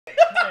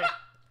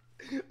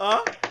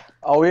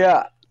Oh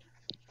yeah.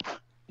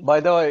 By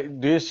the way,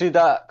 do you see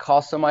that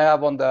costume I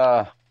have on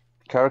the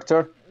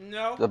character?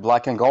 No. The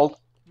black and gold?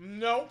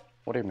 No.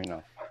 What do you mean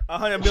no?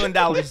 $100 million.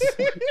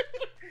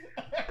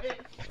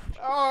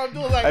 Oh, I'm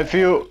doing like. If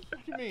you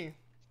What you mean?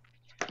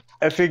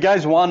 if you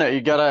guys want it,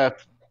 you gotta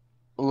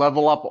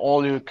level up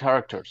all your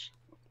characters,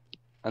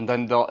 and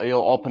then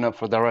you'll open up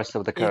for the rest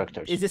of the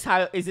characters. Is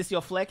this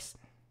your flex?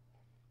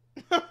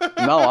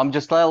 No, I'm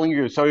just telling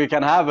you so you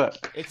can have it.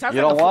 It sounds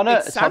You like don't want it?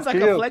 It It's sounds up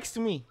like to a you. flex to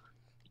me.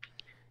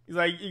 He's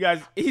like, you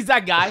guys. He's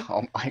that guy.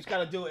 Oh my Just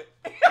gotta do it.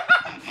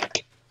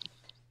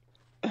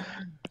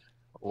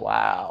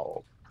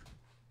 Wow.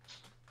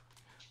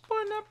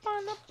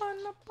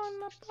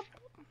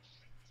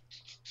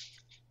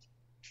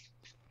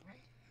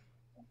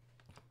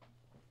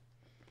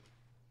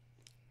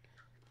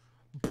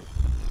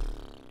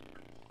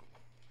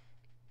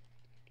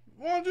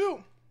 What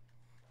do?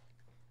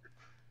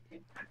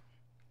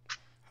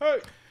 Hey.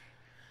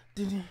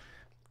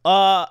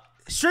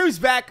 Stream's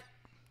back.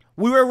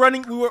 We were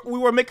running. We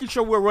were making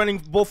sure we were running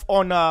both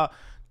on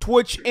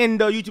Twitch and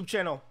the YouTube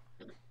channel.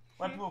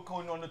 Why people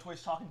calling on the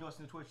Twitch, talking to us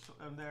in the Twitch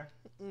there?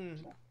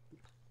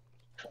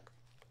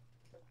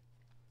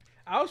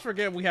 I always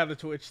forget we have the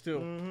Twitch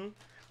too.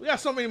 We got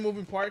so many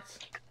moving parts.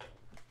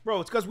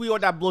 Bro, it's because we are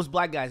that blows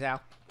black guys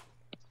out.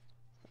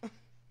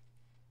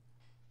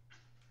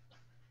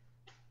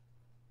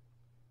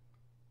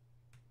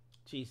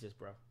 Jesus,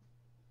 bro.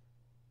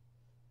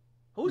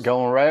 Who's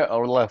Going right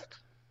or left?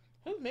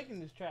 Who's making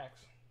these tracks?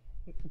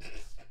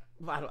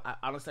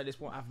 honestly, at this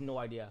point, I have no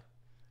idea.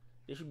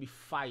 They should be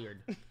fired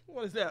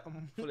What is that?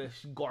 for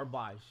this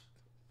garbage.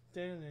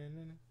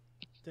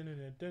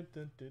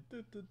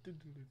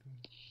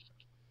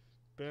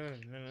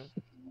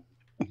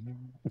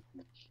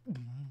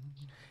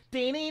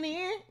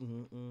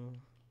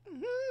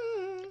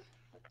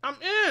 I'm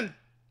in.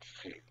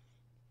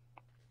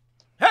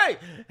 Hey,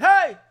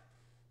 hey!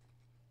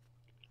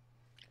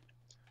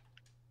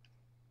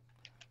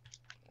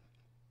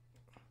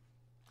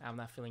 I'm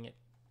not feeling it.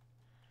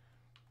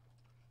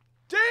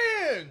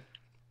 Dang.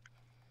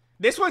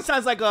 This one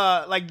sounds like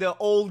the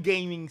old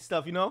gaming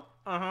stuff, you know?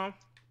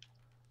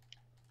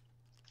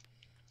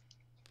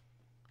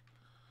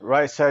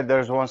 Right side,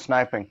 there's one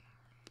sniping.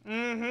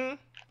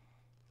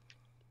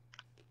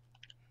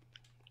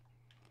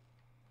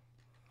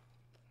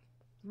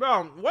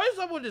 Bro, what is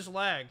up with this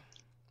lag?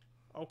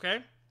 Okay.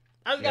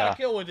 I just got a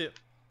kill with it.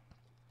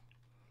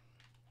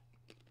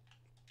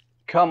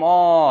 Come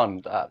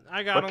on, that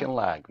I got freaking him.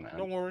 lag, man.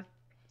 Don't worry.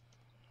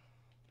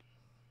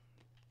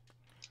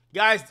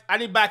 Guys, I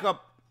need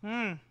backup.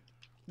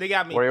 They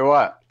got me. Where you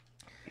at?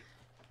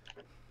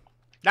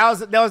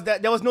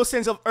 There was no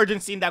sense of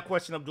urgency in that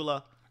question,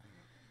 Abdullah.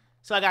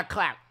 So I got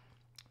clapped.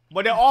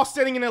 But they're all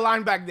standing in a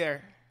line back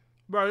there.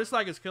 Bro, this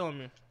lag is killing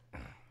me.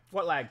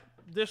 What lag?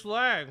 This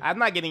lag. I'm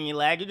not getting any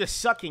lag. You're just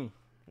sucking.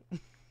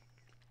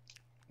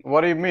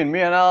 What do you mean?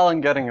 Me and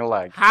Alan getting a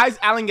lag. How is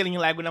Alan getting a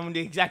lag when I'm in the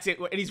exact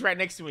same, and he's right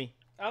next to me?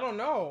 I don't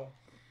know.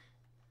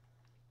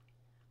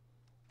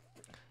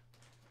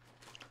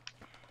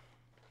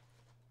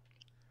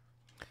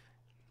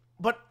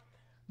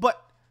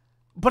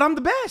 But I'm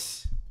the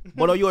best.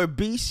 But are you a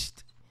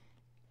beast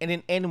and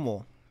an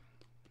animal?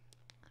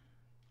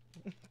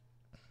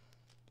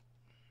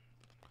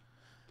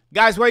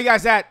 Guys, where you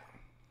guys at?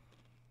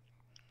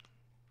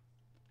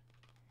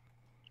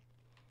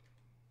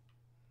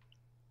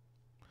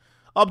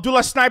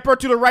 Abdullah sniper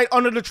to the right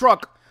under the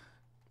truck.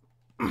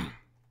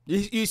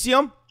 You see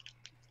him?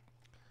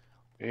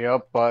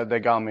 Yep, but they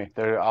got me.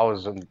 There, I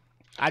was. I mean,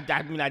 I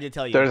did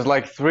tell you. There's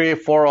like 3,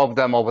 4 of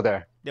them over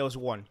there. There was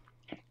one.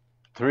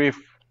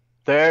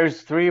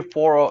 There's 3,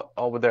 4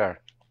 over there.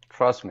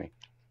 Trust me.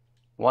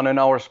 One in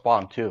our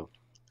spawn too.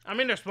 I'm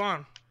in their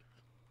spawn.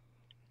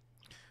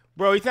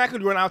 Bro, you think I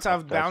could run outside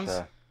of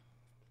bounds?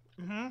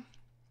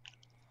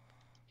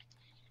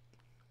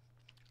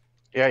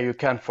 Yeah, you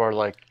can for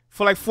like.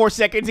 For like 4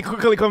 seconds and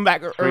quickly come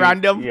back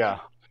around them? Yeah.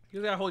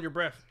 You gotta hold your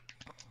breath.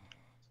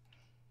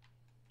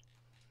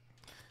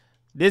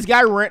 This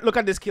guy ran. Look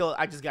at this kill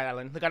I just got,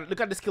 Alan.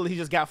 Look at this kill he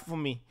just got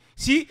from me.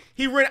 See,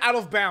 he ran out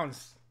of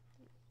bounds,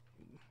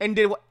 and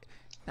did what?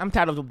 I'm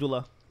tired of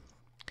Abdullah.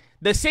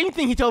 The same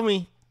thing he told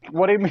me.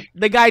 What do you mean?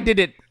 The guy did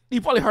it.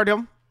 You probably heard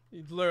him.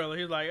 He's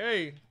like,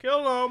 hey,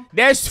 kill him.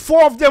 There's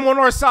 4 of them on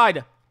our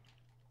side.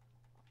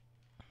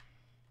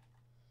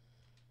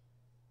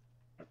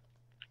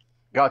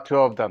 Got 2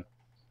 of them.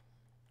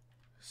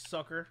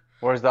 Sucker.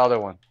 Where's the other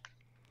one?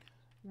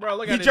 Bro,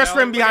 look He at it. just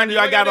ran behind you.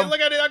 I got him. Look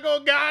at it. I go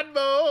God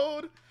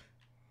mode.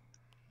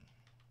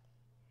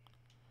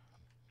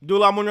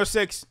 Abdullah, I'm on your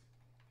 6.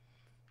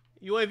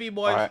 UAV,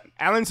 boys. All right.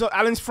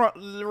 Alan's front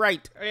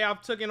right. Hey,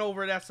 I've taken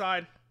over that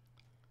side.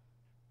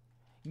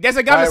 There's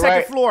a guy on the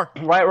second floor.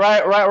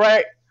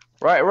 Right.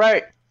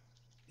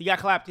 He got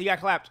clapped.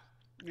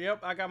 Yep,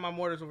 I got my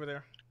mortars over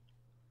there.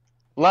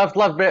 Left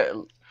bit.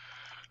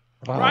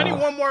 Bro, I need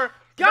one more.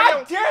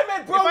 God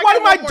damn it, bro. If What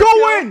am I get one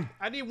more doing? kill,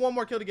 I need one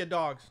more kill to get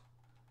dogs.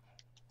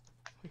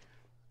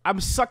 I'm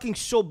sucking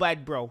so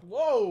bad, bro.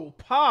 Whoa,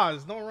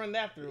 pause. Don't run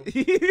that through.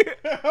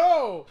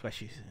 Whoa.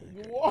 Especially.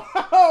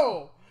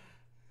 Whoa.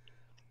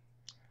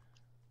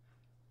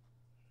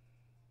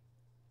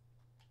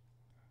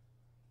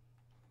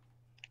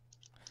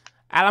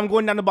 Al, I'm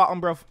going down the bottom,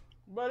 bro.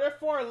 But there's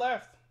 4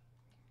 left.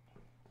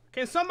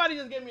 Can somebody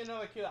just give me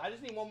another kill? I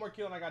just need 1 more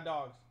kill and I got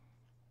dogs.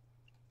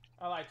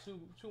 I like two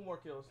more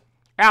kills.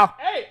 Al.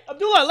 Hey,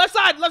 Abdullah, left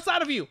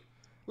side of you.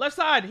 Left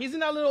side. He's in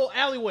that little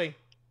alleyway.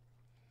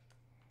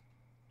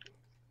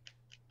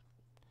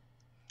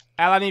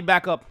 Al, I need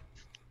backup.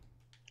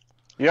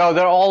 Yo,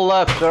 they're all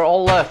left. They're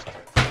all left.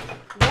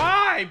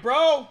 Why,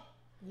 bro?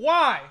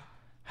 Why?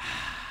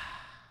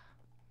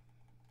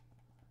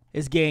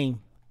 It's game.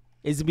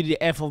 It's be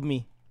the F of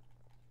me.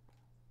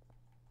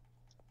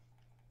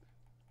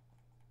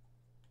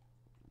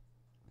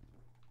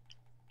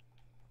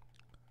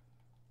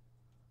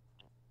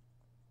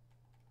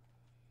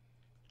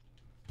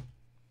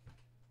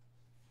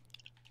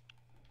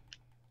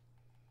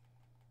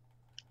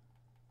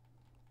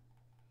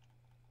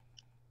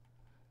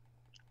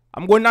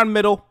 I'm going down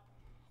middle.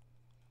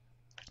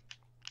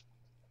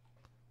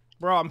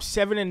 Bro, I'm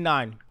 7 and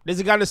 9. There's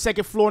a guy on the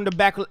 2nd floor in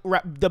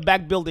the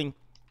back building.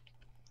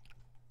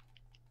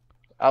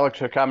 Alex,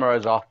 your camera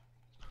is off.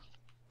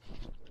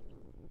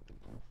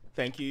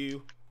 Thank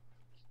you.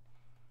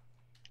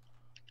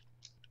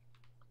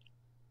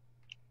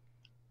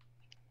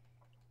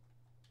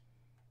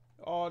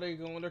 Oh, they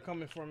going. They're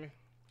coming for me.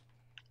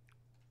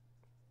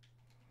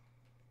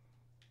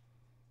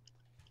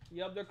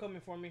 Yup, they're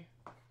coming for me.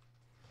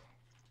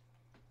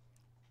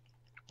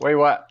 Wait,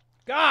 what?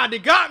 God, they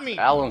got me.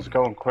 Alan's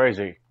going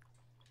crazy.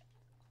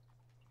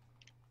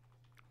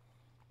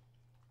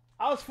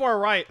 I was far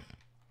right.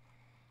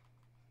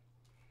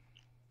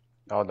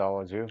 Oh, that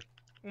was you.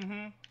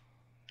 Mm-hmm.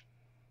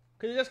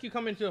 Cause they just keep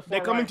coming to the far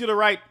They're coming right. to the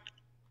right.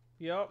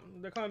 Yep,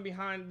 they're coming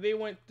behind. They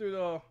went through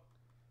the.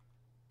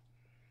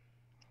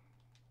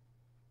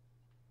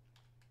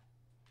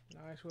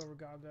 Nice, whoever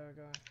got that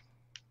guy.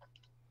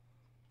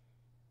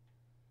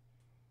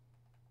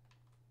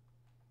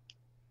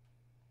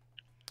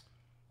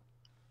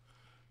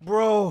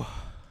 Bro.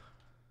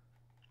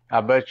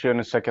 I bet you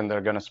in a second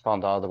they're gonna spawn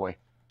the other way.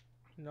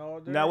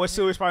 No, Now we're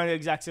still responding the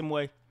exact same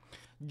way.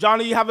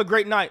 Johnny, you have a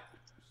great night.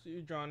 See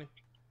you, Johnny.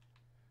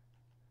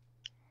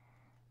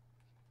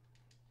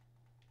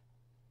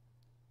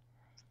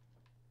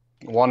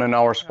 One in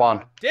our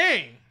spawn.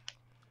 Dang.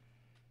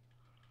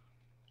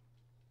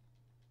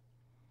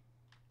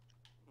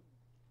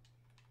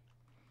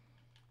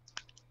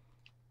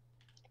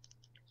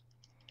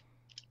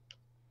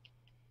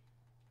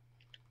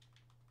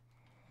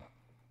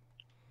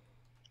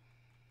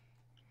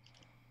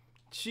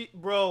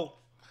 Bro.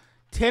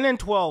 10 and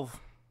 12.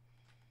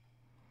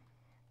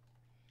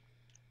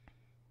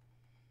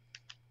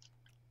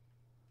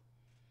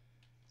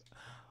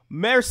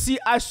 Merci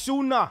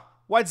Asuna.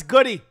 What's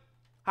goody?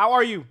 How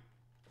are you?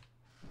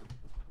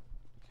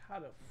 How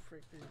the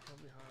frick did he come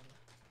behind me?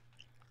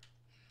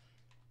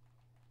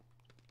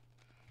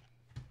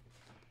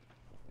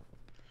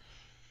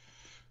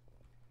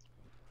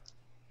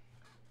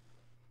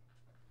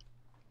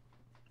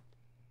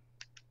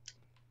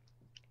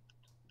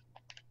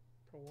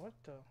 For what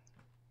the?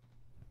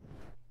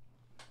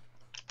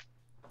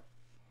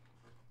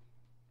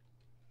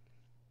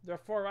 They're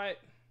 4 right.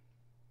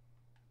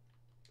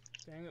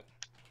 Dang it.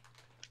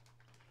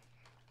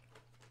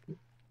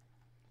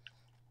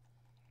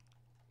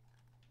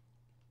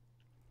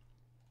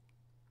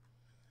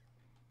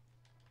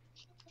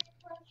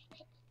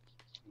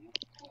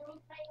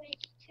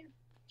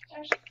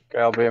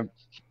 Okay, I'll be.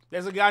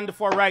 There's a guy on the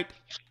far right.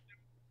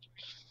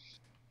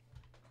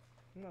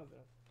 No,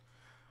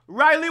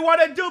 Riley, what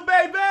it do,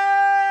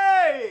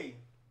 baby?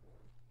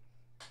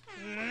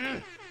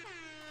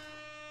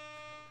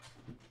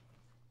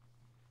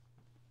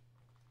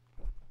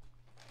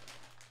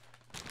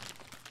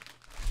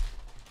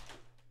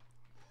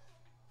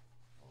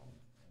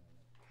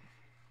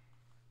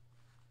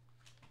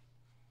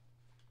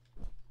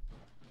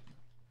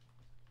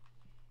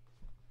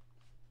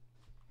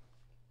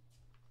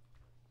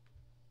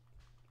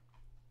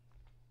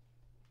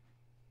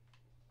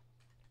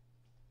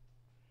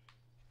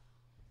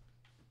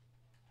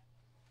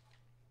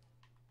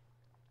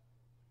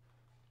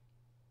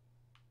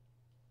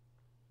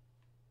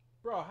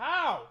 Bro,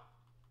 how?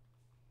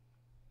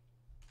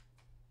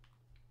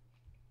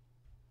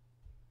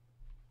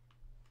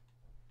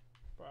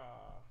 Bro.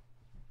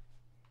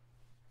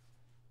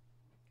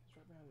 It's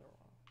right behind the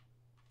wall.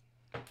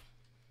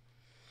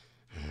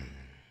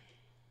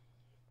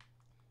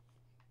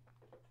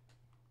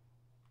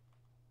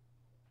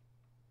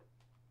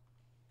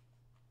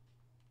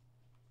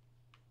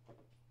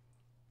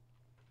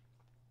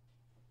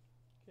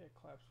 Get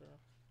claps, sir.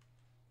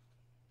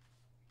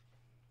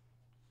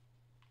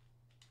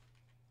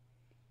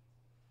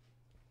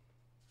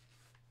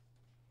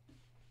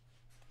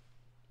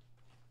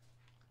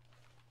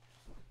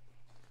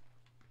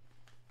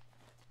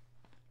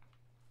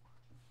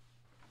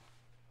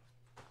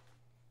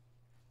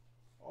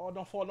 Oh,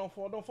 fall, don't fall, don't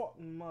fall, don't fall.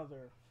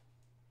 Mother.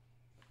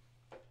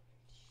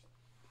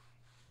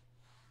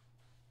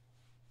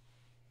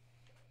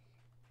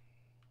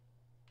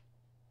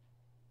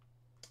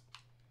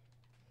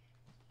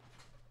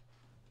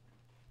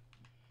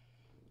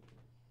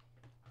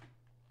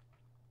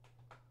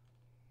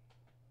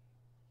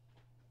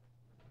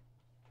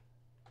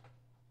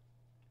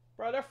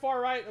 Bro, they're far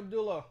right,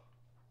 Abdullah.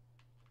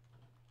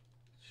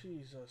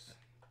 Jesus.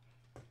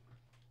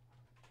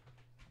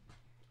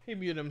 He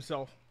muted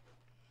himself.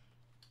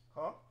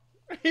 Huh?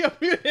 He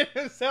muted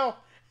himself.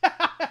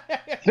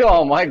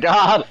 Oh my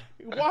God.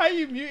 Why are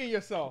you muting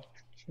yourself?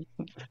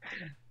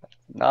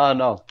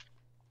 No.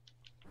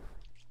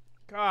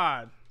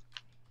 God.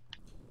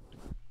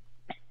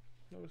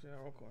 Let me see that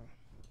real quick.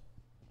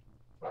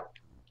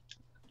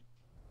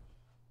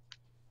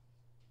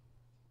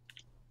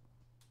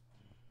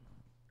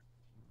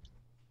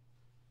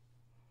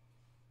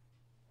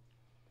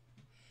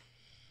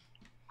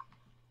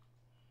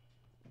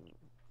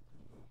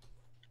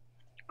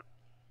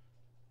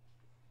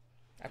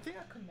 I think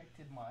I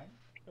connected mine.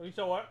 Oh, you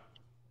saw what?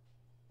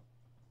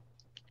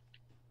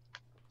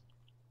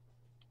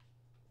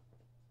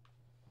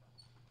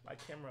 My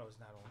camera was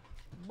not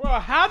on. Bro,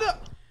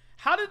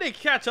 how did they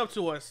catch up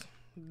to us?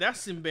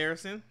 That's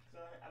embarrassing. So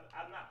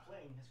I'm not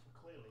playing this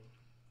clearly.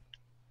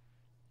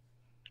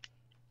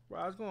 Bro,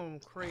 I was going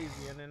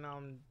crazy and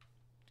then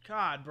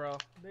God, bro.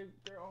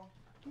 They're all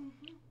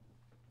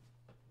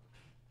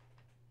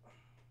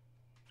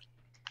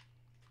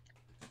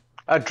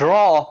A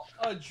draw.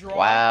 a draw.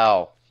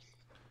 Wow.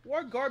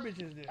 What garbage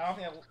is this? I don't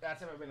think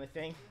that's ever been a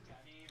thing.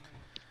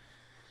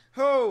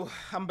 Oh,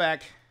 I'm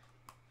back.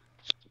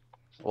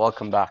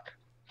 Welcome back.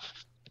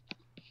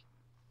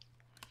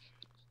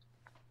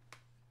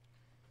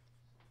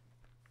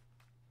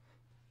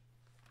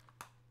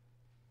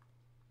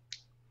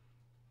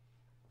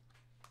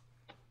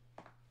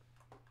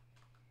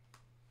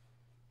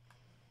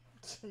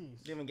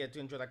 Jeez. Didn't even get to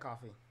enjoy that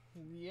coffee.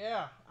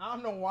 Yeah, I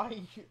don't know why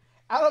you.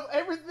 Out of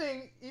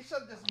everything, you should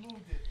have just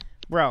moved it.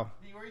 Bro,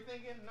 Were you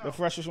thinking? No. the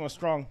frustration was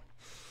strong.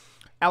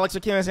 Alex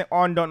came and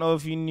on, don't know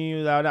if you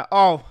knew that.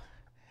 Oh,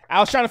 I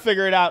was trying to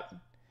figure it out.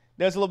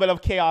 There's a little bit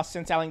of chaos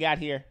since Alan got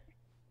here.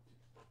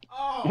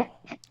 Oh.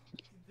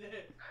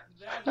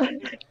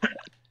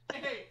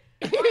 Hey,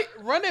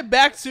 run it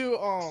back to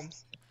 23.5.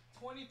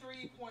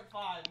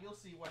 You'll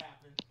see what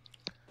happened.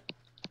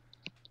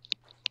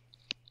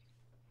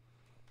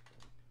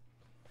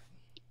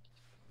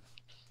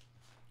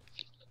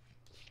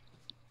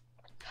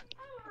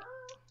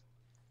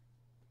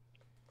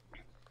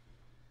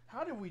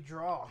 How did we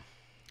draw?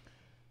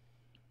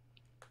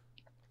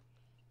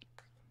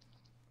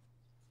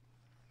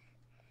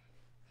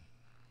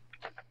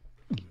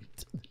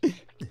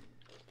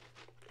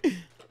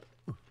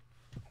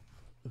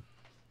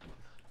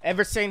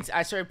 Ever since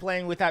I started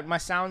playing without my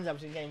sounds, I've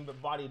been getting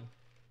bodied.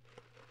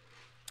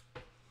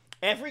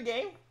 Every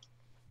game?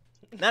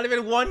 Not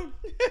even one?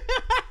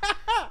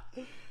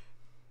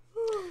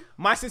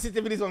 My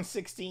sensitivity is on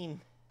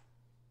 16.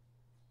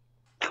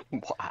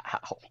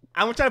 Wow.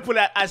 I'm trying to put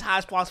that as high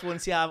as possible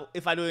and see how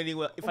if I do any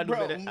well, if I do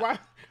better.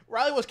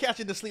 Riley was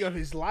catching the sleep of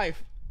his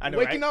life. I know,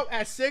 Waking right? up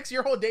at 6,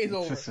 your whole day's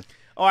over.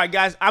 All right,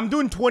 guys, I'm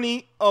doing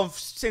 20 of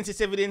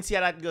sensitivity and see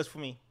how that goes for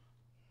me.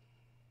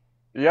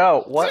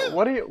 Yo,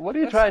 what are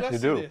you trying to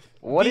let's do? see this.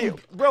 What do you?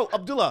 Bro,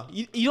 Abdullah,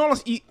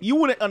 you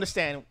wouldn't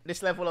understand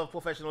this level of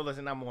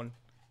professionalism I'm on.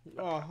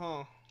 Uh-huh.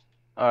 All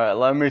right,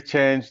 let me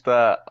change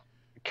the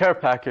care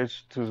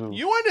package to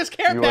You want this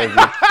care UAV.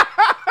 package?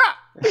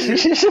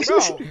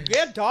 Bro,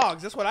 get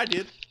dogs. That's what I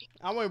did.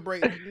 I'm gonna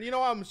break. You know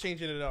what? I'm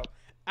changing it up.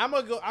 I'm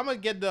gonna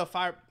get the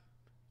fire.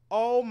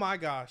 Oh my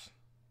gosh!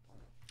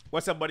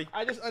 What's up, buddy?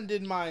 I just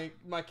undid my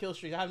kill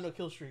streak. I have no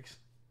kill streaks.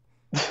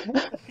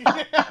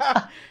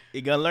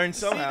 You gonna learn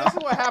See, somehow. this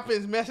is what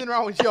happens messing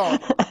around with y'all.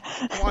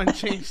 Want to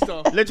change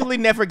stuff? Literally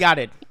never got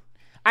it.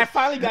 I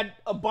finally got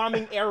a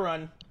bombing air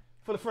run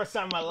for the first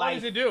time in my What life.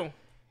 does it do?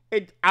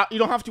 You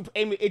don't have to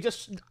aim it. It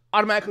just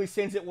automatically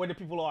sends it where the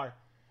people are.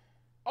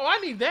 Oh, I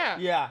need that.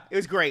 Yeah, it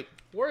was great.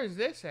 Where is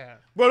this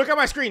at? Bro, look at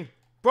my screen.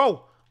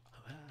 Bro,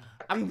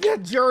 I'm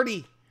that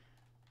dirty.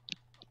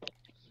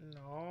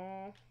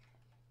 No.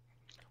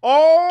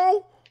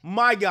 Oh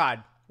my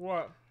God.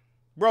 What?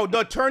 Bro,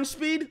 the turn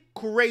speed,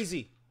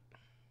 crazy.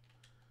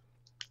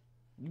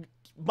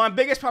 My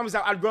biggest problem is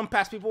that I'd run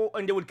past people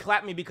and they would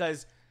clap me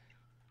because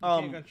You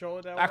can't control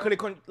it that way? I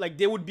couldn't, like,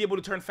 they would be able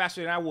to turn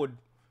faster than I would.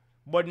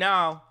 But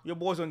now, your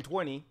boy's on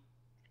 20.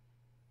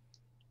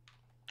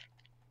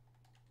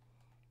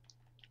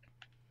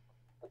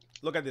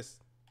 Look at this.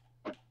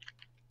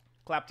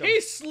 Clapped him. He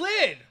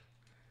slid.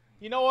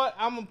 You know what?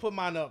 I'm gonna put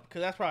mine up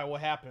because that's probably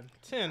what happened.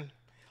 10.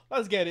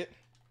 Let's get it.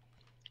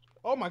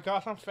 Oh my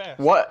gosh, I'm fast.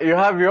 What? You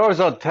have yours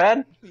on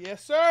 10?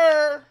 Yes,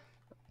 sir.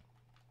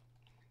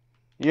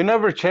 You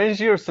never changed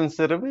your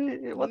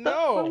sensitivity? What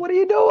No. What are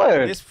you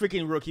doing? This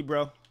freaking rookie,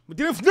 bro. But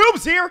the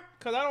noob's here.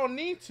 Because I don't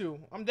need to.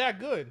 I'm that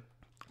good.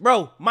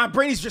 Bro, my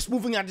brain is just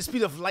moving at the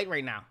speed of light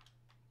right now.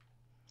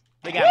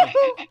 They got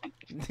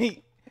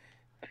me.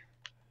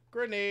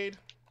 Grenade.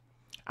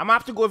 I'm gonna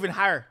have to go even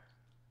higher.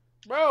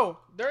 Bro,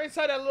 they're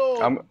inside that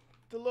little I'm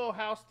the little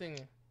house thing.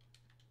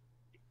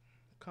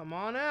 Come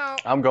on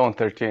out. I'm going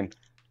 13.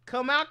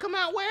 Come out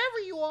wherever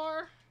you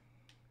are.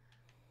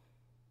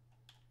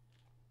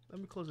 Let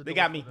me close the door. They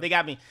got me. They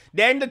got me.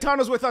 They're in the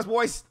tunnels with us,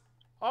 boys.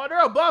 Oh,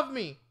 they're above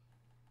me.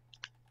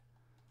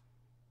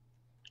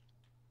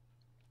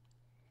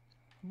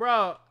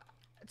 Bro,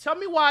 tell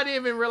me why I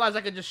didn't even realize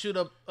I could just shoot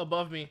up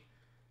above me.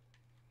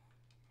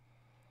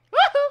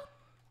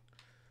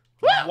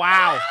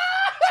 Wow.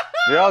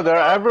 Yo,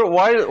 they're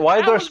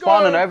why they're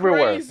spawning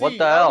everywhere? Crazy. What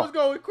the I hell? was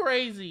going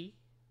crazy.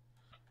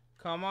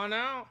 Come on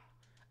out.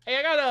 Hey,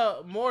 I got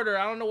a mortar.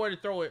 I don't know where to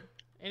throw it.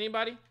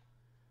 Anybody?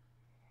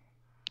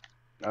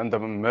 In the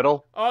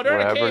middle? Oh, they're in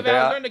the Wherever cave, they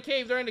Alex. at? They're in the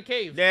cave. They're in the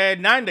cave. They're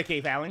not in the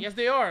cave, Alan. Yes,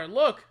 they are.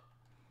 Look.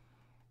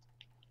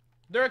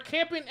 They're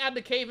camping at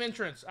the cave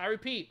entrance. I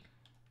repeat.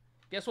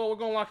 Guess what? We're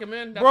going to lock them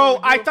in. That's Bro,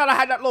 what we do. I thought I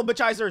had that little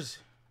bitchizers.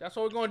 That's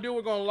what we're going to do.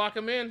 We're going to lock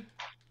them in.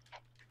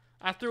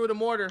 I threw the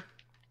mortar.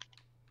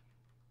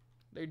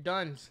 They're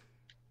done.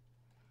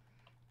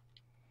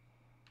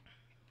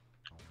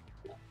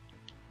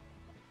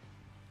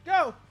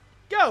 Go.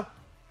 Go.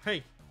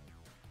 Hey.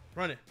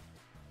 Run it.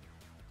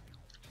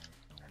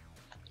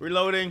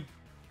 Reloading.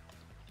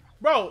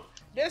 Bro,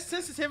 their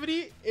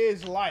sensitivity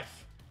is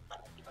life.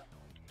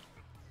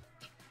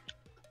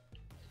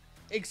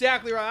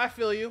 Exactly right. I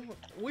feel you.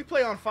 We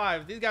play on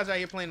 5. These guys out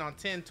here playing on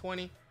 10,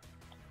 20.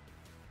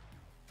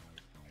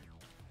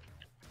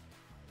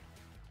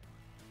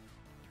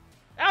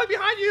 Alex,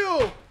 behind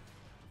you!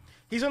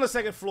 He's on the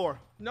second floor.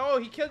 No,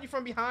 he killed you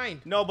from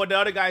behind. No, but the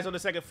other guy's on the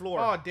second floor.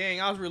 Oh,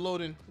 dang. I was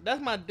reloading.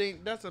 That's my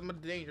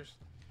dangerous.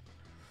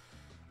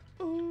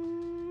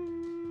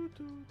 Ooh,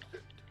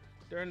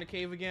 they're in the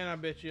cave again, I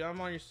bet you.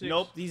 I'm on your 6.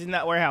 Nope, he's in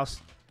that warehouse.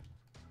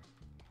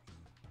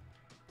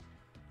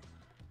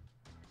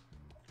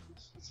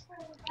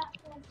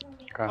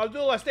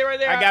 Abdullah, stay right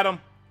there. I got him.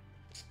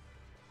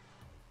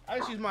 I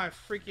just use my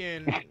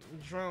freaking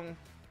drone.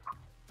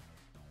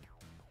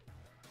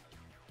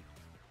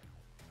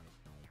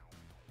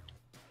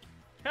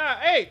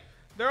 Hey,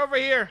 they're over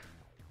here.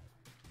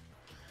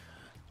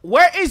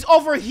 Where is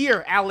over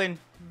here, Alan?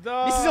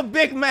 This is a The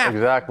big map.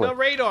 Exactly. the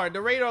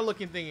radar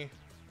looking thingy.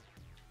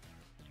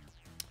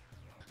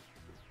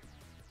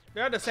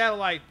 They're at the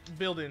satellite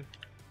building.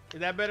 Is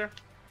that better?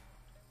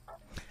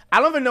 I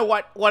don't even know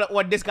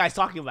what this guy's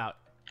talking about.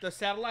 The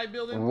satellite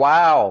building?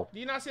 Wow. Do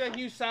you not see that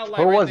huge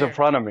satellite Who right was there? in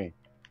front of me?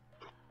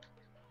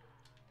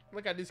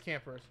 Look at these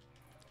campers.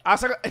 I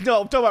was talking,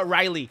 no, I'm talking about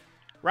Riley.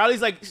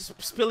 Riley's like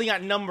spilling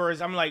out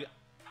numbers. I'm like,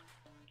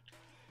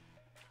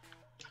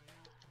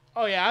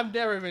 Oh yeah, I've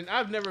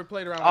never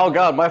played around. Oh with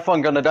god, my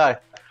phone gonna die.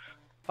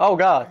 Oh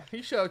god. that.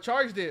 He should have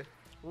charged it.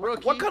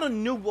 Rookie. what kind of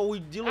noob are we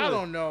dealing I with?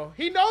 don't know.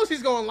 He knows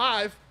he's going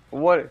live.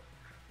 What?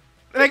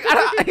 Like,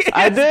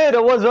 I did.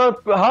 It was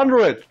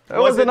 100. It Was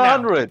wasn't it now?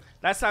 100.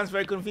 That sounds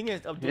very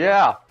convenient. Abdullah.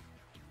 Yeah.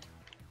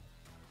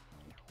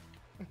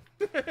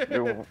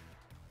 You-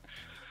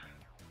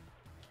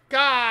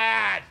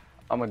 God.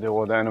 I'm gonna deal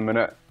with that in a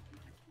minute.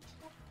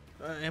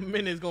 A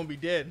minute's gonna be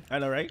dead. I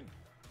know, right?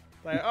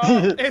 Like,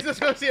 oh, it's just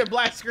gonna see a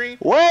black screen.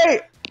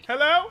 Wait.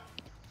 Hello?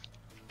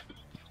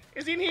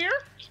 Is he in here?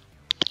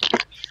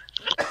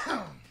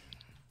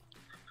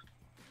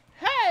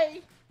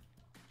 Hey!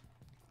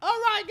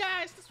 Alright,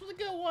 guys, this was a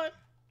good one.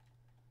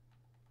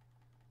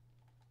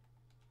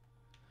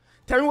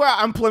 Tell me where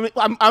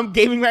I'm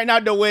gaming right now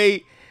the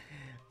way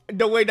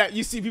that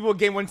you see people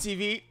game on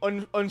TV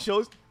on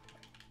shows.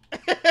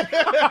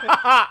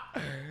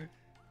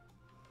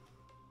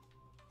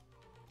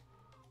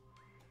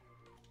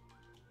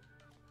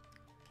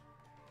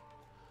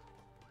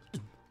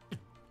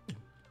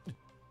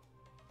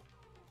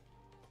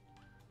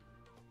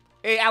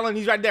 Hey, Alan,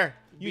 he's right there.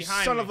 You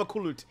Behind son me. of a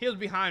kulut. He was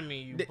behind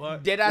me, you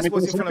butt. Dead ass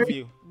was in front of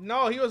you.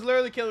 No, he was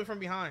literally killing from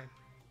behind.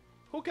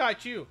 Who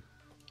got you?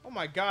 Oh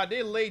my god,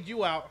 they laid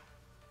you out.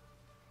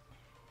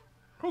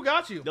 Who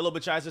got you? The little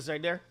bitch is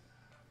right there.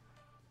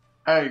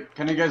 Hey,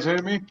 can you guys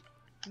hear me?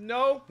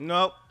 No.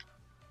 Nope.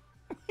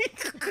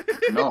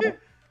 No. What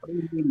do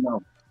you mean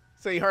no?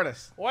 So he heard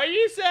us. What do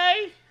you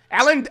say?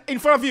 Alan, in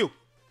front of you.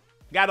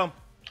 Got him.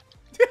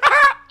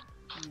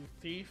 You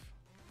thief.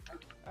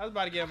 I was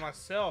about to get it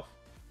myself.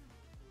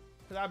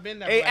 Cause I've been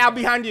there. Hey, Al,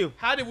 behind you.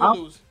 How did we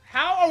lose?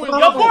 How are we Your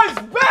losing? boy's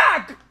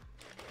back!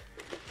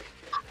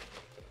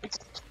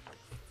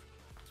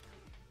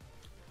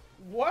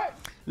 What?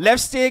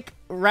 Left stick,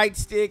 right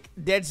stick,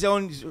 dead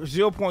zone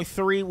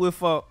 0.3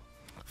 with a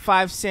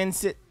 5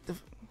 cents.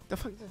 The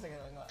fuck is this thing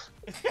going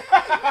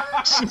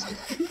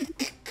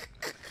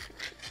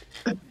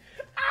on?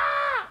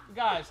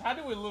 Guys, how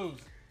did we lose?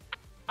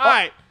 All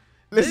right.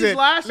 Listen, These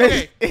last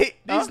listen, okay,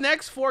 huh? these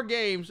next 4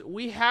 games,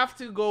 we have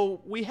to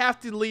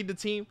lead the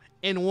team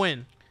and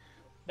win.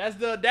 That's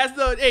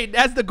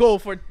the goal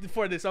for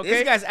this, okay?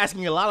 This guy's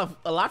asking a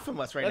lot from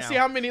us right let's now. see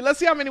how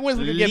many wins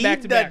we can get back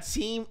to the back.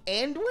 team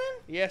and win?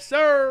 Yes,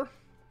 sir.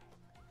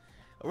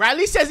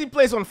 Riley says he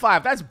plays on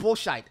 5. That's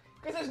bullshit.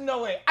 Because there's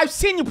no way. I've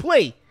seen you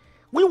play.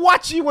 We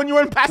watch you when you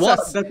run past Well,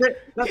 us.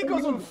 He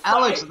goes on fire.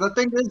 Alex, the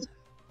thing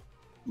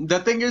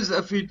is,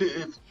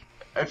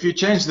 if you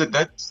change the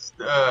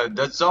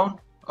dead zone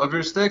of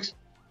your sticks,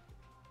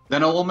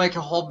 then it will make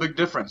a whole big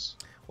difference.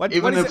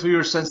 Even if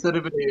your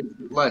sensitivity is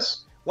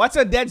less. What's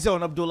a dead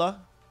zone,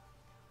 Abdullah?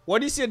 What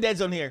do you see a dead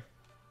zone here?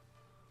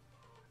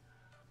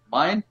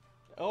 Mine?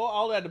 Oh,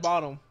 all at the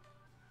bottom.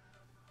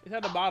 It's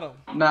at the bottom.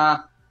 Nah.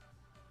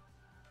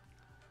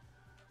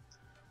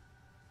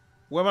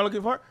 What am I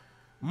looking for?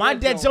 My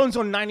dead zone's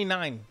on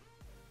 99.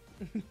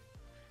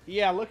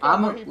 Yeah, look at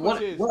where he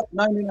puts his. What?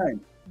 99?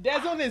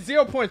 Dead zone is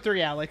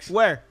 0.3, Alex.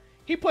 Where?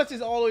 He puts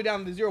his all the way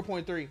down to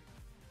 0.3.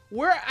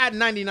 We're at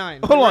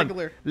 99. Hold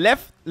regular. on.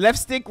 Left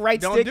stick, right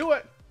Don't stick. Don't do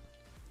it.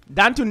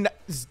 Down to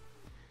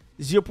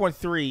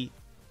 0.3.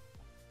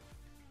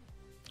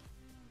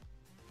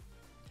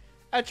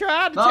 I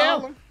tried to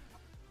tell him.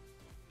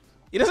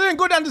 It doesn't even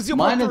go down to 0.3.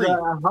 Mine is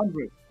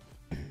 100.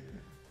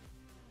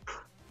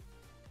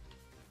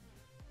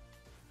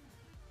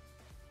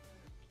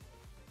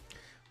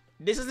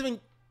 This isn't even.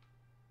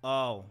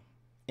 Oh,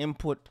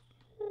 input.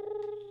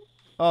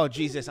 Oh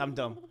Jesus, I'm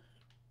dumb.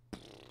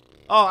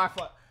 Oh, I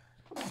thought.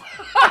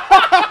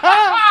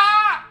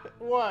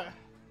 What?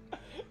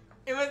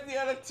 It was the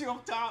other two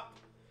up top.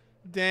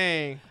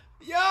 Dang.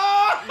 Yo!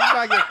 You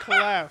gotta get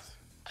collapsed.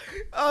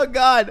 Oh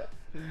God.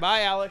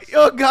 Bye, Alex.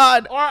 Oh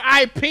God.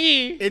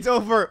 R.I.P. It's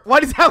over.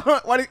 What is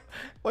happening?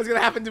 What's gonna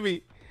happen to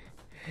me?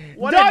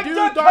 What a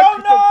dude,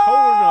 Dr.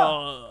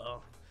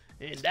 Corona.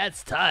 And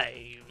that's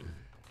time.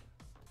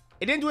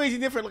 It didn't do anything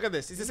different. Look at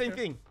this. It's the same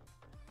thing.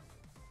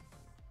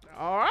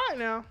 All right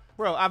now.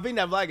 Bro, I've been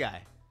that black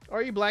guy.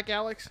 Are you black,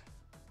 Alex?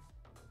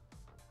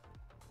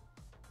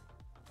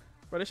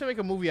 Bro, they should make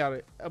a movie out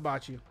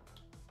about you.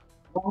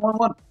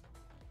 What?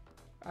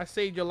 I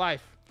saved your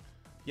life.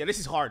 Yeah, this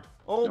is hard.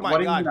 Oh my What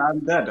do you God. mean I'm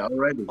dead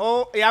already?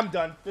 Oh, yeah, I'm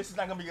done. This is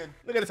not gonna be good.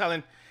 Look at this,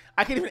 Helen.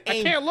 I can't even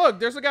aim. I can't look.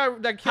 There's a guy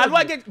that killed How do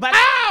I you. get back?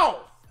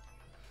 Ow!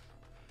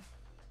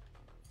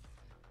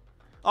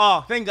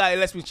 Oh, thank God it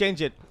lets me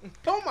change it.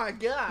 Oh my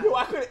God. Yo,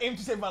 I could have aimed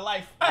to save my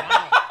life.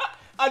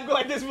 I'd go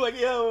like this, be like,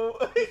 yo.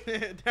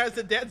 There's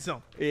the dead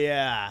zone.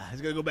 Yeah,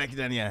 it's gonna go back to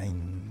down. Yeah.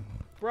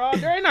 Bro,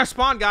 they're in our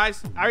spawn,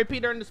 guys. I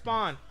repeat, they're in the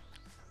spawn.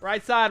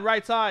 Right side,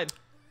 right side.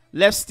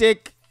 Left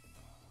stick.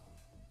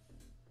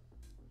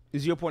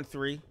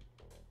 0.3.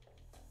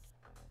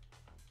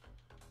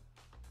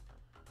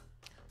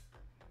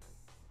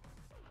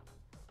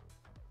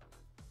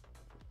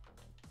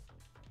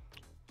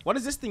 What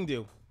does this thing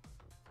do?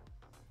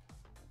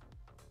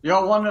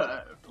 Yo,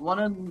 one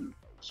in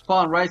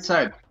spawn right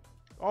side.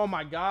 Oh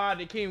my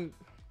God, it came.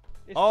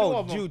 It's two Oh,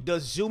 of them. dude, the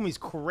zoom is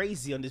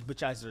crazy on this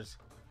bitchizers.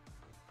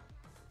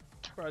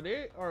 Bro,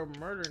 they are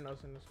murdering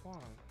us in the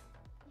spawn.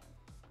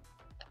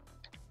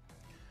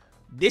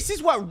 This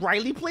is what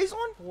Riley plays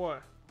on?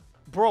 What?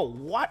 Bro,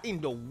 what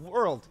in the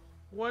world?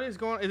 What is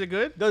going? Is it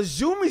good? The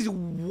zoom is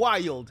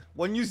wild.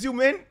 When you zoom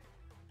in,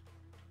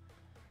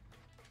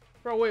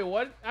 Bro, wait,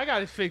 what? I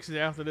gotta fix it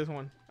after this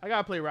one. I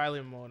gotta play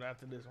Riley mode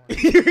after this one.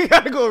 you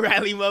gotta go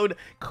rally mode.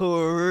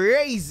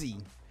 Crazy.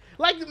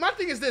 Like, my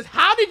thing is this.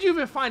 How did you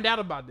even find out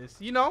about this?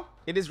 You know?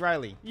 It is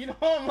Riley. You know,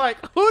 I'm like,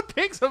 who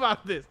thinks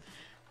about this?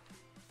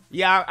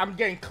 Yeah, I'm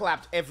getting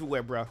clapped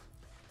everywhere, bro.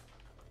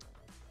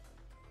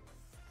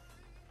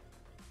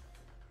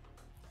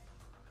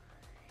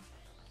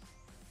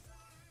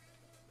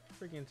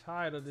 Freaking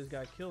tired of this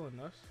guy killing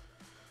us.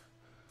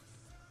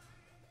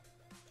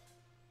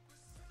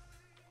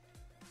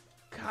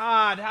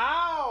 God,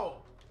 how?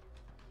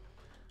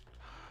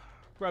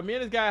 Bro, me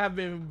and this guy have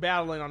been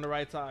battling on the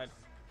right side.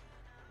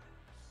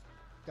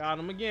 Got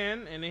him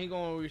again, and then he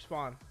gonna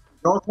respawn.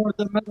 Go for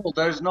the middle.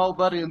 There's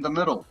nobody in the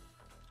middle.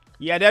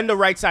 Yeah, they're on the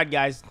right side,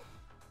 guys.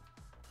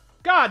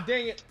 God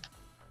dang it.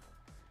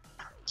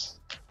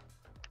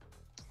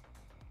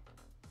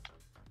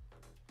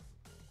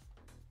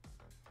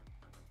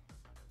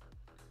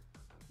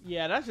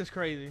 Yeah, that's just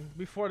crazy.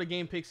 Before the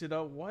game picks it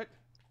up, what?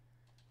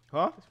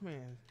 Huh? This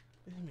man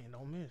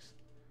don't miss.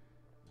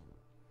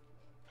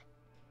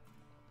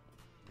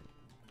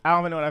 I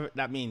don't even know what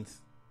that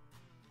means.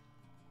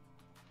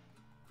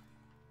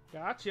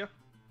 Gotcha.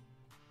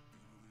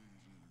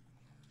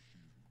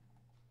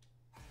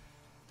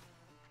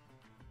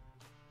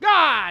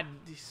 God,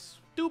 this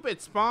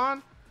stupid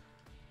spawn.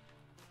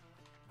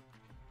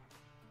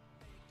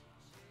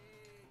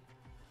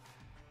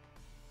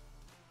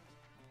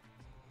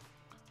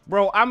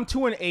 Bro, I'm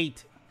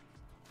 2-8.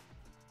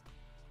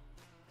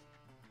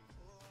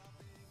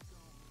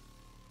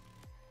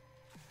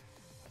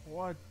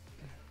 What?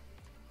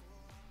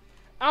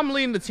 I'm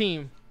leading the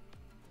team.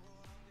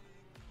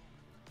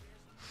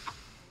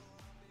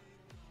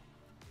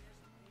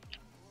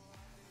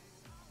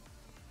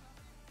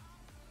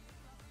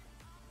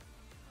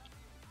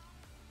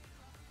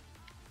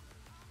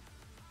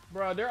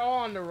 Bro, they're all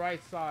on the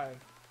right side.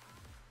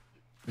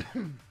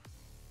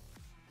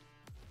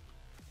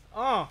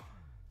 Oh.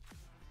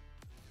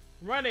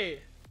 Run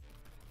it.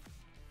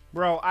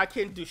 Bro, I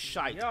can't do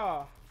shite.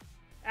 Yo.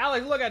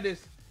 Alex, look at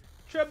this.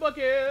 Triple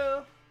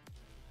kill.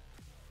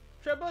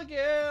 Triple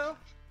kill.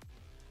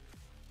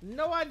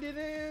 No, I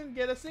didn't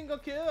get a single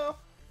kill.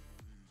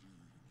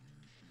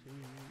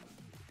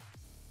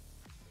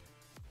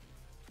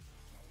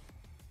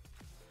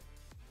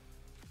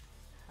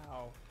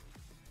 How?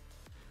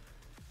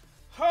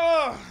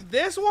 Oh,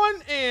 this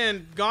one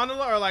and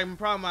Gondola are like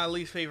probably my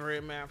least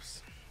favorite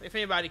maps. If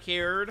anybody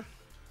cared.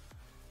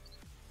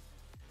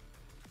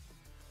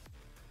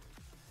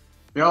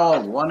 Yo,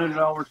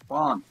 100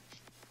 spawn.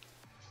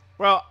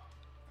 Well,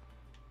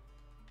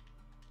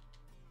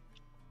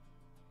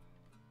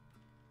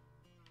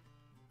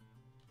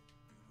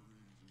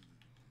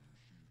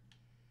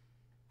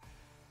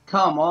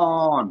 come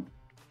on.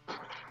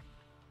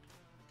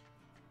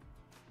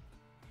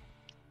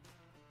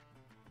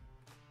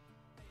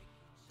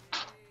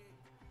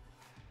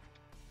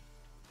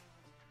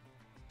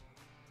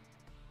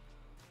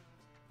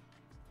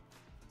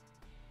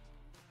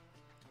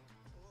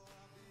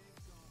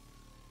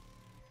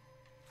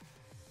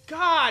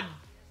 God.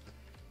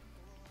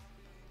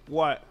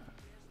 what?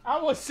 I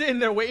was sitting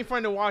there waiting for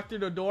him to walk through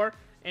the door,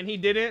 and he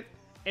didn't.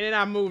 And then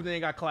I moved, and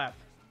he got clapped.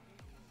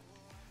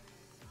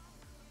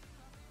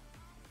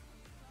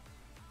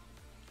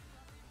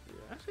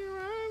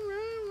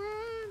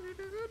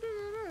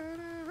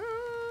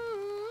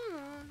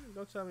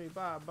 Don't tell me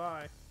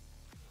bye.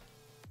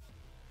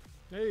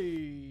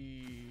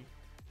 Hey.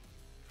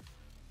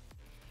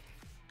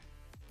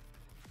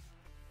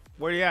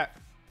 Where you at?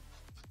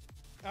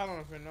 I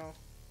don't even know.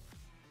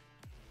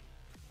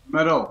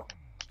 Middle.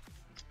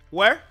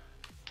 Where?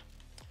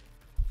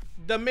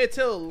 The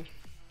middle.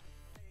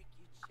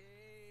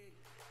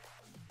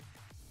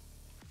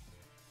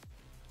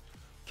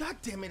 God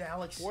damn it,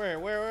 Alex.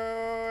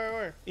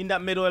 Where? In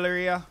that middle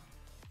area.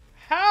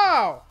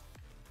 How?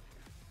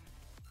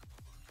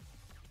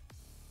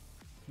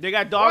 They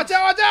got dogs.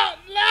 Watch out!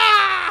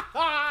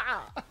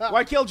 Nah!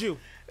 Why killed you?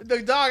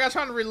 The dog, I was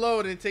trying to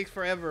reload and it takes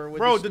forever. With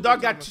Bro, the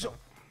dog got...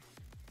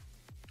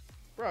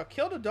 Bro,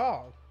 kill the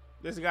dog.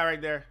 There's a guy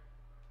right there.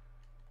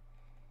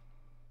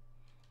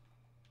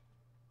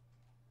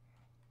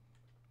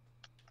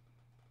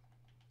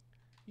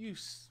 You...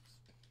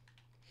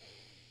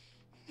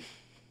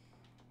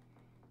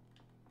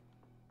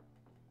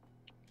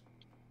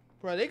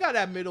 Bro, they got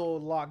that middle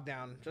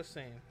lockdown. Just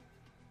saying.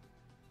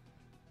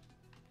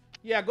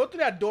 Yeah, go through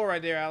that door right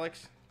there,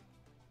 Alex.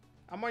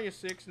 I'm on your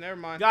 6. Never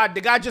mind. God,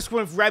 the guy just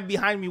went right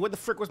behind me. What the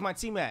frick was my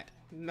team at?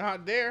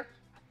 Not there.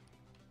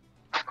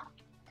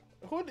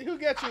 Who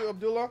gets you,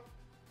 Abdullah?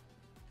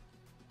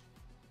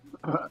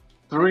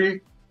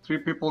 Three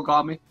people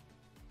got me.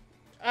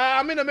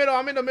 I'm in the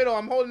middle.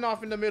 I'm holding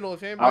off in the middle.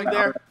 If anybody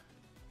there.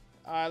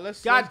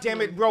 Let's. God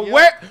damn it, bro. Yeah.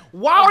 Where?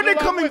 Why are they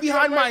Abdullah, coming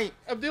behind my...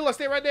 Abdullah,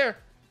 stay right there.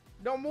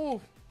 Don't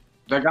move.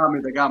 They got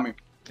me.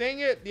 Dang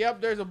it.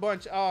 Yep, there's a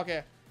bunch. Oh,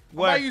 okay.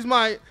 What? I use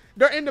my...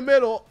 They're in the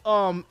middle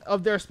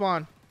of their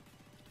spawn.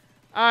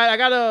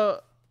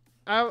 Alright,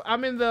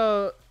 I'm in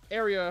the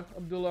area,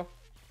 Abdullah.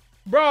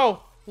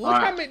 Bro,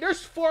 look how many...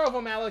 There's 4 of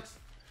them, Alex.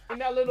 In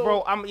that little...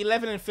 Bro, I'm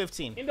 11 and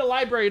 15. In the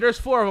library, there's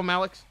 4 of them,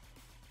 Alex.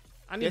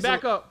 I need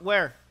backup.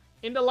 Where?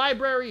 In the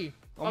library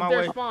of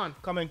their spawn.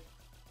 Coming.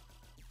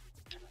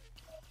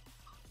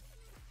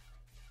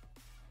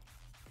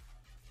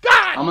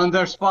 God! I'm in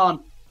their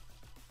spawn.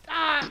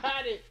 Ah, I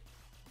had it.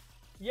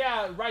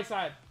 Yeah, right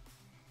side.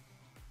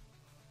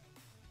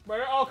 Bro,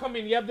 they're all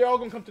coming. Yep, they're all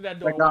gonna come to that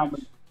door. They got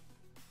me.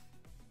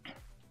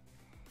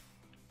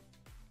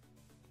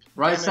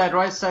 Right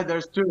side,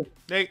 there's 2.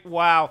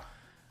 Wow.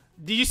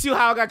 Did you see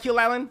how I got killed,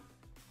 Alan?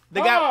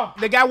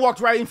 The guy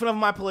walked right in front of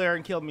my player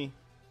and killed me.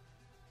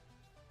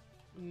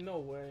 No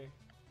way.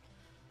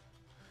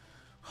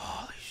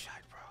 Holy shit,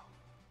 bro.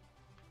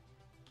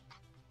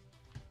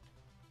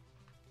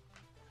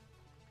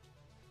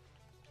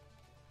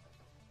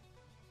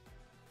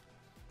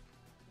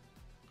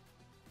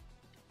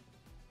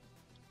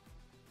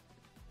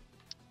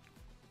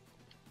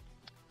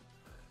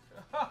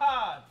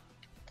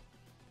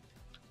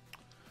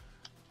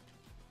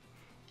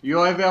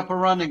 UAV up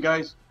and running,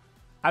 guys.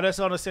 I just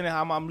don't understand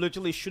how I'm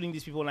literally shooting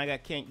these people and I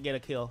can't get a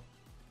kill.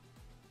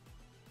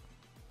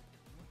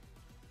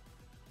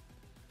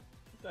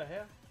 What the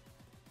hell?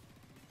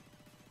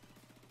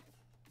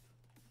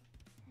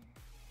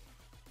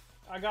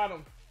 I got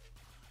him.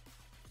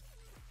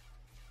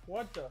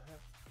 What the hell?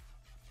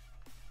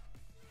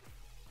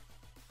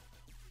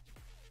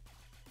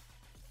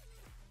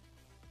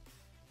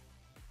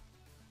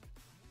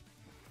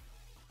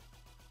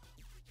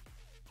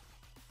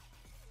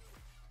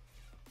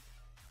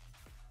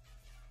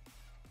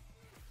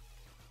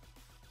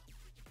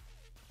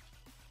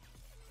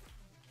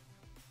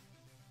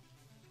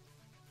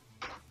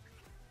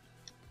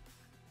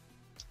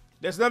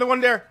 There's another one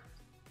there.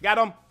 Got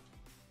him.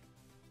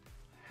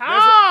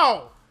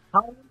 How?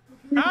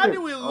 How did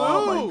we lose?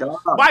 Oh my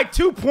God. By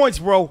 2 points,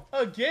 bro.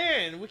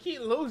 Again, we keep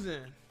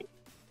losing.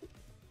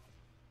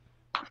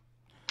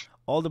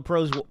 All the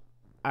pros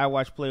I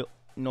watch play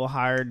no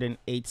higher than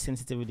 8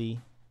 sensitivity.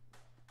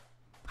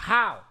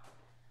 How?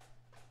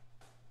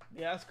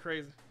 Yeah, that's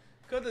crazy.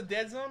 Go to the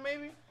dead zone,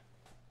 maybe?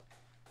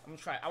 I'm gonna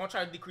try. I want to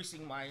try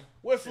decreasing my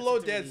with low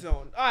dead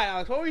zone. All right,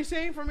 Alex, what were you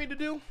saying for me to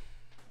do?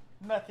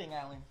 Nothing,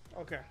 Alan.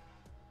 Okay.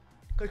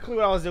 Cause what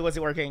I was doing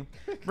wasn't working.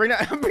 Bring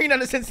down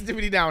the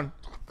sensitivity down.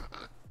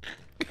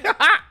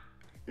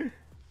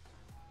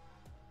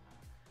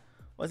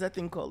 What's that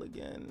thing called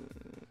again?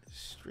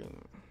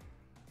 Stream.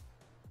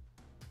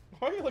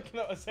 Why are you looking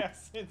at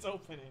Assassin's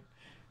opening?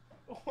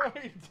 What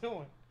are you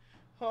doing?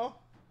 Huh?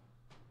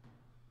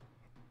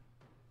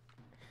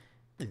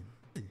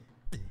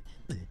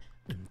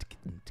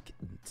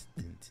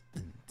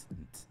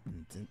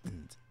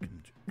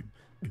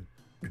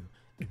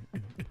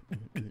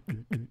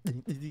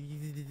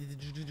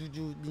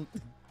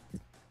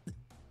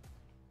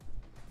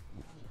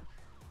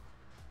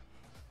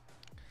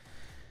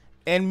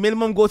 And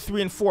minimum go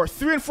 3 and 4.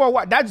 3 and 4.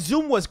 What? That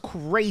zoom was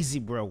crazy,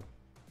 bro.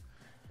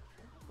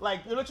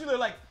 Like you're literally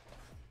like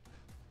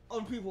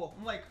on people.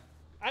 I'm like,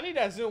 I need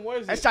that zoom. Where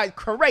is it? that's like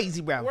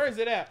crazy, bro. Where is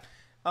it at?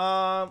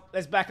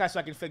 Let's back out so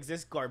I can fix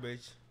this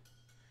garbage.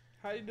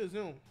 How do you do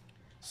zoom?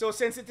 So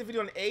sensitivity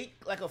on 8,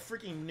 like a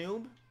freaking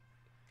noob.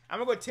 I'm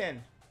gonna go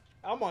 10.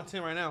 I'm on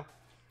 10 right now.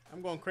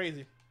 I'm going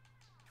crazy.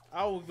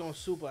 I was going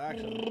super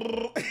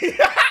actually.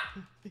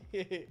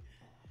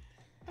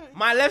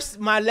 My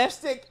left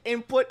stick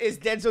input is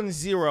dead zone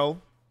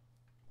 0.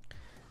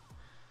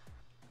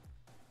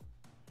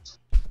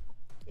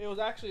 It was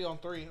actually on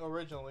 3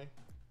 originally.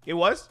 It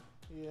was?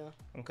 Yeah.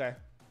 Okay.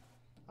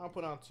 I'll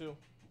put on 2.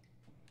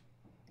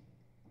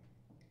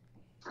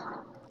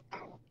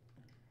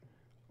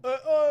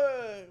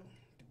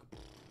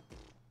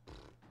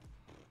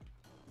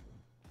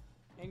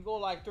 And go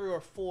like 3 or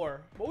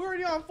 4. But we're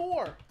already on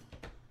 4.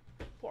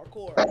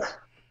 Parkour.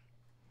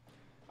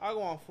 I'll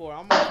go on 4.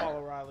 I'm gonna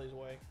follow Riley's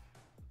way.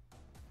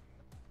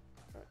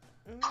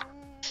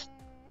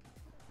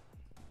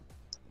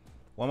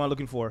 What am I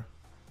looking for?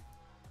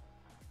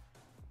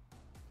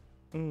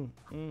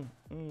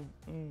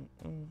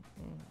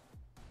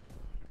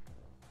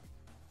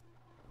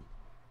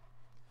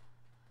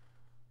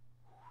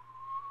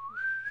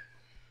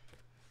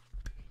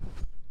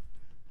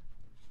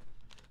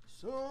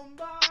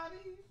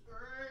 Somebody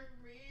break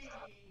me.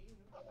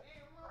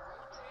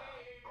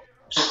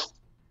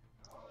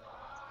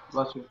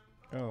 Bless you.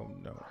 Oh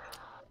no.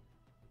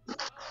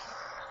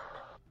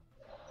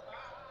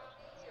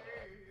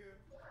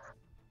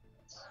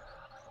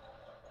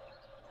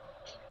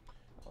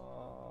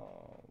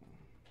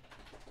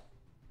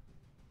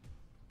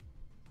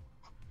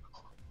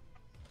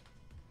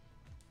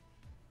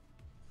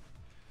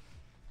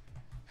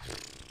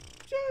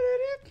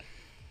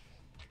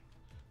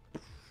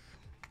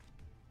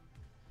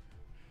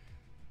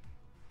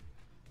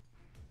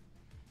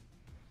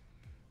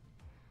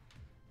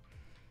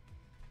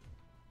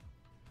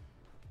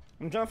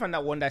 I'm trying to find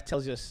that one that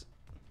tells us.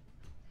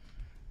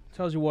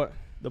 Tells you what?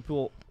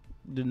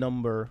 The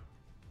number.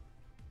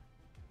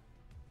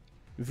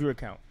 Viewer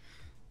count.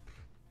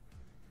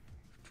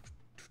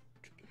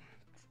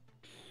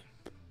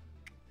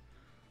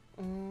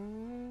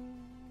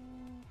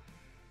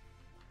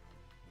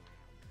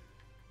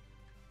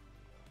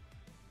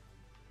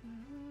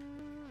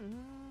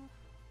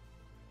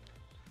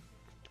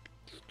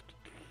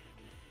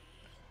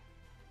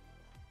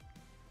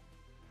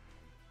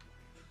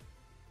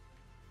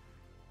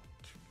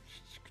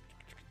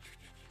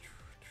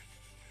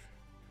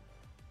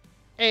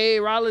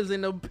 Hey, Riley's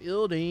in the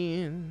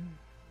building.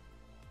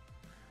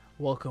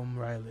 Welcome,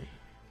 Riley.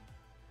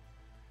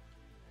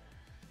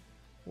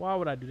 Why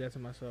would I do that to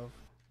myself?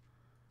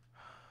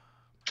 I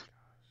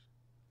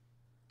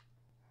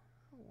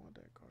don't want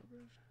that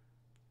garbage.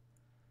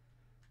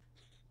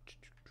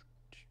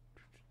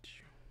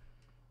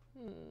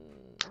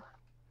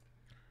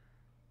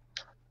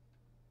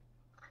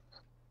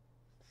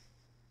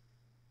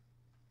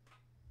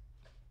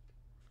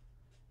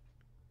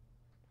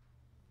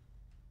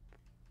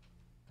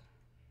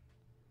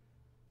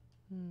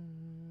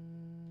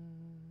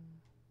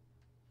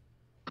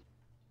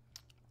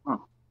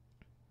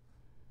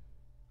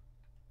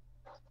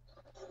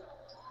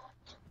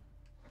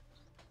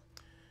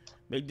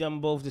 Make them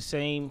both the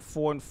same,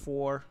 4 and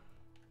 4.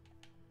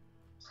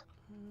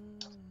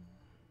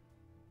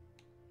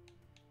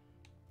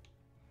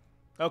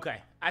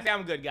 Okay, I think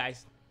I'm good,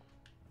 guys.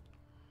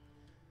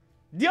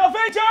 The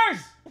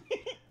Avengers!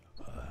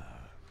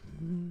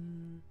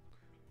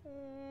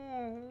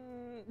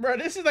 Bro,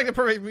 this is like the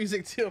perfect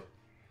music too.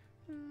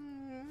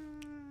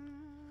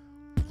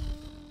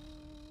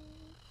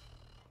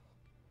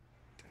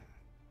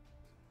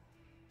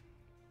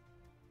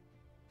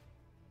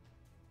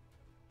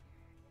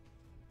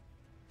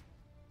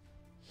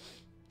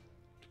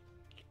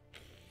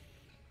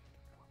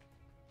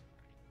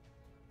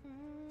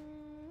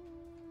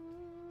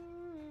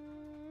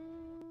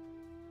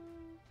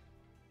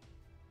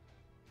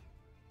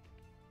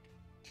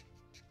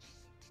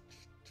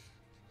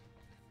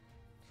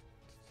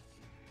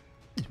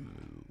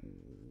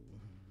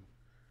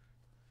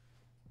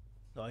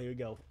 Oh, here we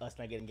go. Us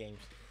not getting games.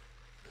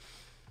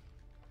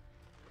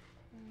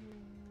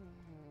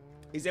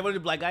 Is that one of the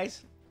black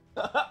guys?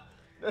 The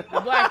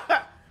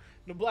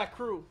The black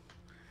crew.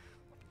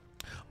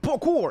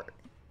 Parkour.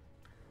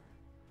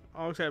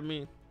 Oh, what's that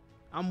mean?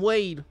 I'm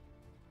Wade.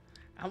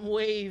 I'm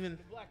waving.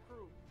 The black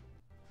crew.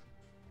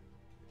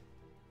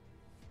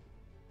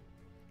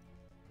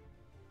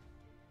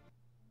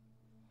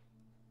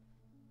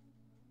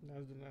 I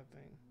was doing that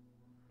thing.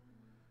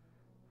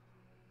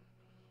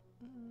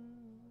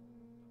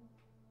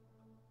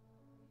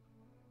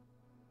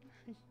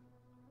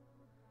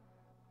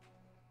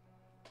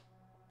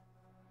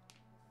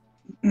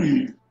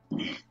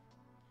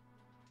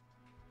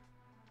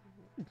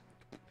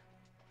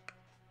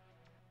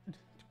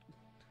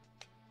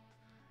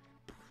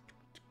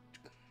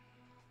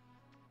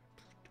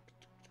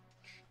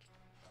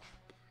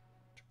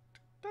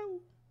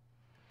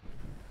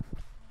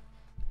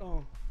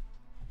 Oh.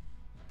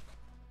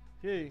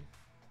 Hey.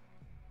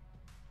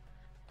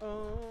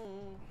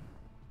 Oh.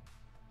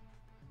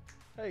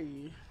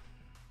 Hey.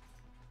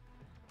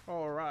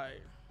 All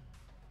right.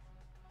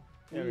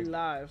 We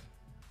live.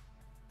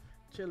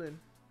 Chilling.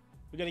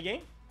 We got a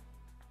game?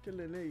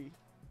 Chilling, hey.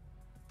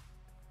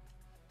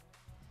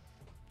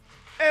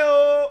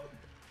 Eyo.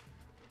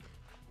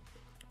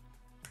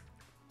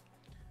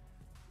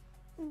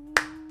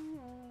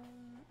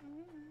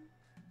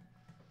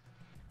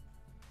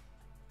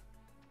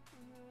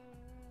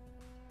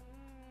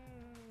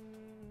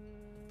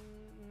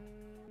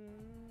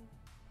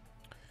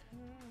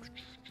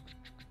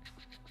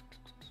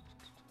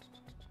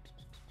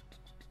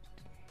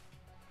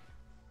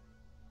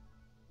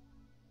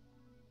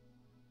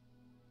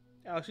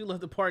 Alex, you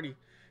left the party.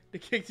 They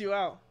kicked you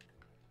out.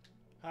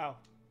 How?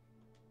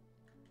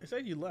 They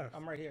said you left.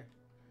 I'm right here.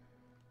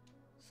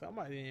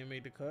 Somebody didn't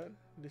make the cut.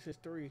 This is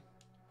 3.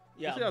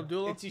 Yeah, Is it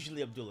Abdullah? It's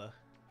usually Abdullah.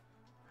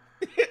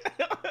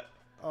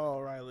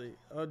 Oh, Riley.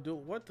 Abdullah,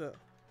 what the?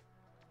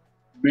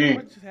 Me.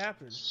 What just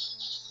happened?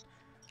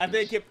 I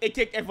think it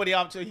kicked everybody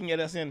out so he can get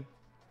us in.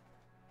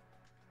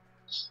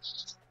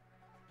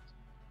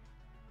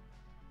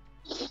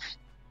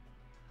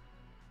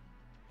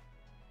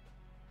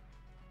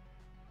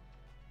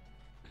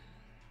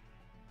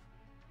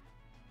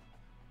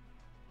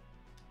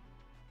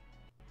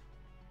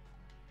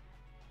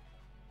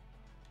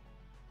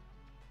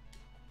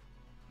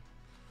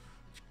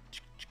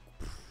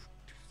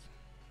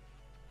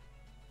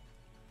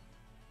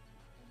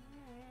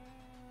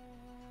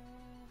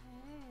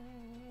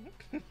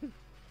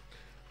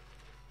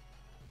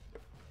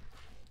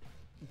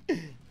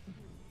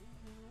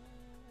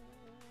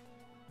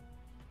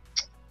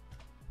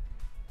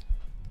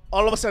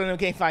 All of a sudden, we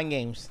can't find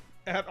games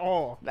At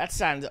all. That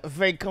sounds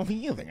very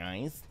confusing,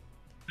 guys.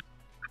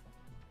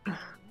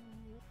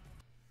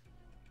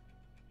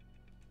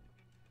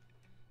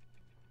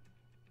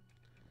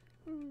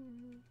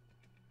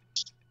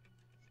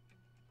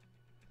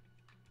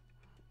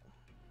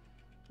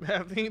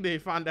 I think they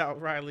found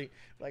out Riley.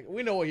 Like,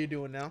 we know what you're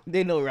doing now.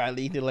 They know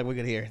Riley. They're like, we're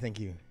good here. Thank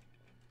you.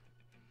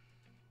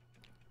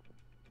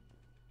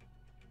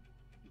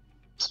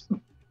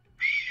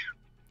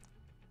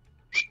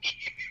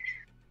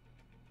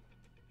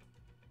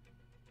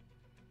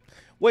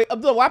 Wait,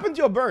 Abdul, what happened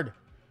to your bird?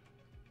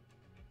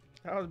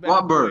 That was bad.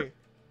 What bird?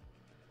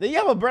 Did you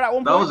have a bird at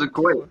one That point? was a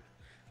Kuwait.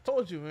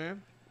 Told you,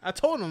 man. I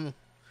told him.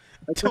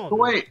 It's a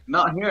Kuwait,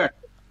 not here.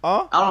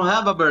 Huh? I don't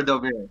have a bird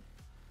over here.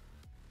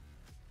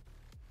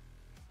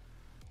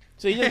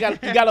 So you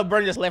got a bird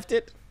and just left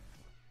it?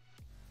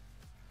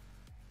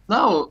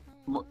 No,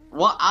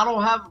 what? I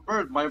don't have a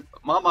bird. My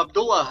mom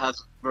Abdullah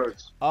has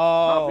birds.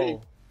 Oh, Not me.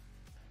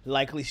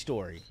 likely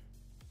story.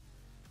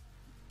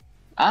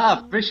 I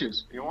have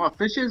fishes. You want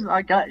fishes?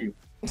 I got you.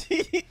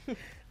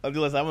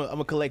 Abdullah's,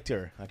 I'm a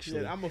collector,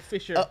 actually. Yeah, I'm a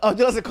fisher.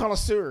 Abdullah's a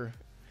connoisseur.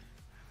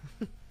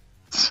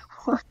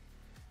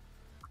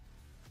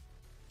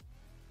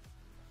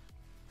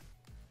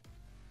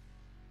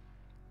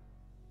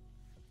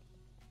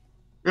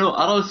 Yo,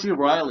 I don't see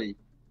Riley.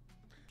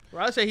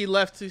 Riley said he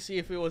left to see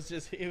if it was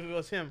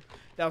him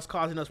that was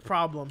causing us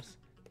problems.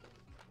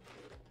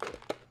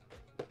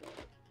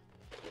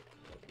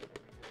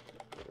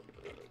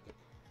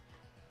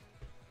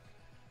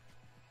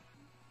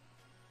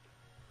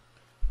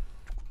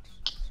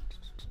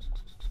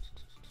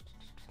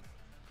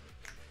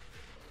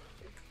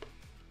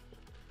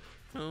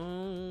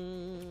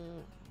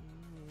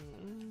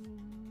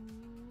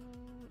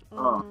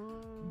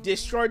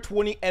 Destroy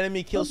 20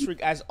 enemy kill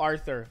streak as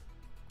Arthur.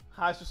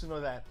 How am I supposed to know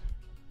that?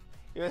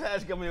 It was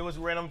asking me, it was a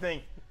random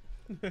thing.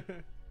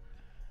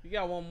 You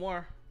got one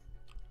more.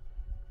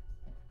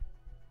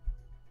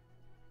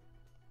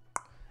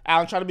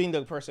 Alan, try to be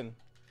the person.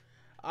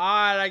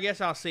 Alright, I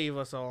guess I'll save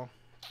us all.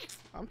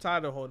 I'm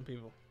tired of holding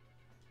people.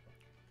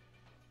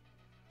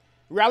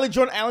 Rally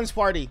join Alan's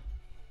party.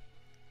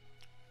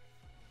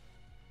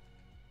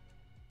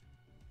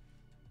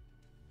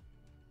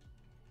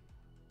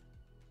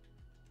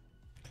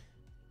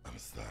 I'm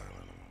silent.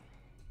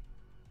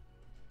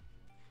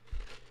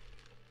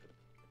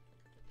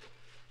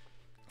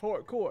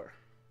 Core.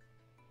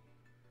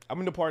 I'm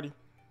in the party.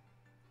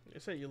 You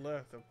said you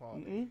left the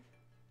party.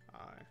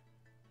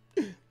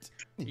 Alright.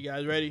 You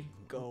guys ready?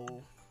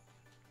 Go.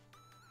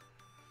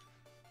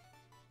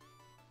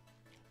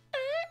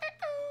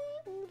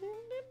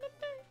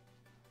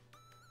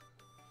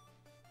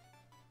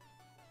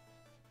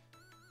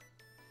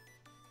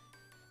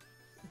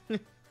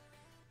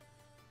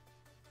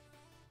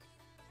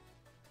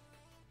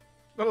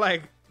 But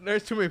like,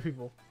 there's too many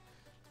people.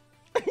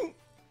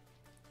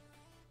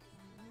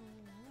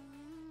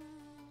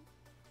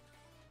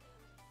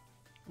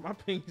 My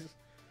pings.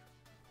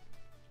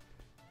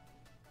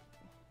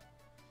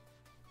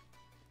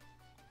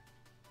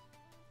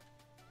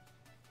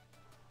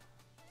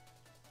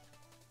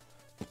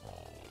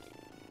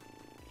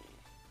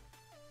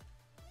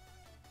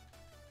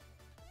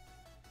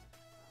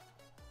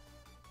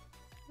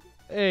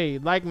 Hey,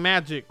 like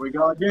magic. We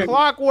go again.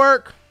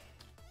 Clockwork.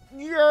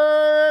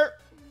 Yeah.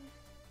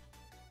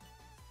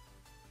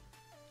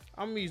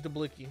 I'm gonna use the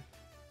blicky.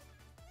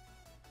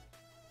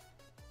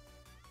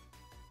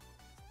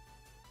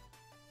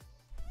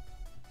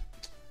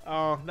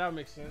 Oh, that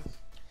makes sense.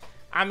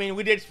 I mean,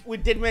 we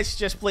did miss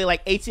just play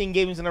like 18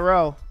 games in a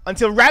row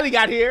until Riley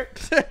got here.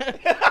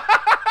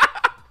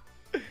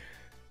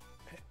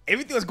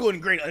 Everything was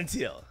going great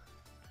until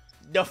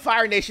the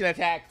Fire Nation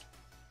attacked.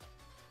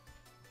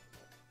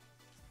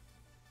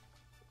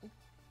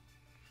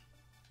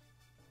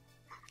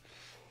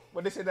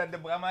 But they said that the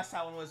Brahma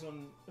sound was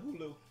on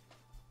Hulu.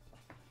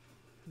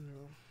 No.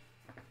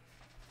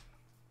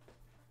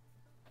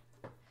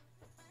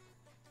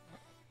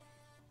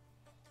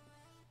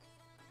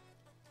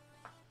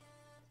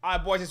 All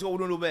right, boys, this is what we're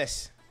doing the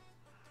best.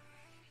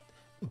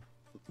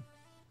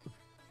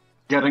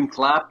 Getting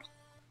clapped.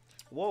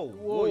 Whoa,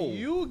 Whoa,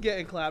 you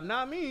getting clapped,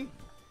 not me.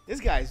 This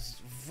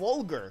guy's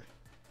vulgar.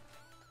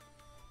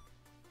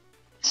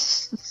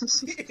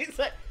 It's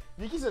like,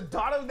 Vicky's a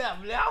daughter of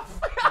that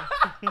mouth.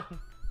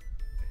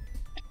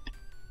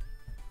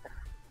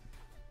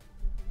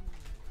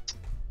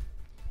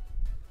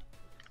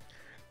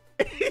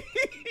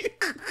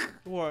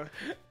 What?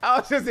 I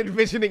was just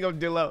envisioning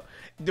Abdullah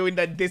doing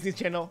that Disney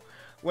Channel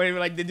where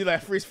like they do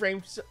like freeze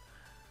frames.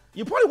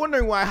 You're probably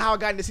wondering how I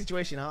got in this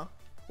situation, huh?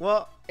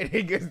 Well,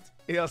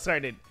 it all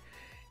started.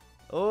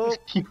 Oh,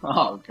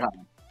 Oh god.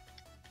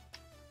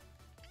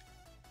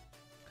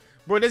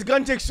 bro, this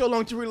gun takes so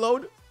long to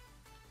reload.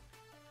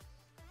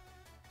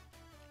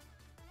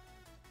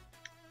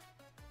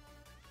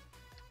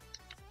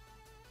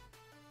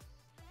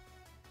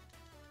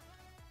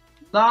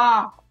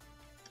 Nah.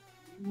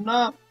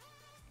 Nah.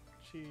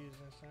 Jesus,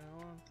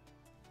 Alan.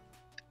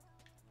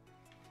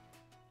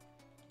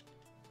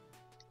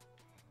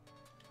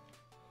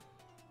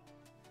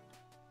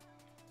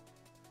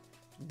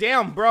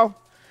 Damn, bro.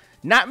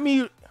 Not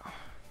me.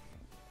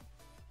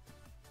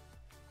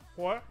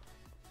 What?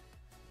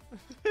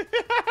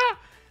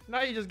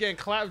 Now you just getting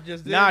clapped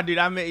just then. Nah, dude,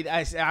 I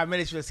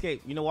managed to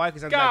escape. You know why?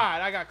 Because I'm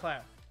God, I got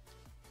clapped.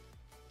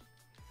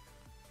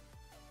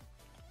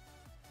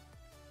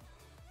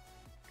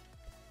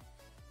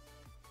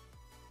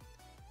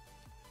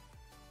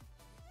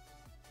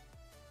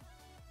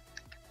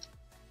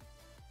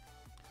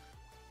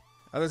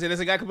 I was gonna say there's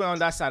a guy coming on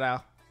that side,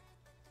 Al.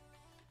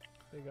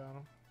 They got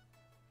him.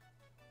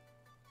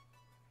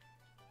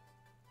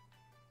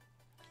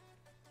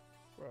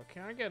 Bro,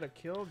 can I get a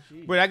kill?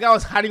 Jeez. Bro, that guy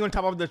was hiding on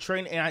top of the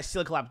train and I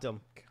still clapped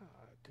him. God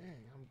dang.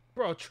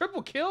 Bro,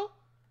 triple kill?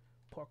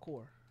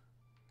 Parkour.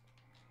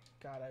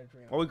 God, I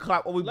dream.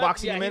 Or we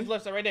boxing him in? He's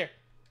left side right there.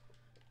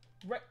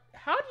 Right.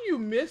 How do you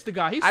miss the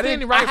guy? He's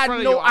standing right in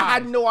front of you. I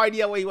had no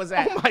idea where he was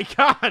at. Oh my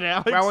God,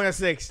 Alex. Round 1 of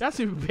 6. That's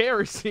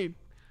embarrassing.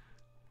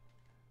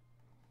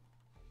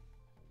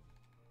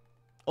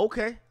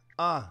 Okay.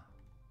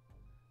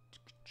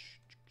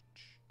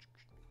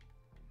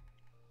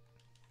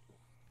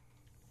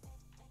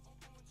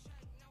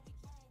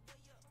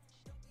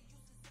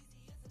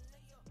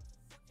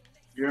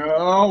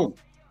 Yo.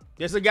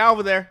 There's a guy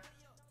over there.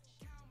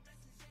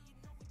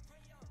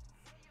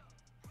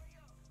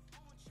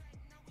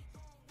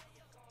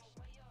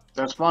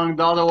 They're spawning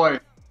the other way.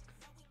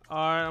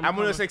 Alright, I'm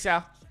gonna 6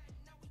 Al.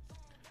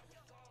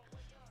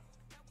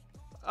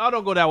 Oh,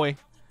 don't go that way.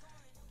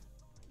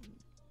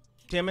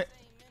 Damn it.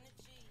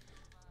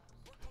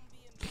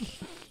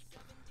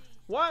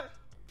 What?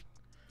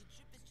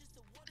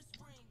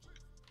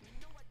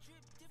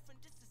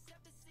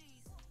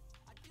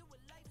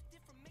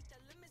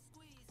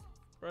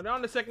 Bro, they're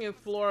on the second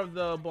floor of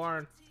the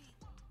barn.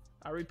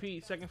 I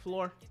repeat, second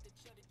floor.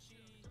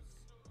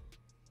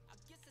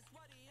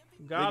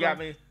 They got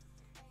me.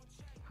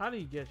 How do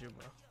you get you,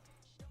 bro?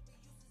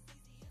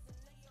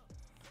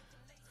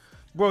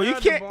 Bro, you They're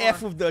at can't the barn.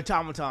 F with the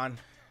automaton.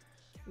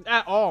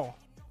 At all.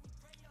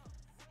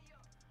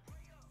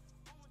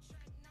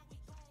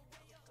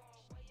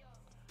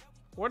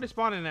 Where they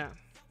spawning at?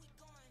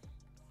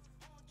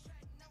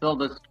 Still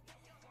this.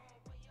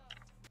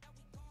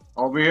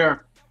 Over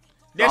here.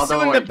 They're Other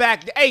still in way. the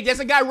back. Hey, there's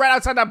a guy right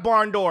outside that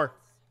barn door.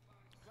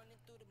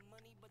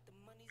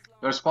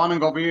 They're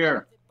spawning over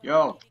here.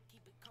 Yo.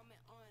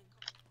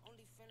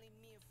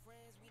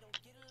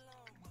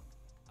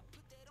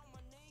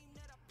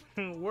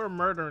 We're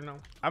murdering them.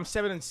 I'm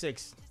 7 and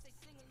 6.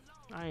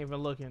 I ain't even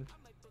looking.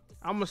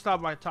 I'm gonna stop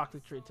my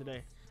toxic trait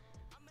today.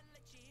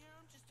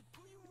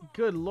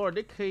 Good lord,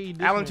 they KD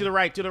this Alan man. to the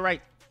right, to the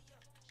right.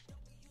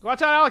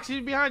 Watch out, Alex.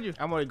 He's behind you.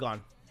 I'm already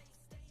gone.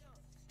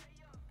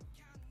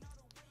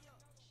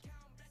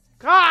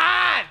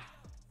 God!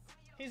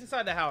 He's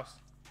inside the house.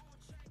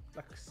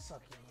 Like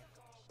suck him.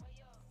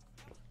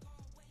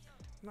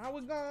 Now we're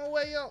going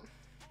way up.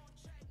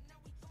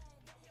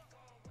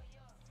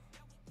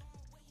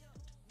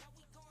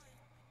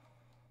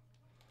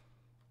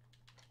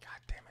 God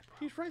damn it, bro.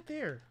 He's right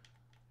there.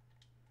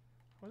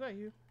 Was that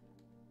you?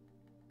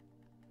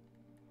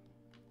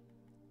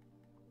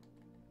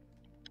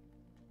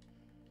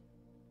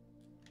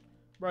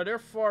 Bro, they're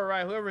far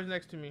right. Whoever's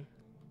next to me.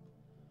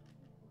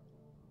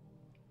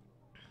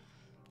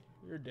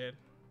 You're dead.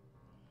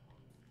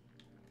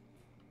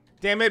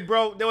 Damn it,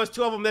 bro. There was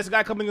 2 of them. There's a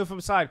guy coming in from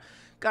the side.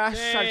 Gosh,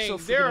 Dang, so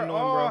they're freaking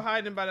annoying, all bro.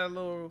 hiding by that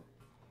little...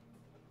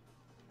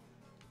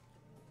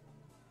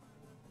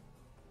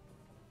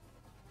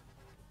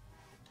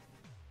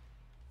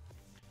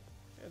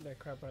 Get that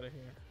crap out of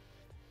here.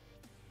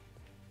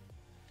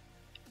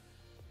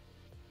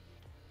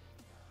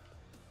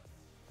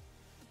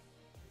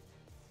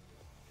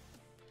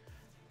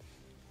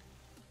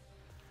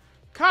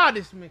 God,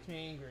 this makes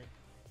me angry.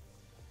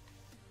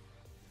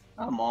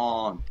 Come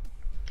on.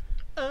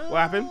 What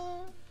happened?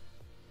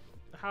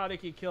 How they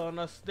keep killing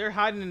us. They're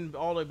hiding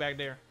all the way back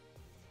there.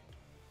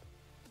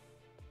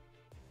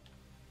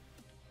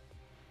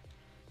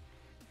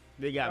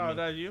 They got me. Oh,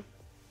 that's you?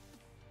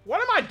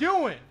 What am I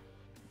doing?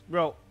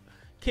 Bro,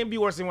 can't be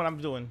worse than what I'm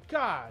doing.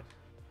 God.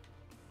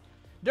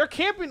 They're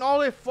camping all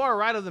the way far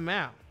right of the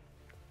map.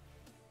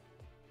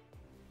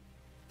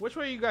 Which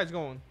way are you guys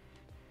going?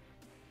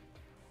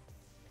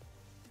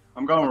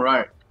 I'm going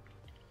right.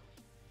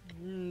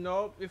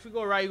 Nope. If we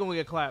go right, you're going to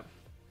get clapped.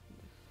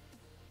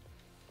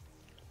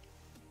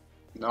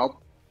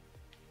 Nope.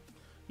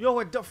 Yo,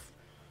 what the f...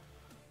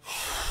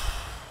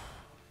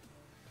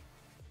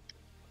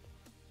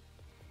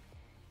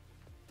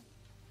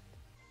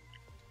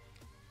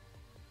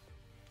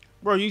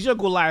 Bro, you should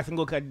go live and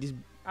go cut these.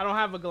 I don't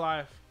have a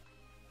Goliath.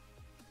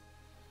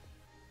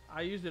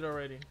 I used it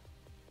already.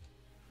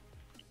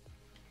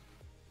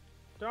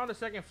 They're on the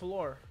 2nd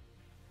floor.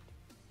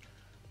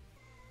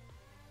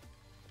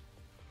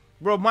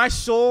 Bro, my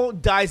soul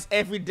dies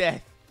every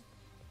death.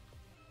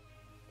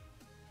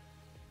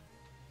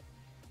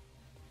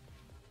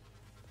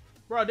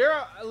 Bro,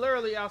 they're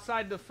literally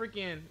outside the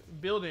freaking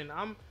building.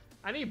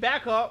 I need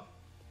backup.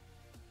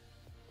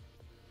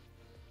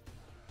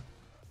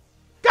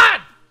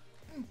 God!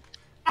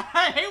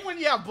 I hate when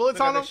you have bullets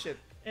Look on at them this shit.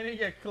 and then you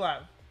get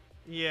clapped.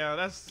 Yeah,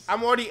 that's...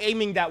 I'm already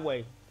aiming that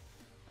way.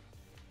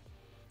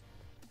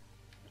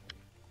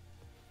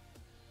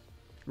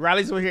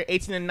 Riley's over here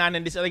 18-9,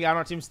 and this other guy on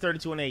our team's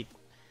 32-8.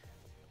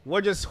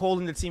 We're just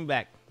holding the team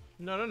back.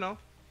 No.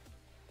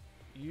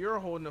 You're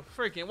holding a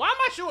freaking... Why am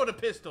I shooting a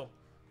pistol?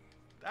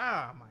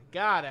 Ah, my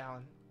God,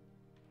 Alan.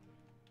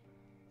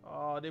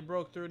 Oh, they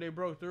broke through. Alright,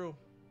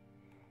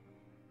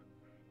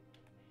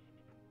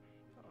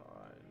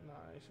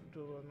 nice.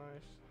 Abdullah,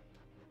 nice.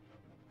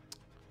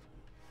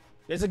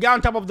 There's a guy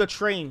on top of the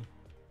train.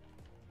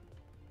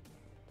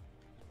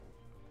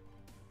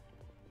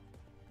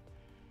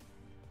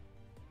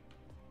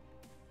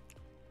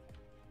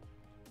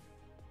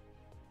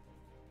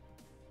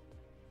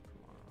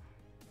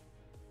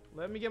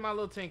 Let me get my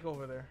little tank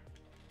over there.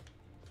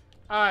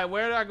 Alright,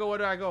 where do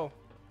I go?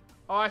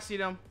 Oh, I see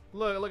them.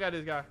 Look at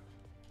this guy.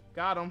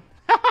 Got him.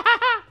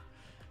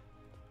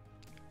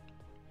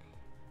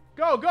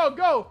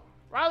 Go.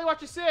 Riley,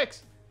 watch your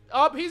 6.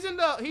 Up, he's in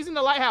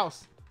the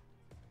lighthouse.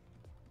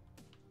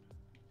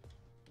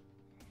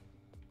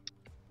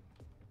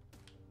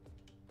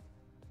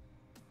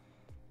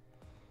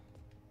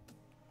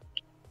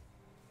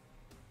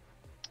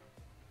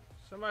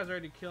 Somebody's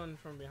already killing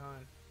from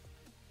behind.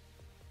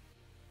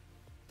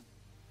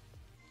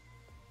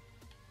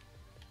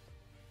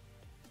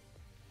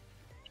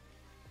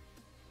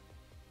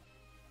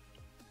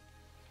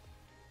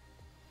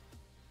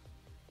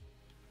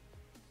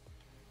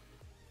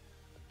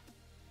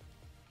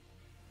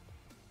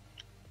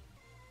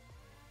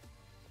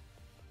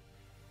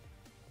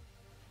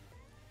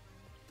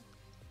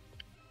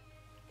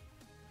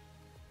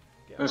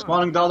 They're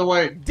spawning the other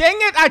way. Dang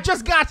it, I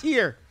just got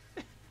here.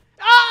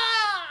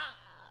 Ah!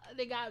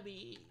 They got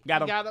me.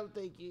 Got him. Got him,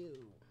 thank you.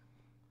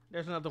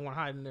 There's another one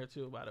hiding there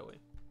too, by the way.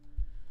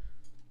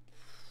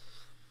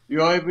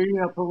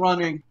 UAV up and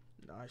running.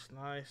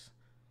 Nice.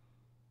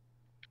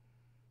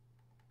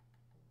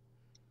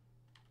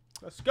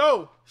 Let's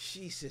go.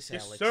 Jesus,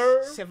 Yes, Alex.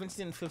 sir.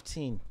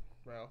 17-15.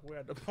 Bro, we're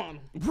at the bottom.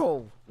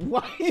 Bro,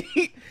 why?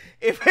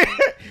 if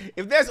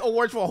there's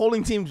awards for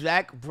holding teams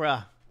back,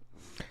 bruh.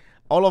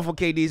 All of our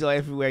KDs are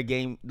everywhere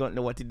game. Don't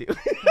know what to do.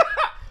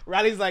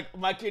 Riley's like,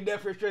 my kid there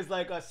for sure is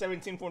like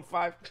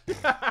 17.5.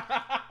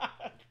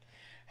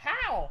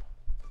 How?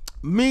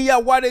 Mia,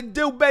 what it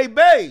do,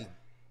 baby?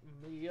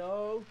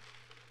 Yo.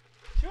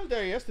 She was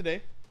there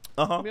yesterday.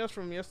 Uh-huh. Mia's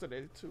from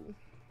yesterday, too.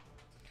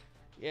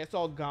 Yeah, it's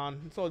all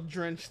gone. It's all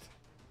drenched.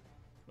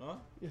 Huh?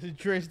 It's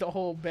drenched the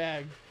whole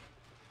bag.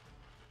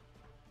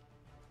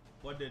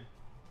 What did?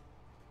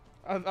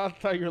 I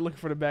thought you were looking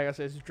for the bag. I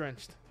said it's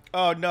drenched.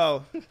 Oh,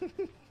 no.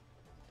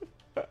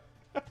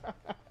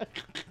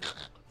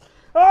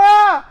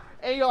 Ah!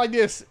 And you're like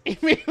this.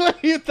 Immediately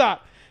you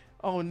thought.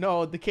 Oh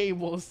no, the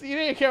cables. You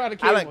didn't care about the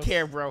cables. I don't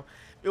care, bro.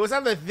 It was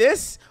either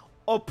this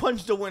or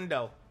punch the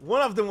window.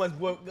 One of them was.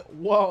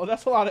 Whoa,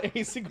 that's a lot of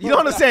AC. You don't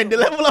understand the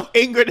level of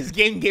anger this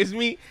game gives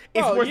me.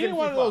 Is worse you than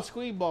want FIFA. a little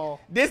squeak ball.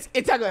 It's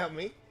not gonna help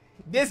me.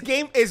 This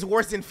game is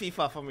worse than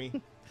FIFA for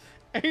me.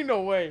 Ain't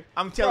no way.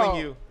 I'm telling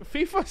you.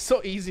 FIFA's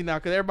so easy now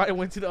because everybody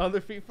went to the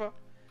other FIFA.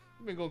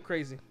 I've been going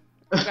crazy.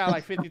 I got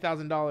like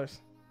 $50,000.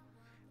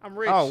 I'm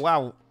rich. Oh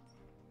wow.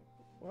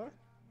 What?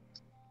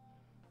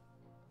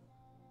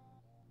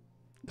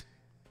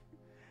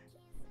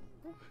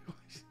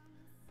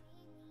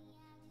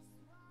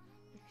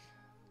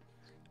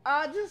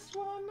 I just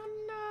wanna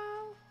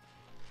know.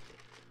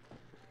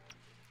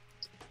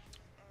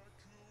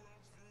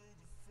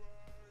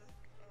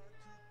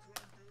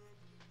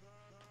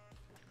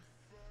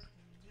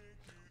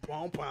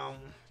 Boom, boom.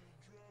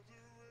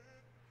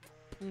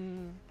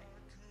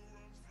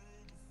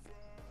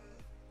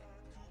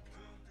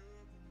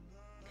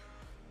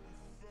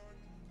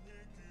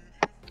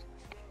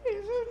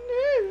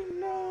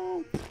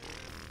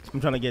 I'm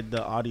trying to get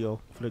the audio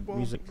for the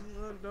music.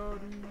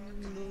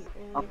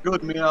 I'm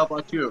good, man. How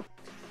about you?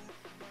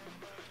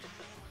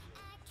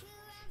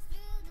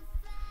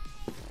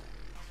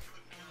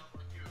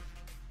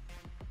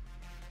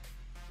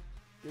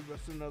 Give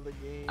us another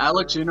game.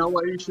 Alex, you know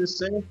what you should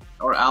say?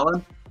 Or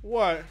Alan?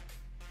 What?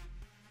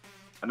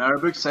 In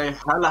Arabic, say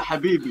Hala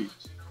Habibi.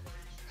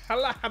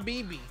 Hala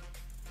Habibi.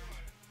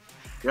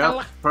 Yeah,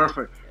 Hala.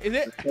 perfect. Is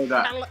it? Say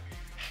that.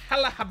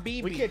 Hala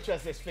Habibi. We can't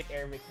trust this fake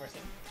Arabic person.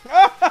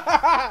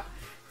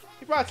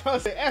 He probably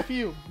tells us F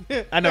you.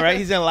 I know, right?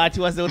 He's gonna lie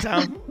to us the whole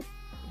time.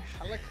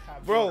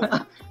 Bro.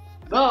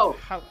 No,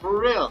 for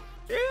real.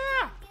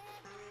 Yeah.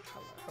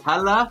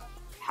 Hala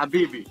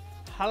Habibi.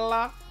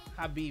 Hala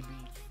Habibi.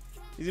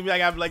 He's gonna be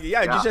like, I'm like,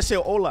 yeah, just say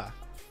hola.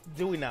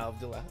 Do we now,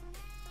 Abdullah?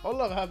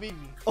 Hola Habibi.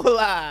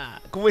 Hola,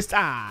 ¿cómo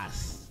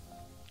estás?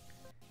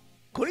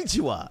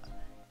 Konnichiwa.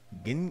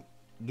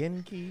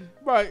 Genki.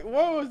 Right,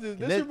 what was this?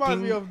 This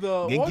reminds me of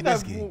the what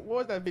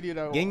was that video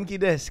that Genki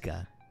desu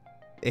ka?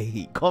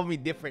 Hey, call me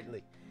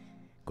differently.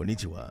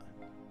 Konnichiwa.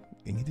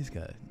 Genki desu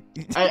ka?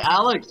 Hey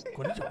Alex,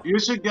 you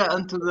should get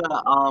into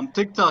the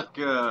TikTok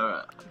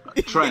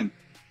trend.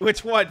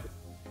 Which one?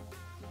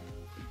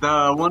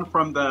 The one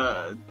from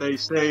they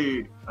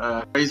say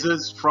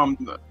phrases from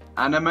the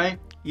anime.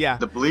 Yeah.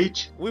 The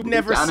Bleach. We've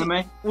never seen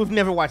anime. We've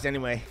never watched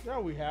anime. Yeah,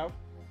 we have.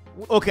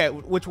 Okay,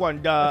 which one?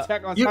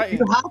 Attack on You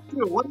Titan. have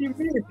to. What do you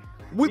mean?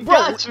 We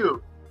got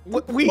you.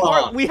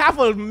 We have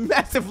a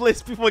massive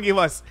list people give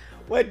us.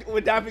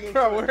 We're diving into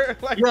Bro, we're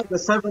like, Yeah, the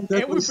 7 and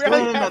Deadly we Sin,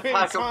 barely have any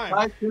Attack on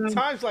time. Titan,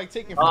 Time's like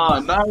taking from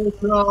us.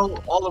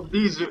 Naruto, all of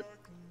these,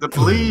 the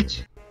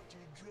Bleach.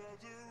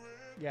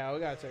 Yeah, we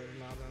gotta check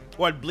them out, man.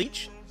 What,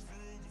 Bleach?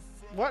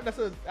 What? That's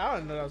a. I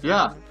don't know. That was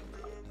Yeah.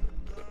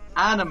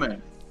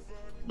 Anime,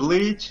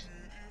 Bleach,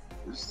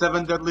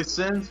 7 Deadly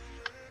Sins,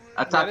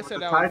 Attack they on said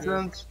that was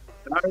Titans,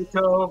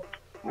 Naruto.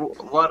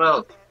 What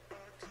else?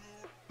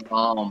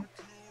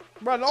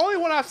 Bro, the only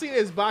one I've seen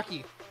is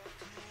Baki.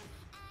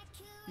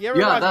 You ever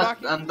Yeah, watch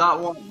Baki? and that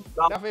one.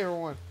 My favorite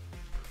one.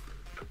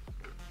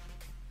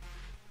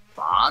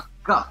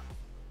 Baka.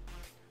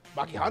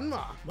 Baki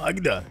Hanma.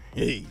 Magda.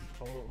 Hey.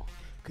 Oh.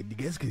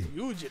 Kedigeska.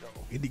 Yujiro.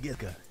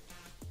 Kedigeska.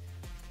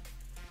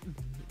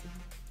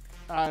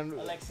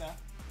 Alexa,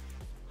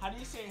 how do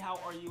you say how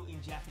are you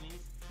in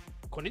Japanese?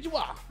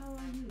 Konnichiwa. How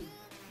are you?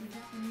 In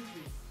Japanese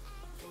is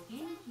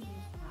Genki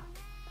desu ka?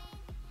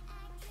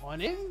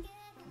 Onin?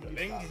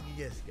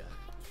 Kedigeska.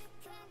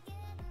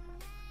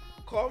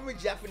 Call me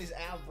Japanese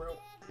Al, bro.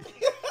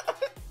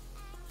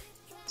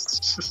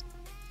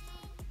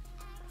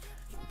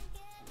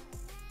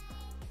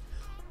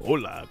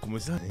 Hola, ¿cómo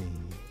estás?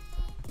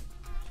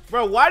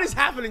 Bro, what is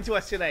happening to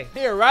us today?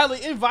 Here,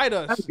 Riley, invite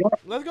us.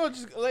 Let's go.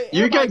 Just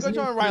You guys go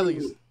join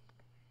Riley's.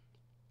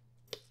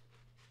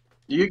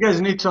 You guys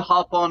need to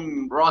hop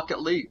on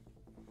Rocket League.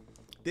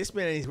 This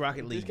man in his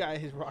Rocket League. This guy in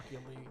his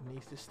Rocket League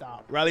needs to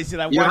stop. Riley said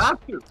I You watched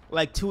have to.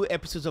 like 2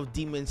 episodes of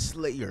Demon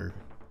Slayer.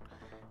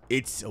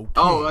 It's okay.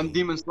 Oh, and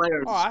Demon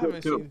Slayer. Oh, I is good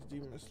haven't too.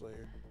 seen Demon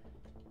Slayer.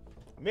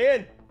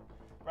 Man.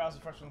 Browse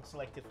the first one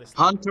selected list.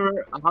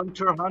 Hunter.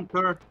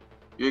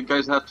 You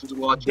guys have to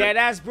watch it.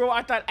 Deadass, bro.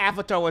 I thought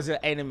Avatar was an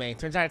anime.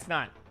 Turns out it's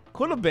not.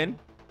 Could have been.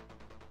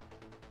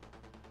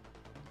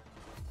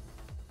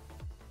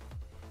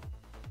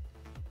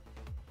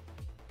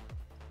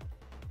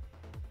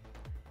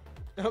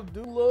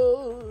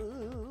 Abdullah.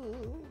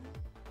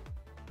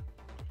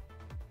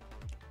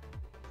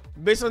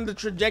 Based on the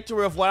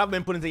trajectory of what I've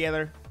been putting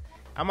together,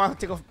 I'm gonna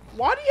take off.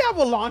 Why do you have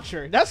a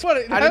launcher? That's what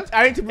it.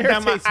 I need to bring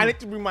down irritates I me. need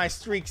to bring my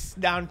streaks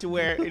down to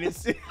where it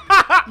is.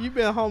 You've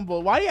been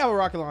humble. Why do you have a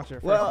rocket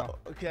launcher? First off? Well,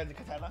 okay, the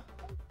katana.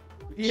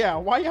 Yeah,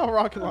 why you have a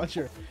rocket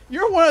launcher?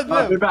 You're one of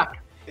I'll be them.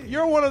 back.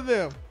 You're one of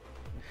them.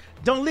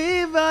 Don't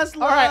leave us.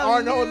 All right,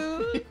 love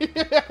Arnold. you.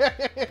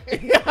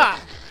 Yeah.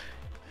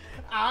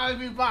 I'll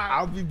be back.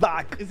 I'll be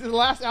back. Is this the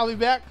last I'll be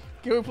back?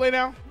 Can we play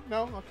now?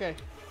 No? Okay.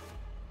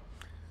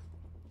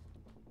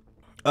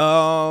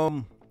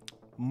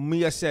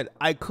 Mia said,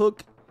 I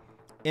cook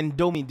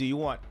Indomie. Do you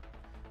want?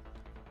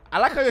 I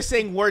like how you're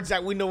saying words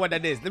that we know what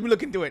that is. Let me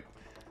look into it.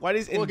 What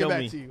is We'll get back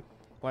to Indomie? you.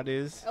 What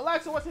is?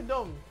 Alexa, what's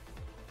Indomie?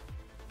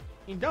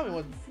 Indomie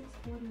was.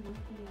 6:41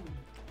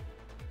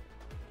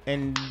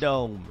 p.m.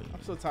 Indomie.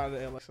 I'm so tired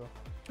of Alexa.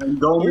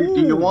 Indomie,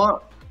 do you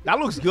want? That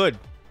looks good.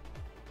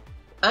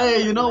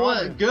 Hey, you know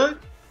Ramen. what? Good?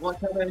 What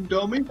kind of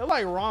Indomie? They're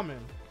like ramen.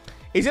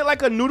 Is it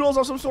like a noodles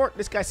of some sort?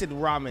 This guy said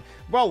ramen.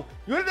 Bro,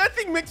 you know that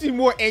thing makes me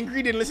more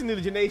angry than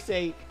listening to Janae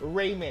say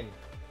ramen.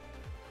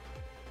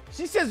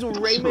 She says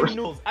ramen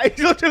noodles. I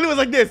literally was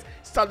like this.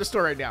 Stop the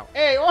story right now.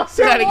 Hey, what's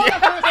Say that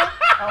again.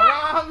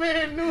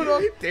 Ramen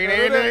noodles.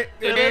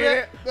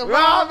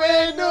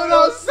 Ramen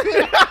noodles.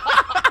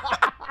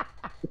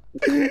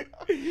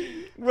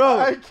 Bro,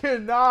 I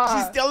cannot.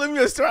 she's telling me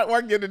a story at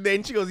work the other day,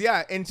 and she goes,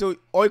 yeah. And so,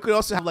 or you could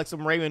also have like some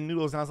ramen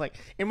noodles. And I was like,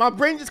 and my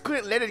brain just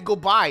couldn't let it go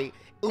by.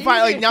 If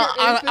I like now,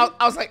 I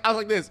was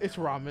like this. It's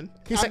ramen.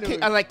 I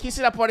was like, can you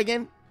say that part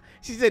again?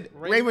 She said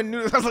ramen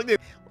noodles. I was like this.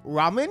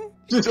 Ramen?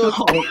 She goes,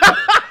 oh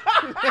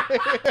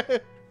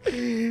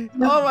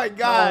my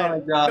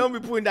god! Don't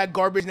be putting that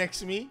garbage next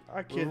to me.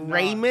 I cannot.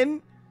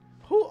 Ramen?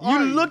 Who are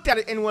You looked at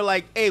it and were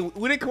like, hey,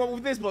 we didn't come up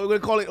with this, but we're gonna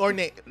call it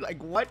ornate.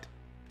 Like what?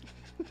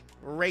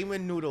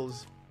 Ramen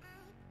noodles.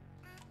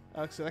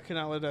 Actually, I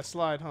cannot let that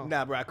slide, huh?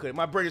 Nah, bro, I couldn't.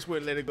 My brain just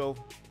wouldn't let it go.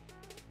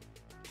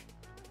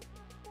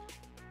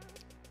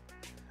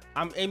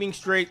 I'm aiming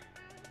straight.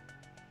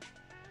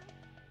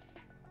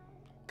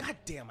 God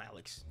damn,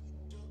 Alex.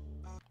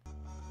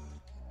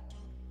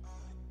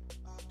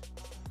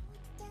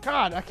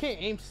 God, I can't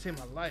aim to save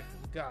my life.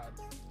 God.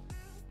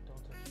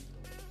 Don't touch me.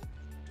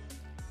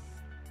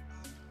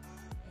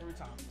 Every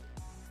time.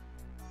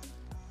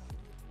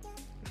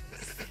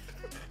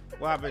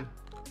 What happened?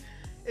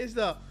 It's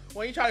the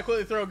when you try to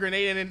quickly throw a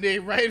grenade in and they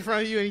right in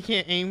front of you and you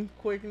can't aim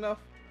quick enough.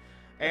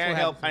 I ain't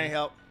help. I ain't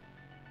help.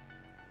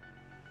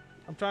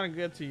 I'm trying to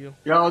get to you.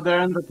 Yo,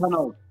 they're in the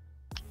tunnel.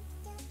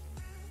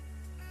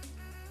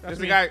 That's There's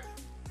me. the guy.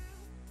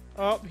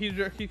 Oh, he's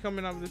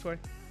coming up this way.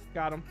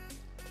 Got him.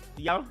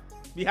 Yo,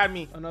 behind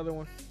me. Another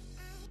one.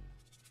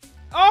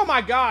 Oh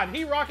my God!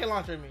 He rocket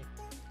launchered me.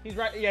 He's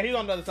right. Yeah, he's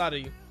on the other side of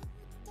you.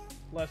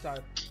 Left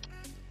side.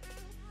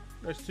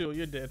 There's two.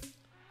 You're dead.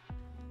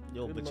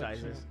 Yo, Good bitch luck,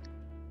 eyes. champ.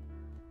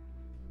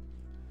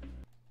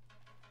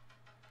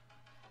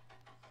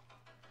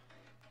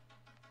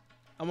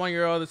 I'm on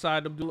your other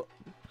side, Abdullah.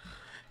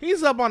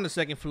 He's up on the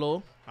second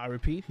floor. I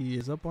repeat, he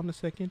is up on the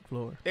second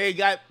floor. Hey,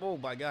 guy. Oh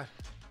my God.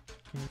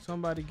 Can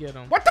somebody get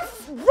him? What the?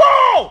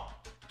 Bro!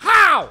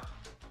 How?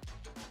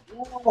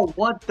 Whoa,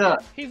 what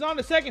the? He's on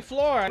the second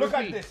floor. I Look at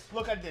repeat. this.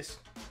 Look at this.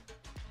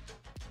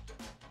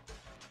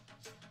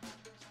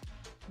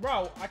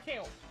 Bro, I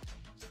can't.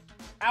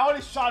 I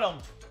already shot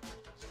him.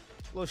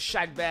 Little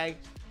shot bag.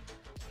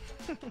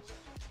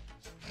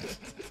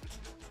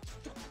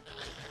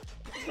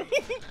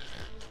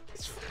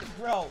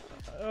 Bro.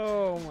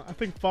 Oh, I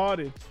think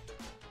farted.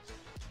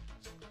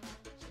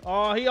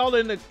 Oh, he all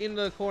in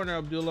the corner,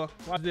 Abdullah.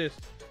 Watch this.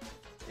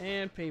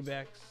 And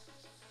paybacks.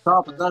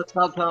 Top,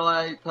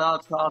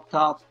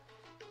 top.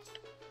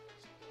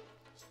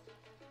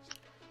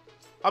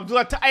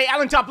 Abdullah, hey,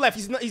 Alan, top left.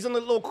 He's on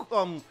the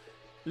little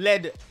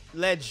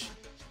ledge.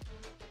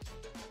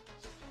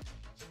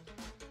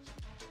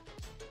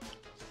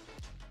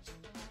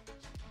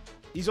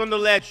 He's on the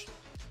ledge.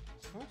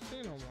 I don't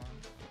see no one.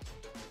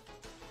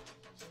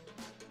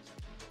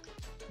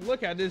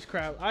 Look at this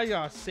crap. I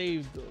got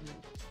saved.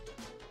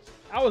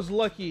 I was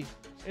lucky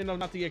enough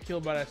not to get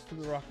killed by that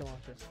stupid rocket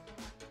launcher.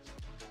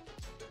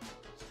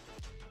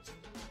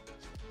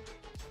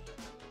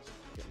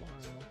 Get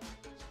behind him.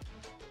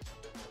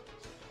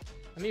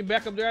 I need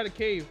back up there at the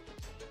cave.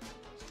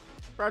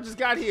 Bro, I just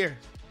got here.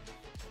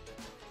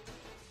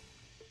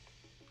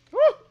 Woo!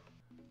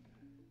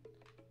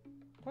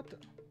 What the?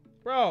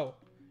 Bro,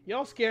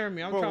 y'all scaring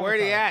me. I'm Bro, traumatized. where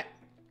they at?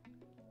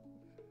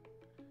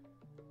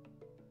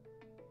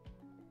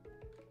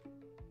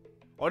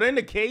 Oh, they're in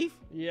the cave?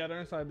 Yeah, they're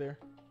inside there.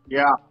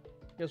 Yeah.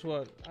 Guess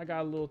what? I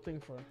got a little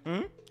thing for her.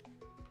 Hmm?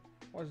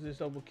 Watch this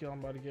double kill I'm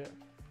about to get.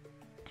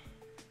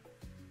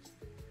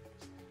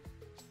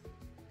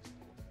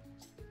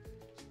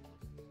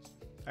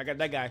 I got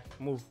that guy.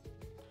 Move.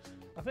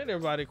 I think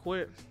everybody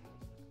quit.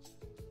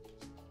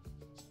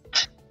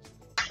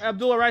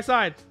 Abdullah, right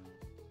side.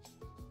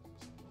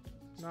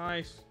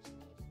 Nice.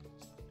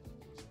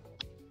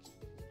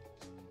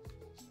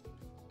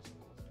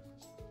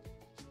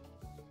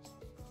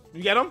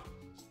 You get him?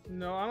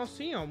 No, I don't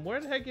see him. Where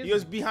the heck is He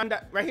was he? behind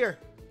that, right here.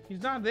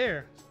 He's not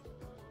there.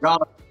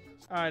 Got it.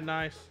 All right,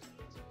 nice.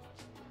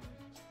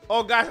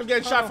 Oh, guys, I'm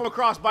getting shot from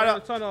across by Right in the...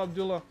 the tunnel,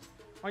 Abdullah.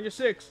 On your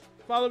 6.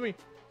 Follow me.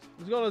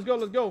 Let's go, let's go,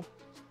 let's go.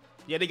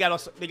 Yeah, they got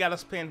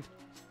us pinned.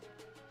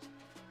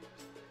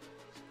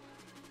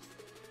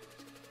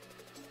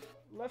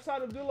 Left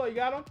side, Abdullah, you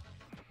got him?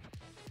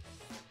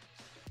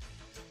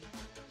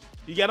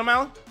 You get him,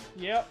 Alan?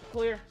 Yep,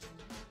 clear.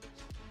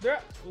 There.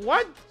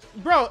 What?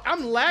 Bro,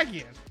 I'm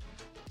lagging.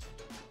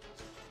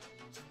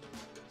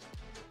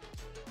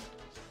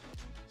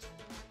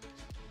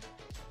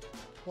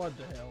 What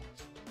the hell?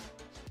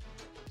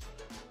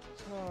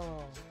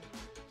 Oh.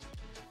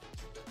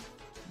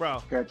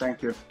 Bro. Okay,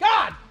 thank you.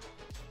 God!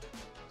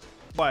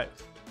 What?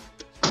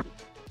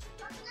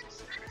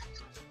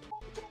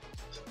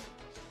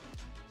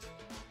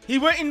 He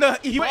went in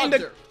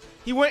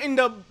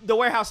the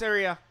warehouse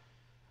area.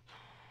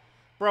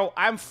 Bro,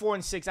 I'm 4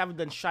 and 6. I haven't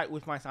done shite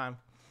with my time.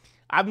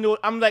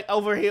 I'm like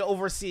over here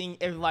overseeing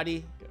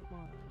everybody.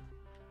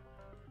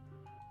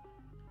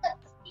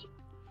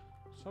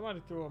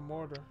 Somebody threw a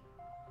mortar.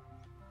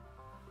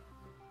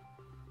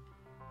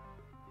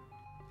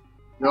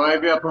 No,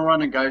 AV up and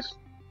running, guys.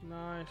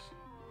 Nice.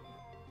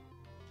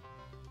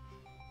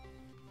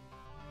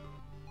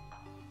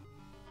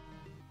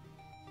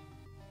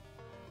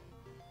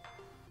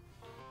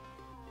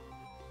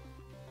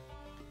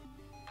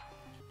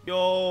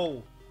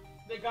 Yo.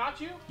 They got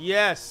you?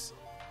 Yes.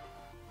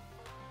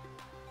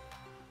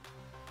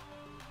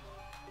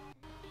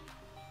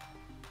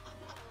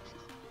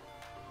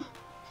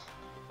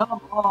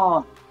 Come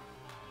on.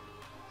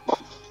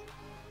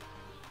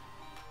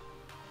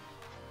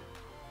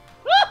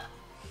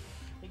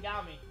 He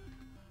got me.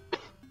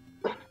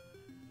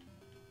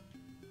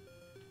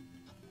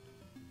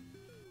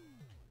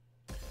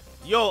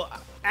 Yo,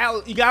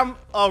 Al, you got him?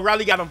 Oh,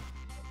 Riley got him.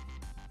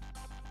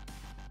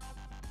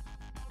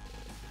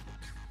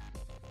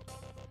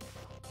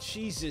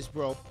 Jesus,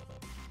 bro.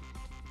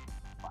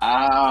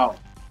 Wow.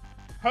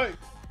 Hey,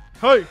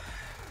 hey,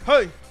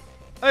 hey,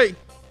 hey,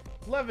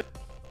 Levin,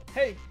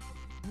 hey,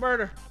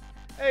 murder,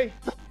 hey,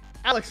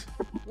 Alex,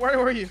 where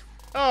were you?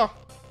 Oh,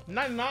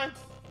 99?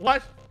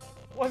 What?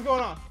 What's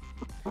going on?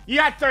 You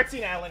got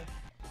 13, Alan.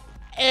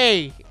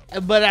 Hey,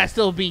 but I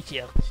still beat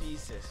you.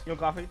 Jesus. You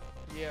want coffee?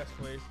 Yes,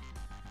 please.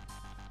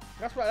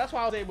 That's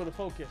why I was able to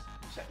focus.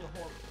 Shut your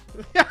hole.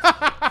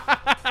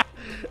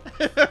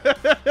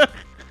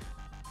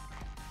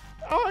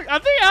 Oh, I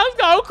think I was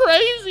going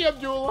crazy,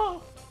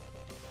 Abdullah.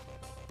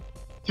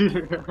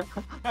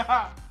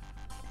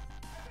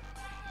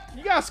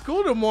 You got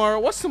school tomorrow.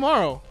 What's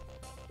tomorrow?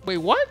 Wait,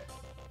 what?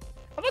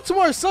 I thought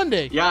tomorrow's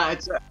Sunday. Yeah,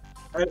 it's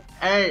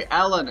hey,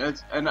 Alan,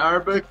 it's in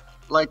Arabic,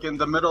 like in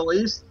the Middle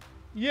East.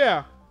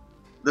 Yeah.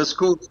 The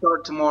school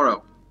start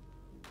tomorrow.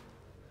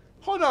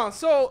 Hold on.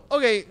 So,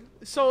 okay.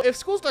 So, if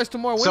school starts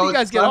tomorrow, when So do you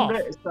guys it's get off?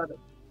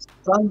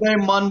 Sunday,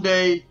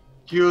 Monday,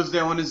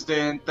 Tuesday,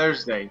 Wednesday, and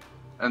Thursday.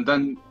 And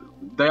then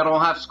they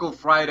don't have school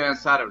Friday and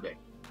Saturday.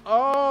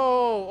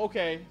 Oh,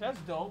 okay. That's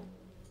dope.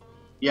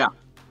 Yeah.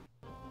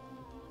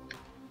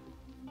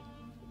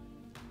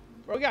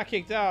 Bro, we got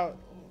kicked out.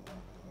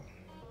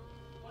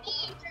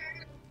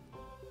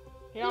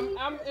 Yeah,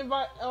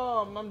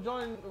 I'm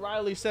joining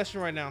Riley's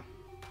session right now.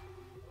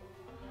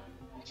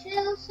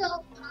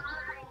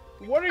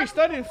 What are you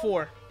studying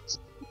for?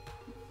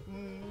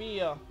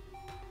 Mia.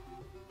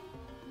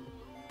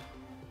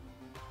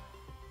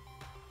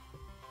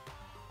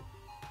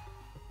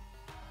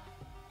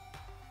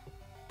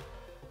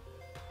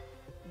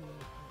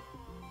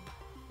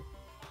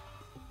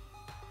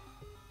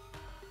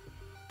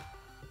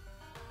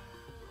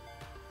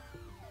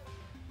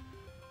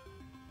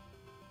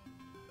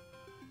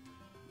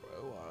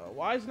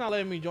 Why is it not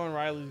letting me join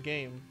Riley's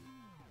game?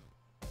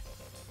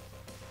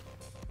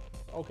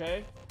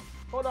 Okay.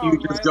 Hold on, You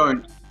just Riley.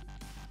 joined.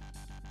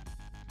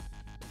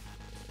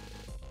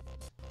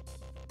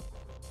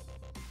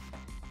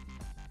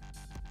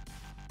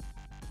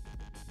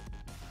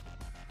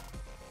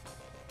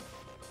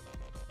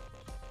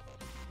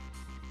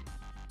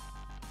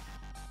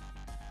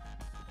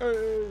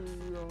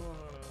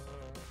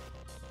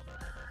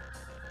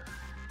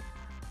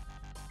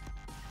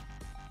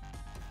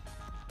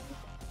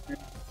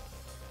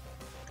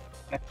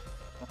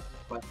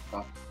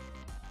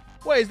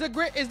 Wait,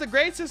 is the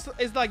grade system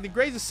like the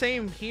grades the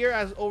same here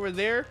as over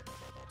there?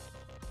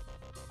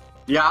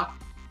 Yeah,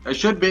 it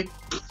should be.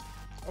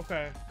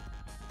 Okay.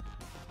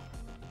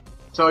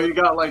 So you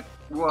got like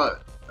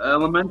what?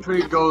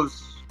 Elementary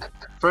goes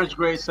first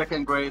grade,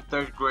 second grade,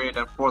 third grade,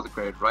 and fourth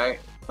grade, right?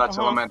 That's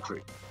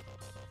elementary.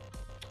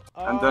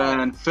 And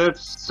then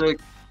fifth,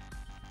 sixth,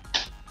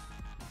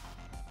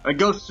 it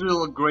goes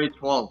to grade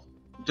 12,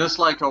 just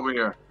like over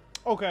here.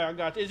 Okay, I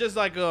got you. It's just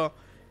like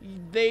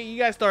you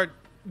guys start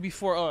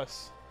before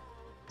us.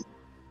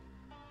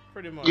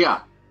 Pretty much.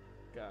 Yeah.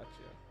 Gotcha.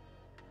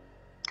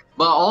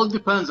 But all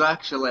depends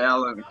actually,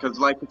 Alan, because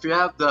like if you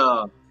have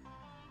the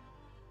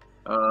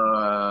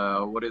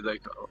what do they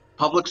call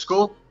public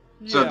school,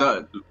 so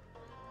the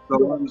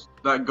ones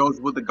that goes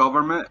with the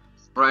government,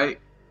 right?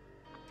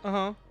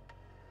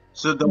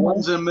 So the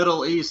ones in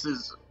Middle East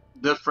is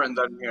different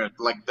than here.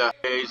 Like the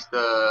days,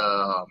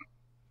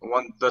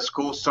 when the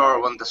school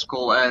start, when the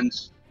school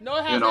ends. No,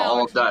 it hasn't. You know,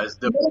 all of that is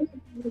different.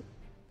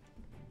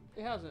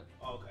 It hasn't.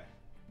 Oh, okay.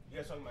 You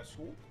guys talking about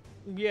school?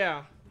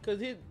 Yeah, cause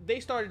they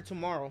started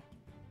tomorrow.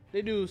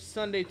 They do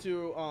Sunday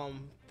to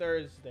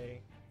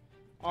Thursday,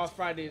 off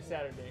Friday and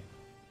Saturday.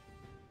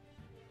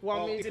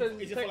 Well, I mean,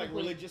 is it for like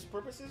religious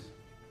purposes?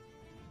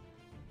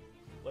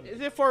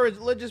 Is it for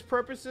religious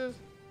purposes,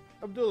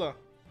 Abdullah?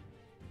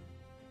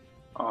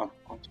 Okay.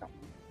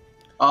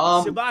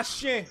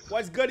 Sebastian,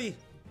 what's goody?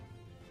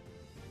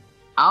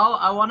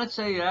 I want to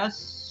say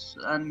yes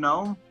and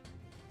no.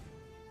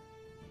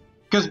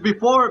 Because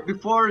before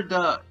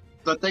the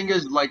thing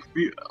is like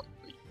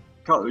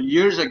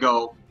years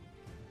ago,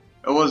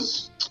 it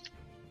was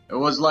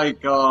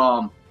like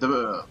the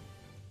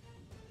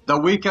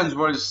weekends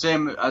were the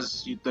same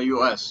as the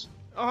U.S.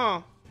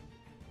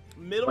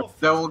 Middle of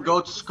they will go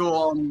to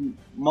school on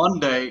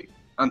Monday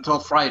until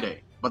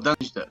Friday, but then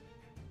changed it.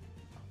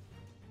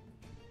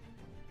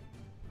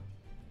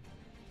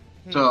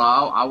 So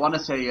I want to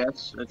say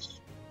yes, it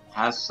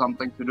has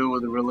something to do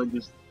with the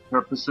religious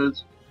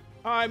purposes.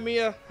 All right,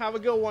 Mia, have a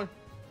good one.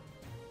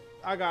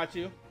 I got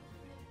you.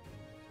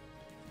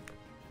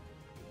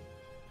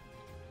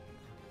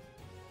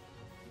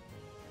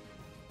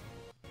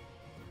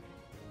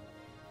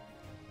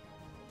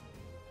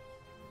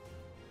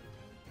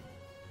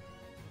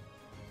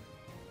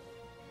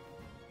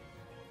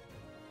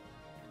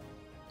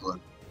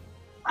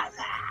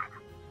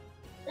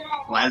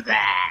 What's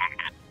that?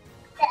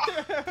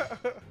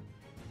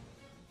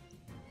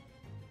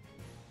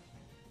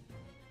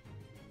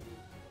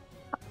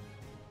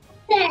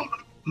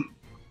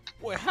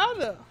 Wait, how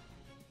the?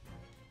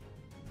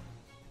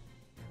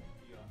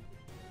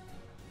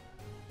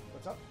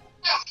 What's up?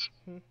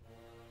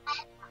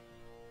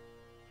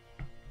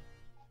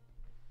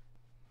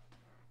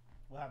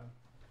 What happened?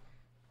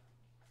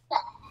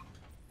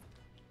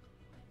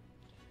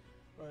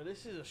 Bro,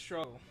 this is a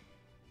struggle.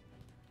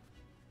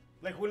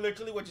 Like we're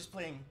just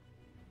playing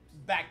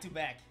back to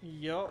back.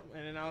 Yup,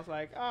 and then I was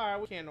like, all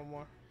right, we can't no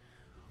more.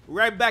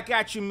 Right back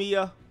at you,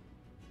 Mia.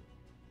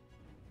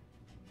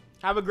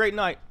 Have a great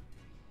night.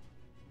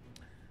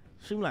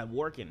 Seem like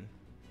working.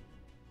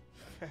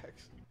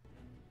 Facts.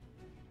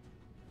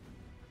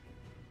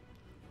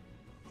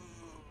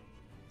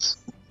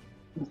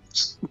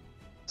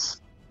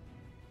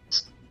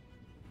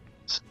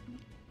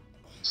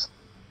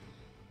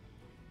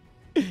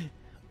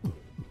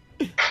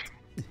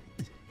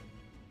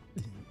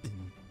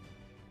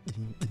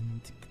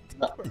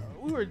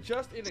 We were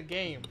just in a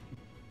game,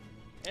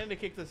 and they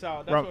kicked us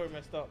out. That's where we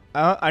messed up.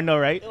 I know,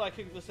 right? They like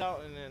kicked us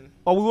out, and then.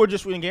 Oh, we were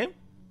just in a game.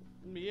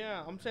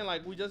 Yeah, I'm saying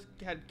like we just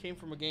came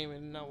from a game,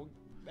 and now we're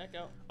back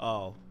out.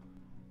 Oh,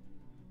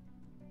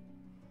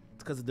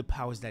 it's because of the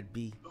powers that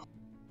be.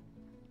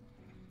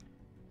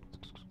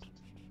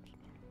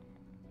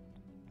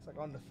 It's like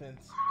on the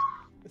fence.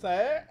 It's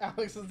like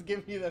Alex is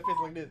giving you that fence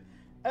like this.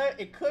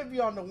 It could be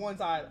on the one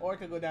side, or it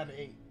could go down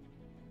to 8.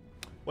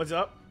 What's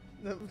up?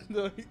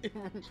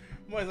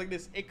 More like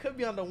this. It could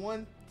be on the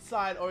one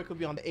side, or it could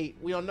be on the 8.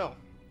 We don't know.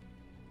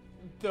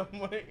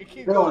 It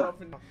keeps going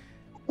up and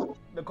down.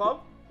 The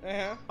club?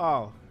 Uh-huh.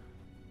 Oh.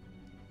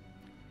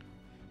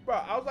 Bro,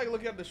 I was like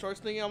looking at the shorts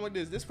thing, and I'm like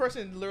this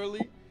person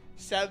literally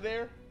sat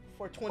there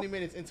for 20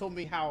 minutes and told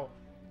me how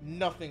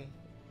nothing.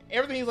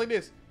 Everything he's like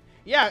this.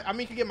 Yeah, I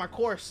mean, you can get my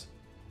course.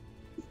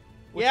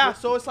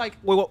 So it's like.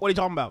 Wait, what are you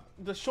talking about?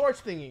 The shorts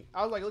thingy.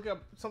 I was like looking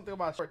up something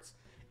about shorts.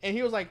 And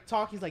he was like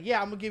talking. He's like,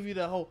 yeah, I'm going to give you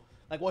the whole,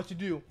 like what you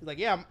do. He's like,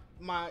 yeah,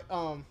 my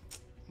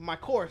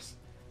course.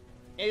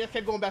 And he just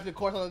kept going back to the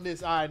course like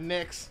this. All right,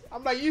 next.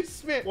 I'm like, you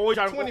spent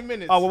 20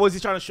 minutes. Oh, what was he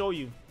trying to show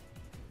you?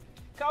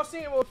 I was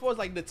seeing what was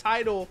like the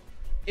title.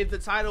 If the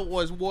title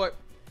was what.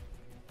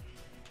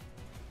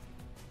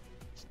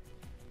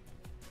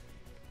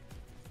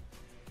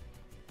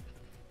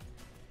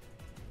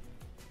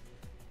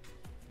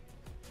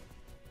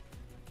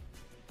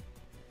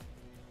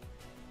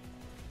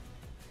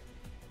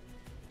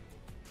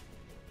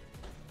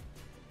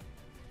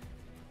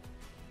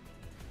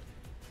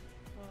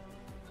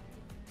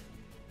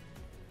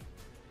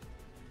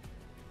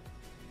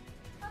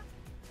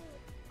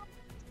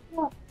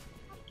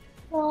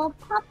 Oh,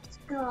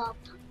 popsicle.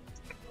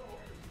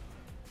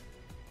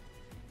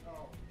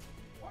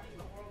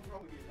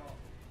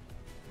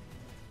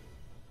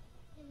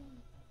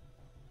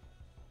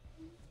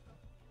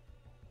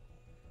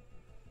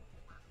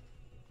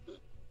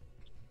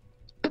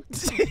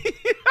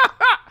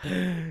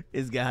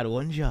 It's got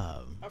one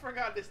job. I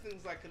forgot this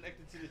thing's like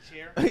connected to the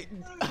chair.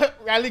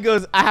 Riley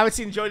goes, I haven't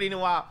seen Jordy in a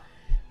while.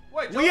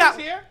 Wait, Jordy's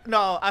here?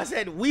 No, I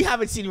said we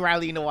haven't seen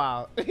Riley in a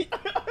while.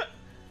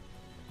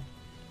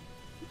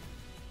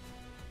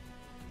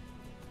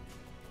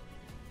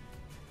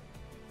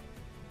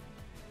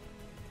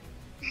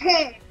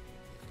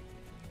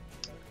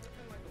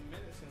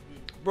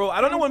 Bro,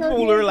 I don't know when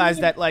people realize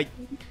that like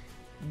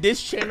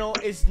this channel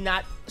is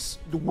not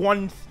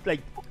one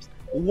type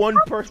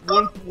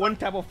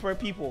of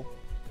people.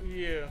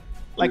 Yeah.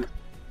 Like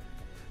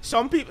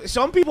some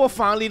people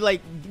finally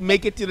like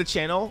make it to the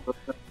channel,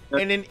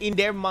 and then in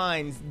their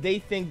minds they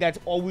think that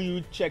all we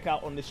would check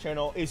out on this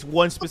channel is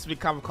one specific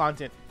kind of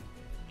content.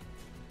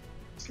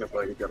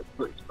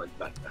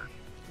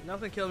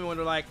 Nothing kills me when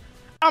they're like,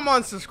 I'm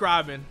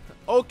unsubscribing.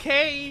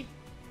 Okay.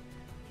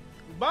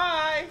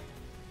 Bye.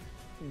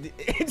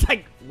 It's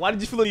like, why did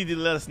you feel like you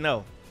didn't let us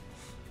know?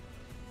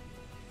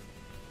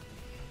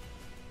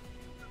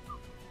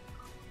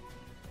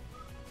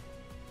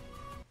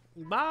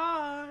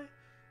 Bye.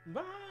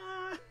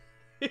 Bye.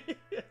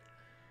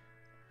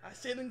 I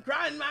sit and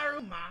cry in my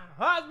room. My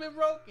heart's been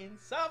broken,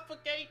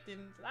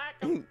 suffocating like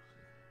a...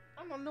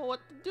 I don't know what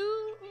to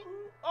do.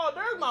 Oh,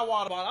 there's my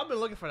water bottle. I've been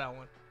looking for that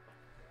one.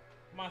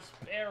 My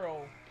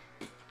Sparrow.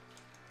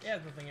 Yeah,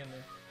 there's nothing in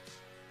there.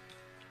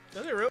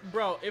 Does it really?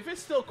 Bro, if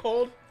it's still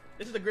cold,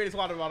 this is the greatest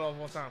water bottle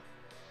of all time.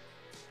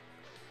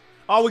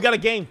 Oh, we got a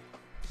game.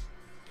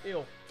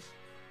 Ew.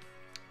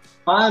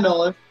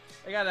 Finally.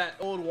 I got that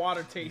old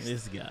water taste.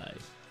 This guy.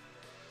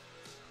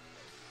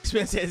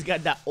 Spencer has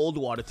got that old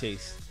water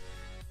taste.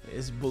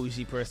 This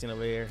bougie person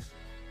over here.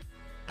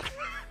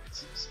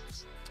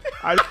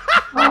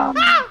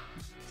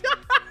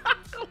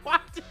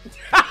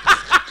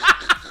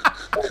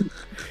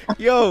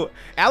 Yo,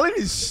 Alan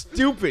is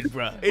stupid,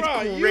 bro. It's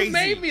crazy. You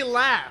made me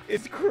laugh.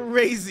 It's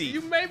crazy.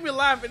 You made me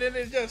laugh, and then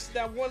it's just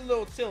that one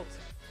little tilt.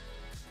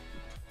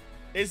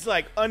 It's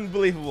like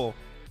unbelievable.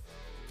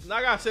 Now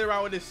I gotta sit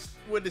around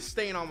with this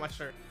stain on my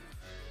shirt.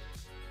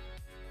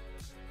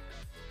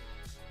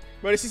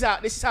 Bro, this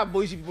is how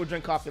bougie people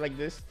drink coffee like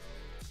this.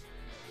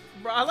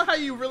 Bro, I love how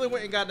you really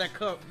went and got that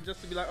cup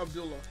just to be like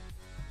Abdullah.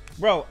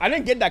 Bro, I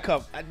didn't get that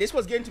cup. This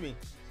was given to me.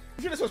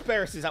 I'm sure this was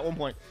Paris's at one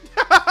point.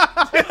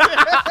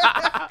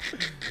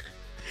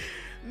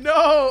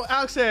 No,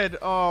 Alex said,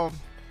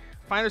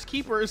 Finders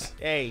Keepers.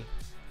 Hey.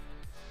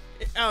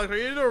 Alex, are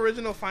you the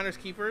original Finders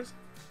Keepers?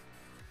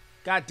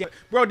 God damn it.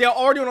 Bro, they're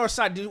already on our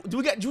side. Do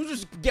we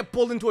just get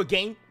pulled into a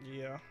game?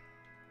 Yeah.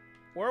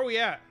 Where are we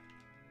at?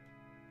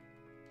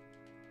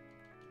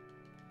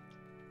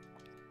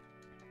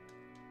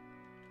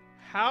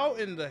 How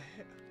in the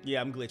heck?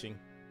 Yeah, I'm glitching.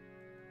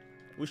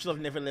 We should have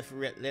never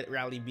let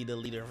Rally be the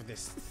leader of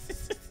this.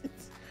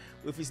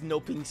 With his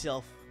no-ping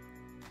self.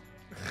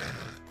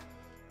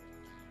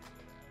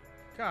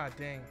 God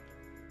dang.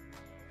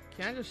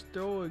 Can I just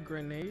throw a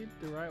grenade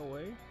the right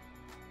way?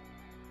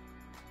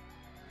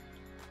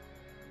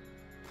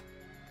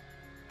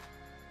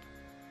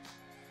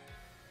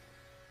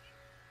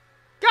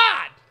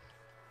 God!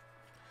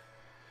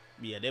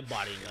 Yeah, they're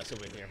bodying us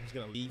over here. I'm just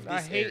gonna leave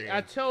this area.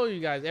 I tell you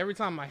guys every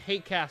time, I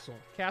hate Castle.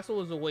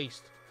 Castle is a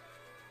waste.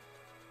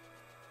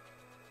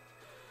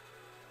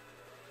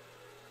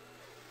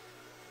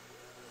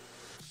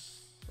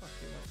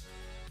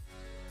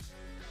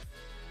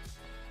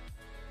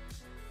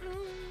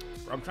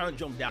 I'm trying to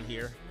jump down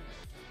here.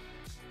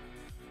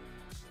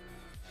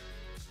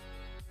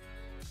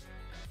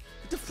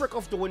 Get the frick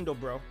off the window,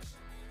 bro.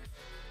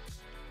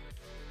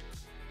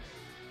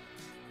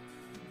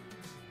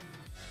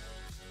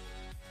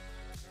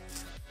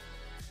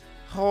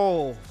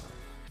 Oh.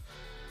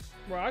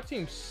 Bro, our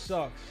team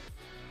sucks.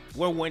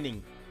 We're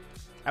winning.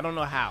 I don't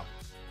know how.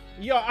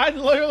 Yo, I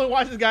literally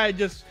watched this guy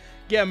just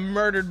get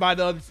murdered by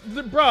the others.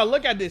 Bro,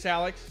 look at this,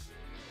 Alex.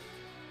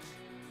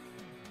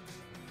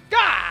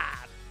 God!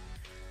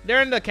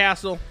 They're in the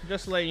castle,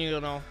 just letting you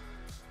know.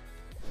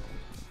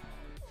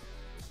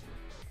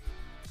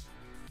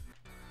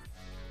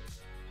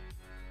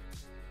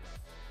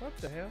 What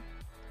the hell?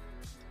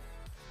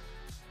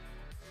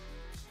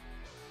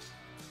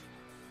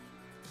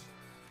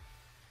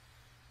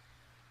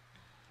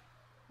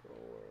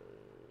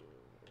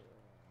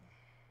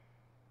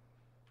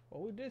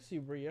 Well, we did see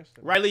Bree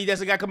yesterday. Riley,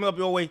 there's a guy coming up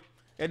your way.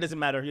 It doesn't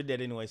matter. You're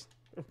dead anyways.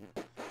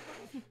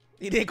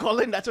 He didn't call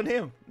in. That's on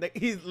him. Like,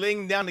 he's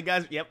laying down the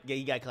guys. Yep. Yeah,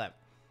 he got clapped.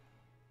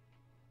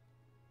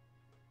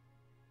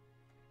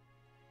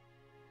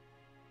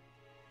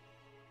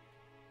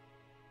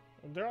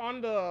 They're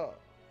on the...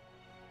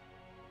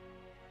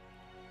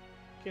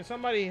 Can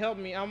somebody help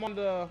me? I'm on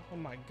the... Oh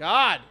my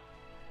God.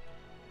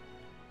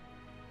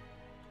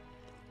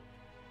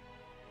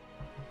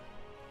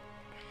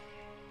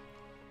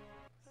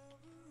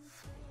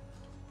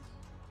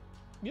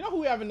 You know who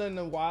we haven't done in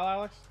a while,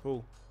 Alex?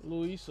 Who?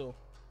 Luiso.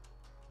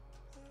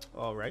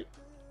 All right.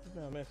 He's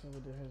been messing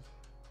with his...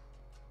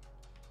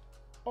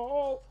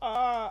 All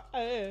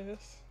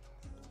eyes.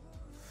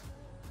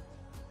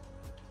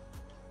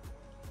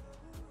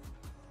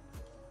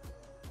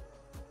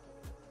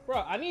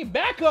 Bro, I need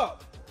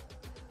backup.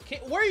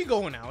 Where are you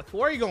going, Alex?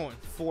 Where are you going?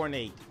 4 and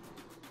 8.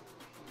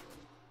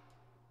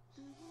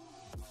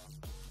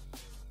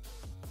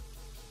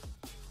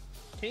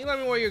 Can you let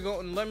me where you're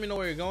going? Let me know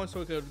where you're going so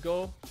we could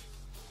go.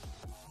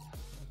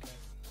 Okay.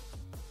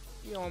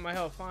 You don't want my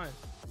help, fine.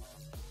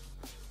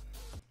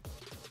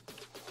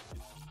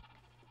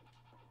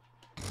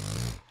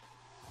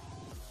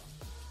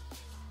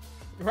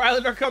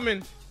 Riley, they're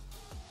coming.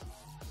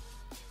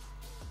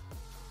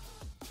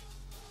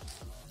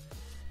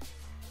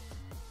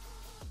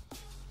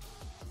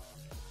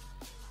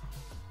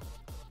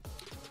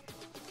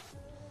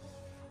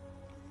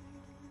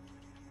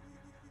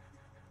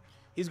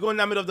 He's going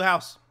down the middle of the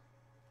house.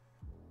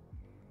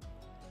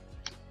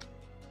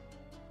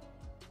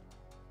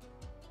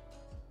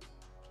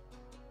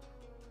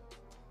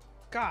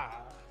 God.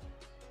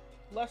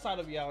 Left side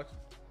of you, Alex.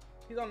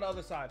 He's on the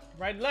other side.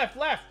 Right, left,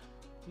 left.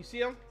 You see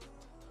him?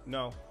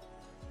 No.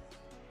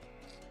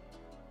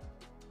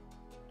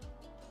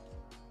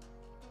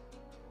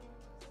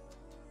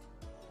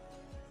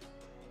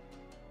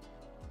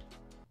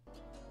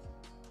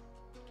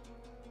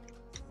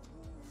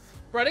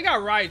 Bro, they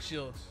got riot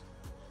shields.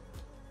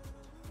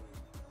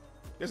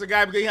 There's a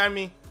guy behind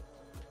me.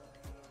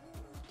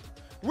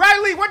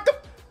 Riley, what the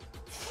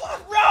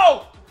fuck,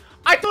 bro?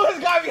 I thought there's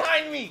a guy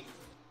behind me.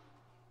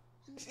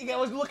 He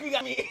was looking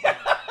at me.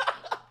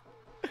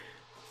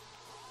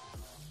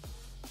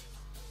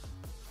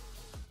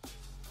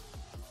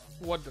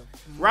 What the?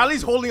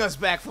 Riley's holding us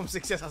back from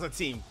success as a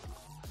team.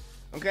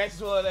 Okay, just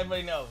to let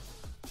everybody know.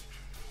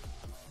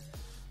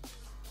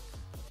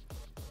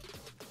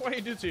 What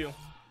did he do to you?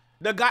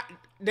 The guy,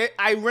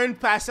 I ran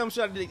past him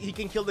so that he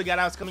can kill the guy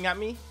that was coming at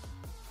me.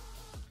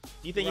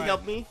 You think he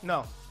helped me?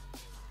 No.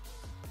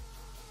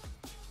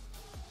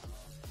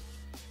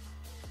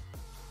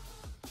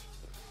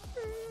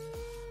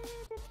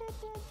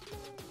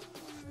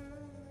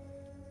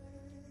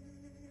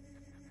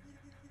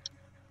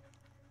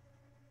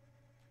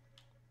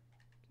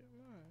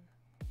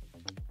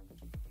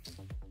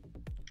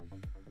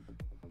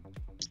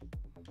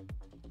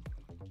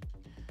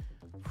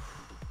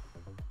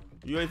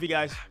 UAV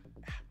guys.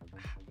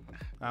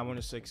 I'm 1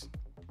 to 6.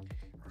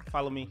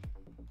 Follow me.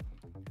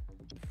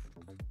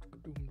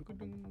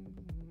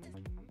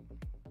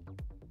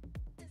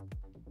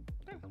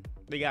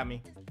 They got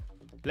me.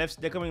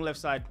 They're coming left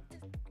side.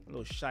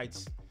 Little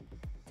shites.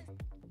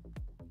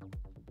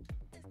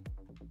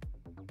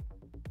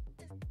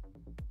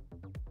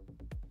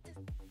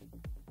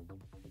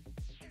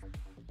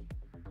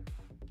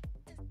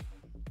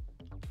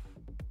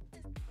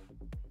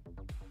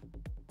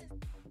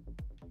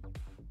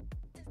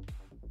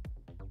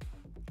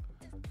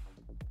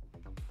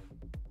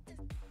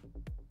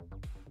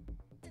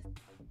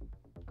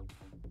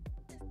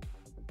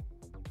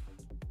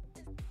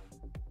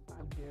 I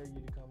dare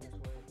you to come this way.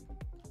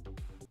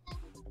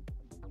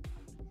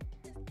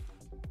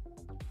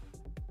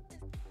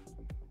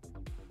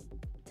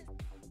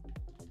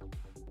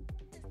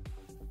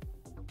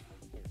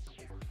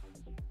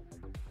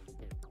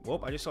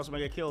 Whoop, I just saw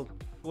somebody get killed.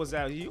 Who was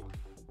that? You?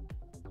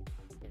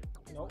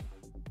 Nope.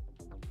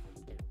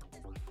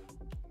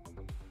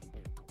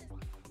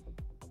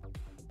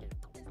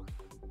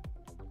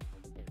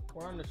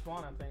 We're on the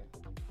spawn, I think.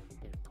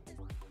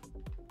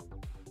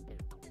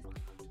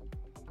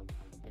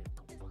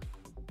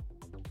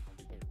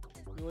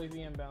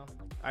 UAV inbound.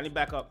 I need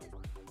backup.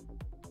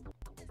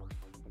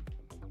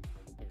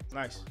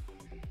 Nice.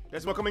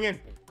 There's one coming in.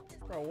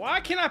 Bro, why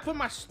can't I put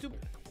my stupid...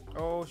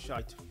 Oh,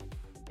 shite.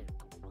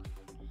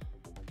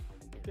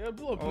 Did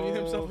Abdullah bleed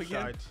himself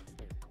again? Shite.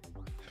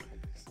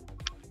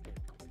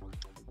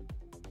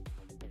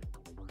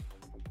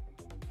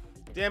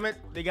 Damn it,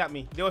 they got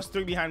me. There was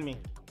 3 behind me.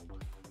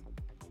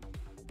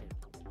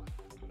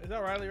 Is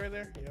that Riley right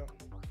there? Yeah.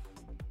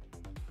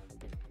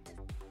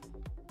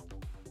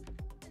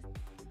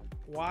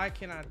 Why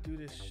can I do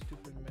this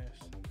stupid mess?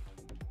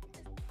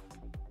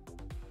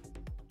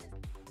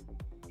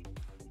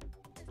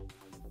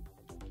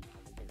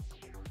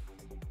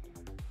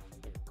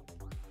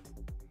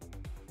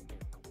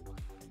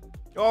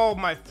 Oh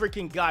my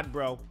freaking god,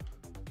 bro.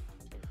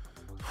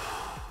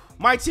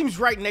 My team's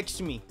right next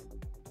to me.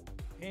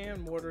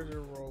 And mortars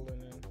are rolling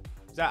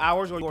in. Is that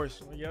ours or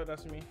yours? Oh, yeah,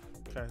 that's me.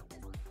 Okay.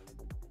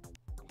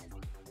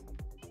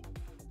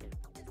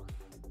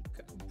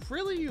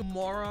 Really, you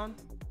moron?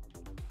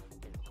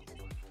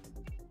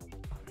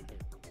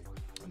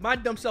 My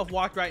dumb self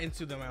walked right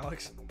into them,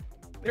 Alex.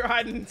 They're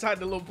hiding inside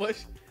the little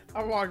bush.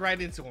 I walked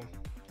right into them.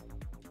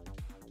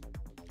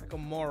 Like a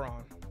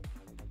moron.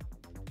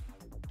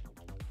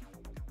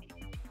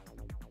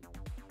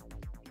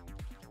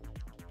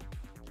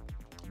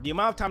 The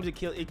amount of times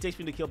it takes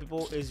me to kill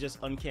people is just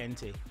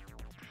uncanny.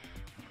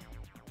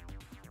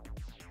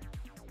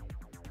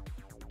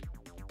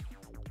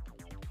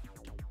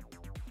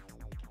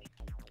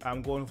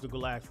 I'm going for the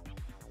Goliath.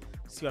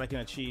 See what I can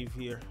achieve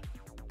here.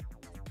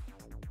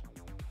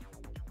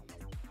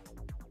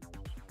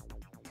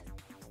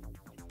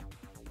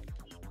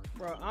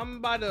 Bro, I'm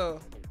about to...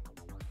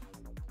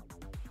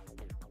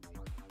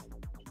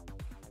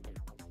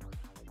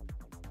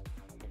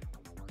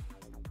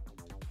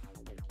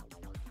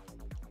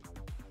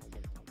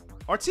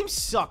 Our team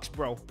sucks,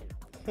 bro.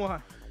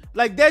 Why?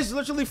 Like, there's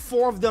literally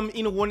 4 of them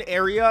in one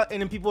area,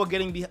 and then people are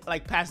getting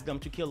like past them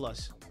to kill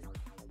us.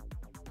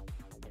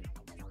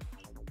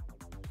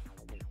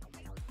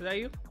 Is that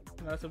you?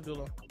 No, that's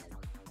Abdullah.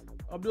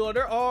 Abdullah,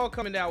 they're all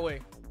coming that way.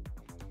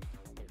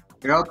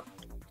 Yep.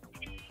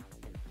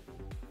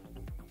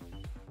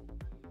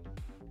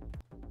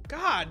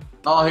 God.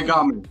 Oh, he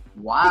got me.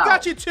 Wow. He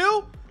got you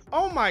too?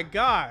 Oh my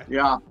god.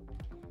 Yeah.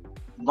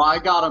 But I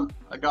got him.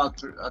 I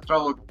got a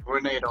throw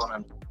grenade on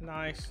him.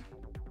 Nice.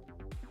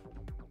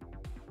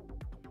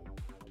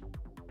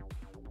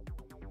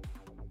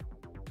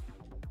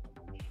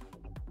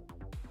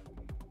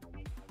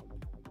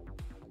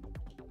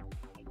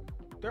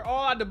 They're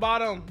all at the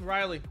bottom,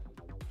 Riley.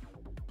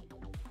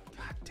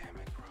 God damn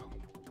it, bro.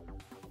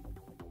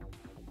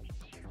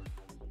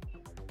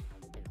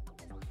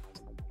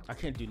 I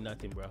can't do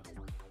nothing, bro.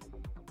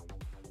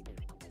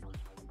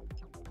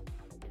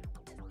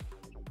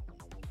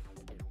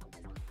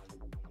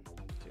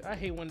 Dude, I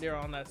hate when they're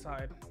on that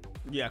side.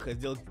 Yeah, because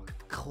they'll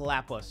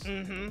clap us.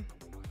 Mm-hmm.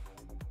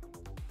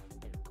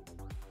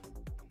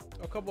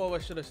 couple of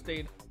us should have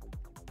stayed.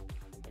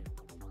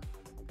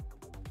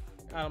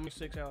 Let me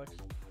 6, Alex.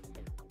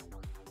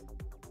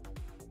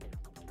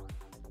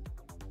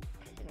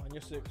 Come on,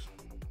 you're 6.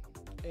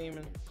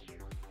 Aiming.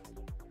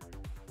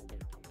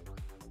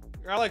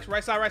 Alex,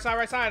 right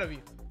side of you.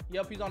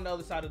 Yep, he's on the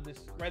other side of this.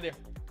 Right there.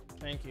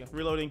 Thank you.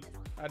 Reloading.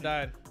 I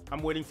died.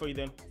 I'm waiting for you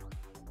then.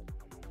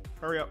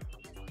 Hurry up.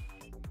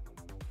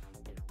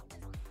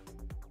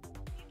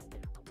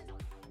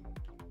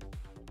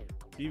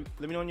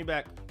 Let me know when you're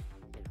back.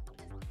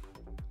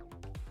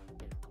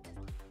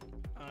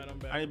 Alright, I'm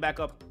back. I need to back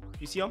up.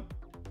 You see him?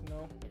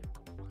 No.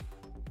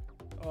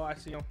 Oh, I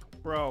see him.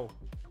 Bro.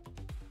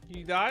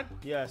 You died?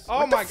 Yes. Oh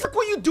what my the fuck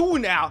were you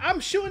doing now? I'm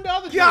shooting the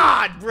other two.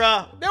 God,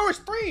 bro. There was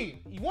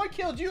 3. One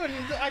killed you and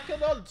I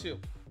killed the other 2.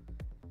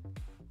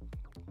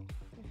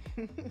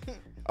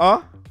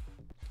 Huh?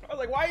 I was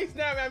like, why are you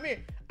snapping at me?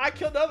 I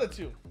killed the other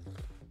 2.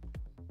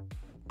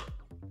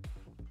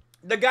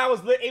 The guy I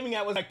was aiming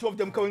at was like 2 of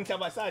them coming side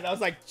by side. I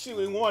was like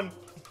shooting one,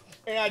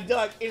 and I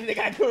ducked, and the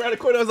guy came around the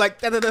corner. I was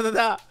like, da da da da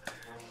da.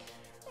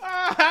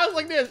 I was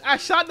like this. I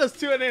shot those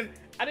 2, and then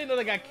I didn't know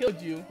the guy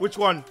killed you. Which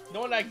one? The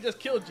one that just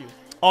killed you.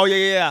 Oh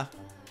yeah.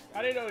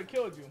 I didn't know they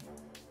killed you.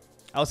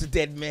 I was a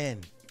dead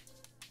man.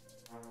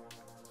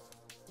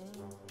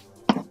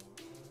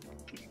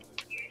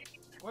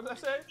 What did I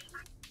say?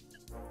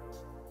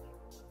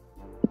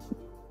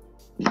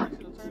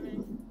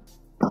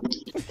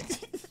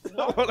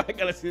 Hold on, I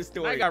gotta see the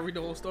story. I gotta read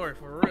the whole story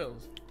for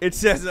reals. It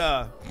says,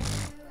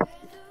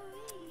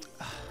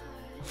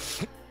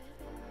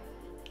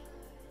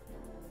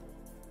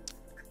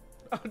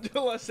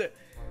 Abdullah said,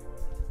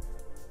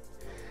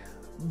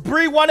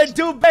 Bree, what it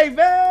do, baby?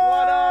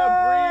 What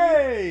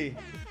up, Bree?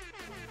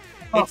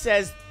 It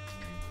says,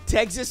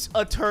 Texas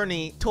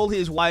attorney told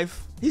his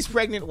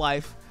pregnant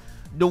wife,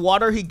 the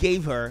water he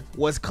gave her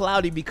was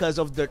cloudy because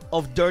of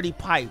dirty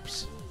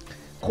pipes.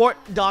 Court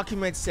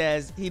document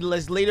says he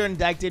was later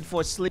indicted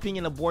for slipping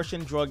an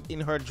abortion drug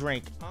in her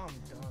drink. I'm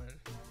done.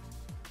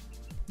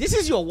 This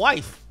is your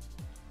wife.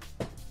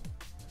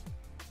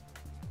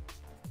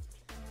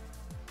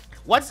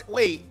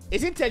 Wait,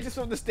 isn't Texas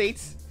from the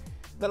States?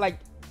 That like,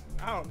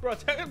 I don't, bro,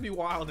 that would be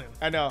wildin'.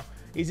 I know.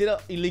 Is it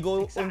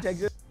illegal in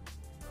Texas?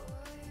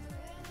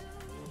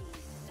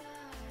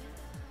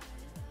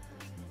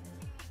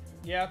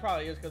 Yeah, it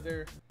probably is because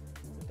it's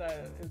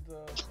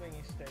the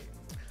thingy state.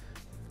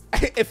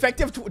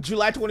 Effective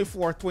July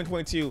 24th,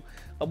 2022,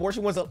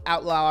 abortion was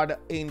outlawed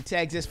in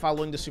Texas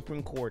following the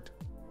Supreme Court.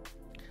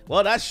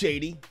 Well, that's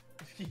shady.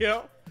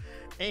 Yep.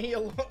 Ain't he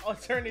an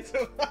attorney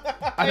too?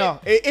 I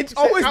know. It's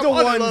always the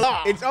one.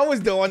 It's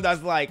always the one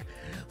that's like,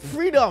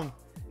 freedom.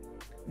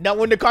 Now,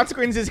 when the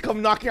consequences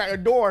come knocking at your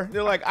door,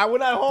 they're like, I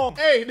went at home.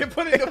 Hey, they're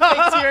putting the fake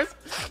tears.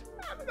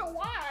 I don't know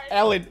why.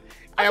 Ellen.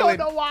 I don't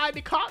know why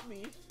they caught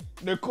me.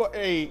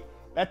 Hey,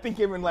 that thing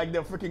came in like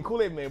the freaking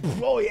Kool-Aid man.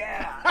 Oh,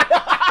 yeah.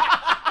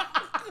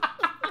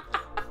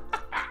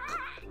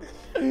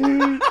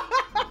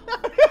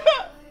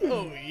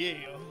 Oh,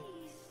 yeah.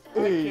 I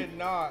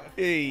cannot.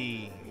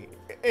 Hey.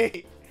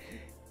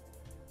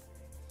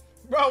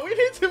 Bro, we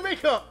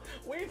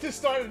need to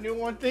start a new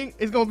one thing.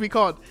 It's going to be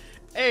called,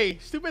 hey,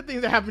 stupid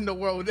things that happen in the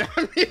world with the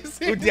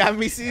Amicy. With the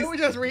Amicy? And we're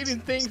just reading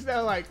things that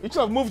are like. We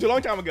should have moved a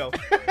long time ago.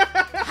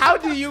 How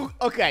do you,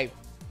 okay.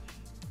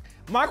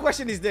 My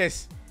question is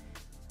this.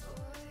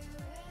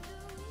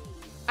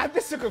 I'm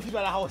just so confused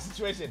about the whole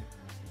situation.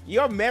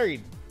 You're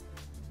married.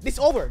 It's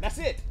over. That's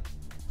it.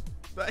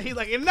 But he's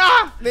like,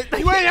 nah, you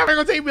ain't never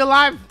gonna take me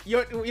alive.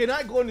 You're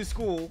not going to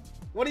school.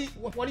 What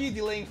are you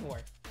delaying for?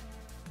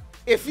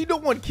 If you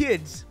don't want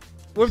kids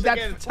with that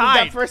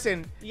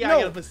person, get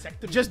a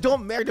vasectomy. Just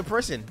don't marry the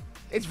person.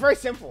 It's very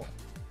simple.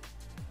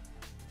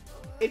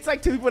 It's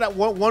like 2 people that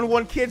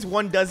one kids,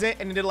 one doesn't,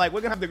 and they're like,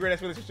 we're gonna have the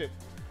greatest relationship.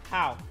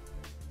 How?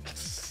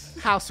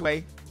 How,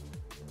 Sway?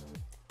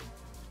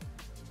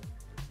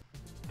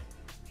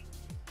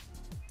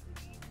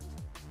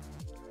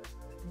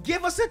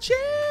 Give us a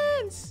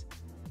chance.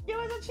 Give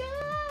us a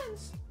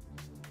chance.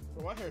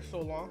 Bro, my hair is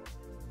so long.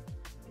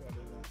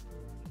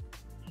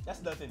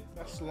 That's nothing.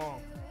 That's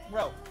long.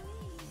 Bro,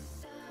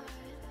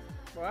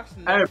 that's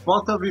nothing. Hey,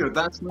 both of you,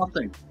 that's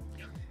nothing.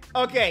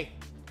 Okay.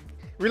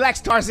 Relax,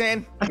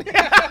 Tarzan.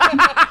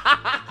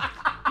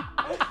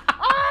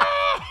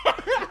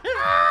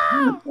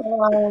 Oh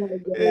my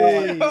God.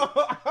 Hey. I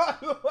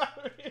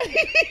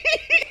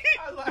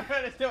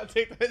was trying to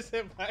take that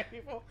shit by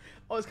people.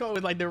 I was coming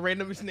with like the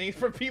randomest names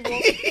for people.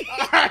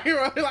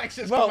 Alright, relax,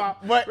 just come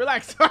out. But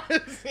relax,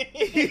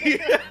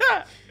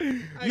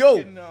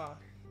 Yo,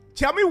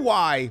 tell me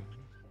why.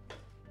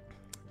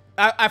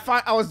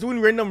 I was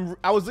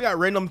looking at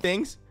random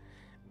things,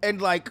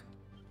 and like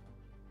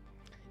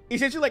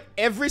essentially like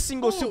every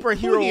single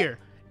superhero here.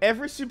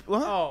 Huh?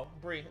 Oh,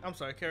 Bree, I'm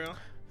sorry, carry on.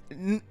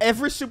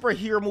 Every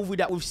superhero movie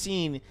that we've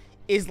seen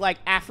is like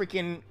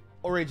African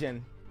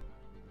origin.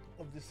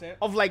 Of descent?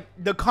 Of like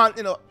the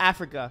continent of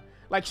Africa.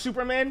 Like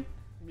Superman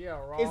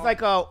is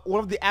like one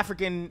of the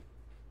African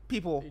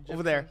people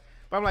over there.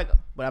 But I'm like,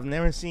 but I've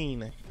never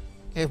seen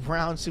a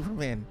brown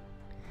Superman.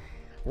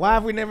 Why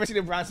have we never seen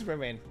a brown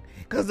Superman?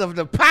 Because of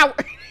the power.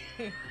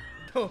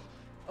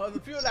 The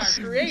people that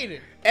are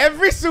created.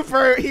 Every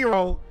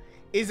superhero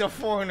is a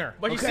foreigner.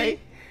 But okay? you see,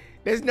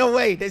 there's no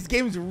way. This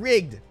game's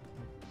rigged.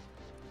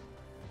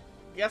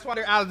 That's why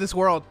they're out of this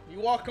world.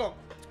 You're welcome.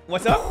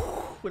 What's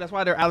up? That's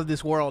why they're out of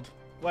this world.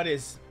 What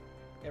is?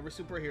 Every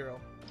superhero.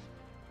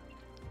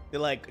 They're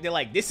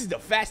like, this is the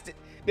fastest.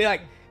 They're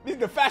like, this is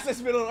the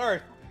fastest middle on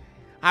earth.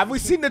 Have we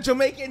seen the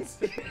Jamaicans?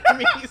 I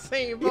mean, you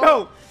saying, bro.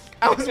 Yo,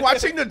 I was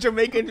watching the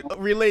Jamaican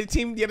relay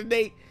team the other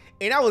day,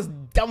 and I was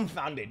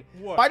dumbfounded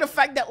by the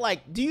fact that,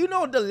 like, do you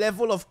know the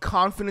level of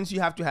confidence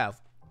you have to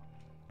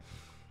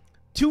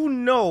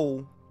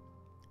know,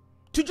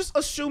 to just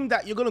assume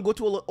that you're gonna go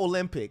to an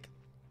Olympic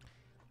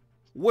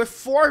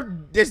with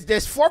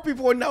there's 4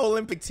 people in the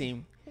Olympic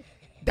team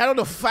that are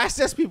the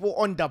fastest people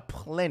on the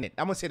planet.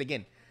 I'm gonna say it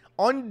again,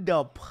 on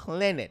the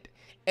planet,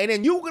 and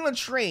then you're gonna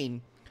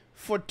train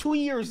for 2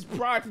 years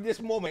prior to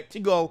this moment to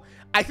go,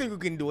 I think we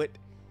can do it.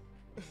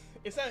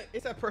 It's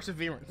that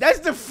perseverance. That's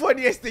the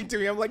funniest thing to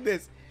me. I'm like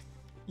this.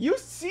 You've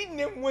seen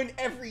them win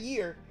every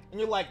year, and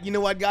you're like, you know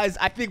what, guys?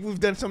 I think we've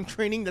done some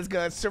training that's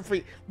gonna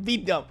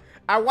beat them.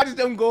 I watched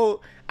them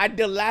go at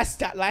the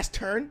last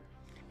turn.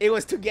 It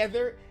was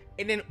together,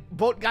 and then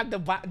both got the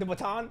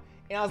baton,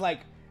 and I was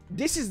like,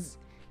 this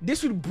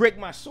would break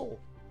my soul.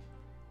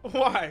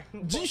 Why?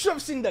 You should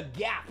have seen the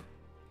gap.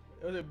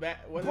 Was it bad?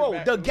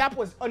 Bro, the gap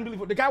was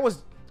unbelievable. The guy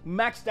was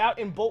maxed out,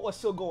 and Bolt was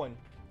still going.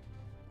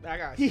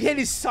 He hit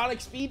his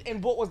sonic speed,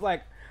 and Bolt was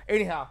like,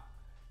 anyhow.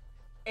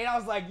 And I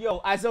was like,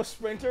 yo, as a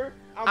sprinter,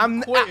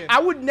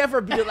 I would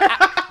never be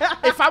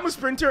if I'm a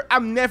sprinter,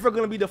 I'm never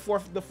gonna be the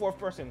fourth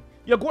person.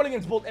 You're going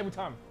against Bolt every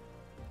time.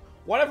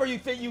 Whatever you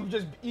think,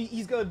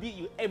 he's gonna beat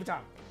you every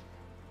time.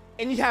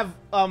 And you have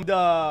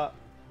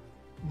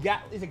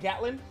is it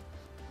Gatlin?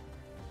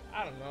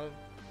 I don't know.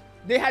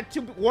 They had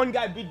one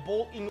guy beat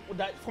Bolt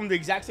from the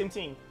exact same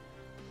team.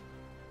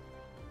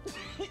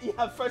 You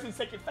have first and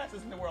second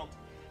fastest in the world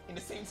in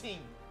the same team.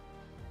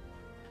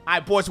 All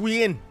right, boys,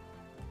 we in.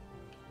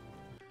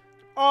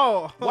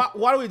 Oh,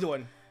 what are we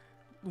doing?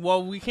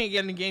 Well, we can't get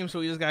in the game, so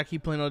we just gotta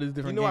keep playing all these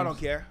different games. I don't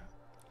care.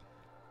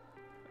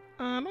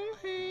 I don't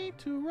hate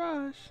to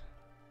rush.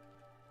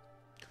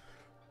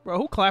 Bro,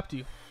 who clapped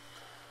you?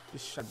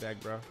 Just shut back,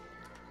 bro.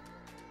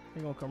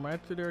 You're gonna come right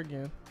through there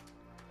again.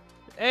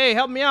 Hey,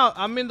 help me out.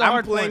 I'm in the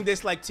hard point. I'm playing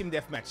this like team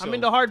deathmatch. So. I'm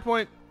in the hard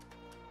point.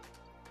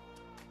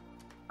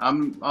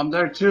 I'm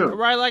there too.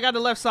 Right, I got the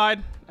left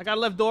side. I got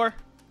left door.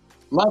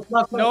 Left.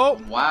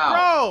 Nope. Wow.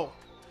 Bro.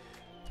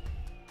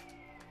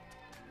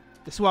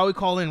 This is why we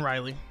call in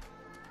Riley.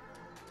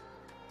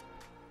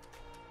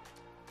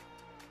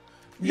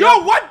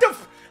 Yo, what the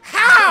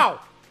how?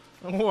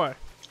 What?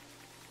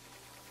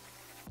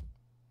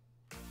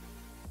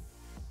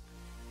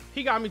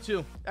 He got me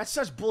too. That's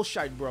such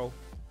bullshit, bro.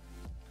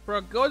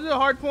 Bro, go to the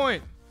hard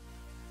point.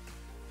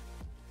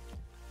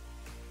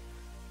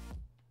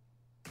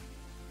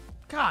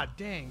 God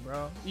dang,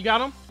 bro. You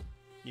got him?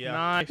 Yeah.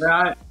 Nice.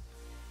 Yeah,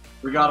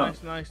 we got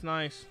him.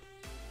 Nice.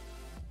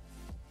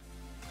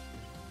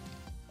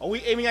 Are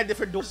we aiming at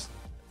different doors?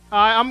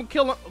 I'm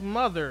killing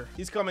mother.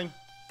 He's coming.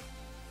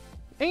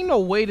 Ain't no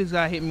way this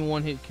guy hit me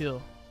one hit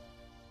kill.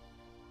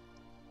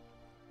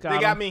 They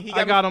got me.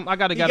 I got him. I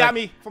got a guy. He got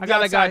me from the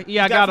outside.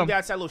 Yeah, I got him. The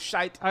outside, little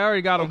shite. I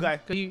already got him.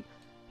 Okay.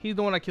 He's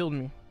the one that killed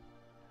me.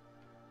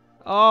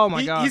 Oh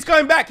my god. He's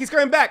coming back.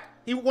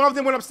 One of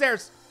them went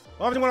upstairs.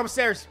 I'm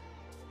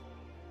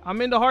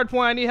in the hard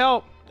point. I need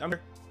help. I'm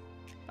here.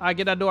 I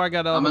get that door. I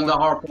got I'm in the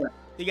hard point.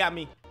 He got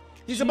me.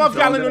 He's above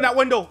you in that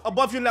window.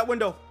 Above you in that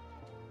window.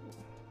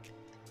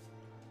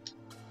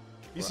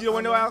 You see the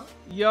window, Al?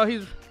 Yo,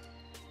 he's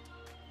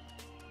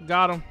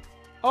got him.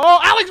 Oh,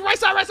 Alex, right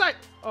side.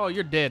 Oh,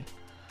 you're dead.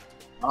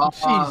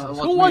 Jesus.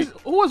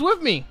 Who was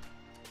with me?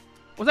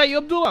 Was that you,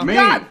 Abdullah? Me.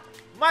 God,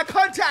 my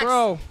contacts.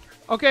 Bro.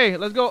 Okay,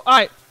 let's go. All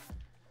right.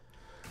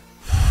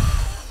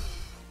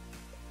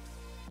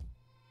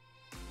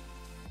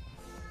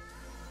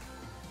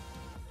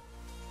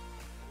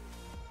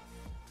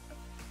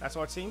 That's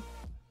our team.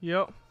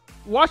 Yep.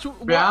 Watch the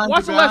Behind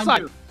left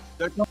side. you.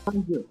 They're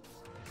coming to you.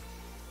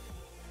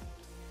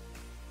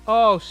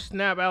 Oh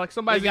snap, Alex!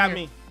 Somebody got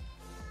me.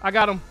 I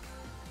got him.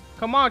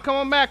 Come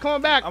on back. Oh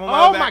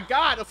my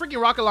god, a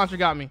freaking rocket launcher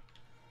got me.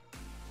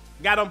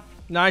 Got him.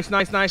 Nice.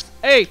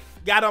 Hey.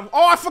 Got him.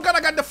 Oh, I forgot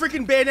I got the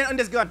freaking bayonet on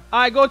this gun.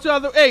 All right, go to the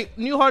other. Hey,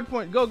 new hard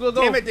point. Go.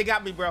 Damn it, they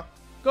got me, bro.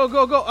 Go.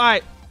 All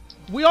right.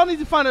 We all need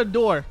to find a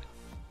door.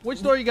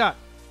 Which door you got?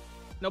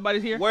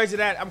 Nobody's here? Where is it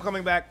at? I'm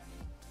coming back.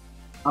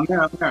 I'm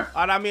here. All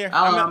right, I'm here.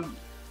 Alan,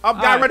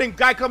 Guy running.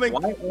 Guy coming.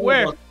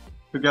 Where?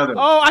 Together.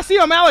 Oh, I see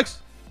him, Alex.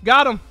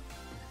 Got him.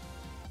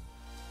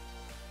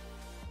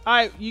 All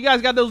right, you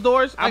guys got those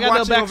doors? I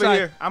got the back side.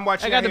 Here. I'm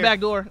watching. I got the back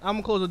door. I'm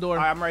gonna close the door.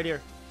 All right, I'm right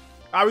here.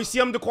 All right, we see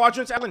him. The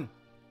quadrants, Alan.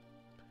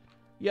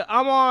 Yeah,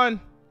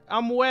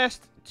 I'm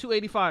west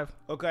 285.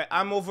 Okay,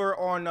 I'm over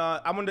on.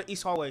 I'm on the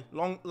east hallway,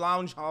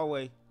 lounge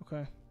hallway.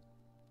 Okay.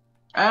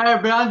 Hey,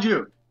 behind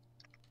you.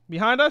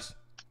 Behind us?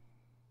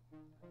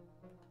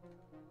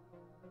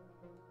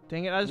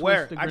 Dang it! I just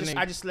Where? wasted the grenade.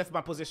 I just left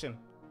my position.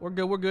 We're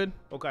good. We're good.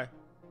 Okay.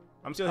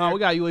 I'm still Oh, here. we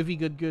got UAV.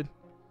 Good. Good.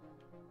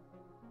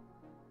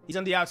 He's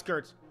on the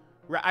outskirts.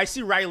 I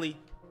see Riley.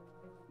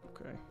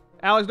 Okay.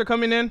 Alex, they're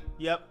coming in.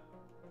 Yep.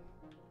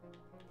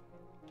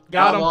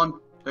 Got him. One.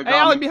 They Hey, got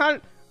Alex, me.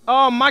 behind.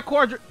 Oh, my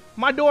quadrant.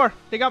 My door.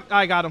 They got.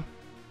 I got him.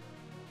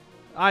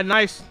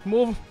 Nice.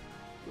 Move.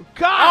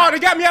 God. Oh, they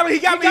got me, Alex.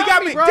 He got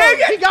me. Bro. Dang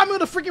it. He got me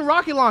with a freaking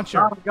rocket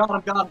launcher.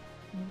 Got him.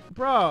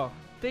 Bro,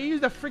 they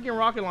used a freaking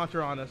rocket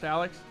launcher on us,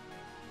 Alex.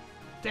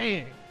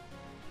 Dang.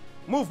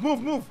 Move.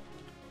 All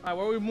right,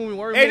 where are we moving?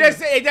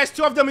 There's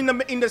 2 of them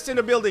in the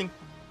center building.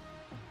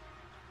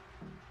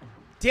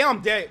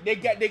 Damn, they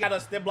got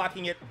us. They're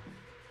blocking it.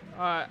 All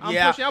right,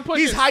 I'm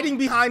pushing. He's hiding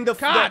behind the.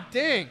 God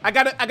dang. I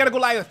gotta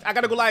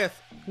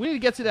Goliath. We need to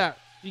get to that.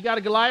 You got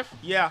a Goliath?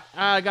 Yeah.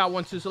 I got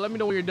one too, so let me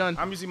know when you're done.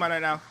 I'm using mine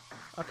right now.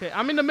 Okay,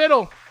 I'm in the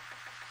middle.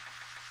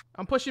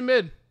 I'm pushing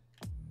mid.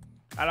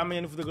 I'm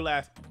in for the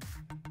Goliath.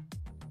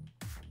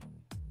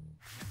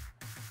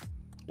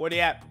 Where they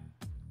at?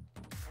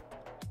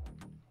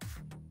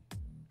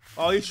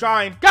 Oh, he's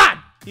trying. God!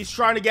 He's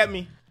trying to get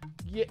me.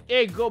 Yeah,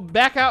 hey, go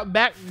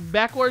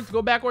backwards.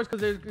 Go backwards,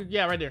 because there's,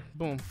 yeah, right there.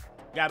 Boom.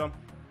 Got him.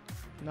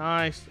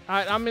 Nice. All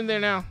right, I'm in there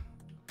now.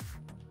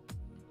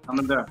 I'm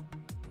in there.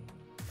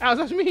 Alex,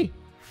 that's me.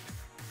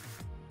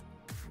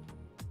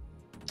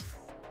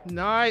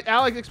 Nice.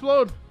 Alex,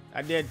 explode.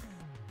 I did.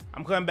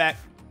 I'm coming back.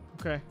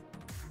 Okay.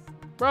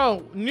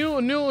 Bro,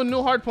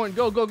 new hard point.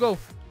 Go.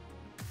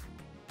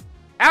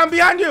 I'm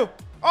behind you.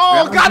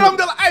 Oh, Behind got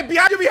him. Hey,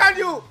 behind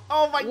you.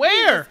 Oh, my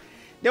Where? goodness.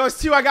 There was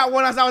 2. I got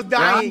one as I was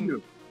dying.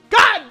 You.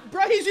 God,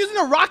 bro, he's using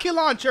a rocket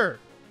launcher.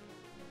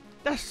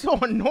 That's so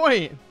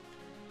annoying.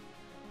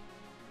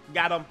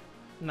 Got him.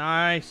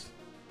 Nice.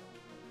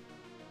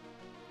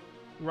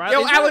 Right,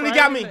 Yo, Alan, they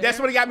got me. in the That's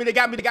air? what they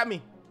got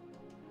me.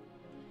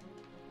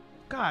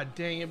 God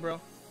dang it, bro.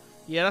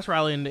 Yeah, that's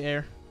Riley in the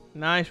air.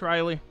 Nice,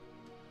 Riley.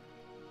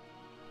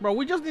 Bro,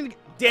 we just need to...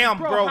 Damn,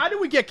 bro. How did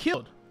we get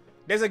killed?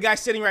 There's a guy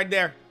sitting right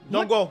there.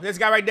 Don't What? go. There's a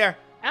guy right there.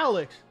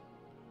 Alex.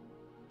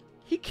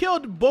 He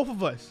killed both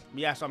of us.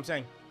 Yeah, that's what I'm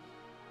saying.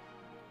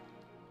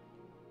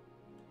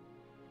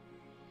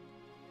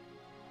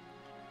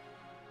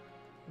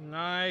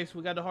 Nice.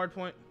 We got the hard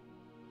point.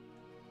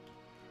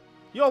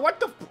 Yo, what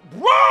the...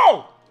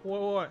 Bro!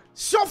 What?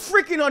 So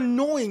freaking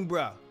annoying,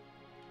 bro.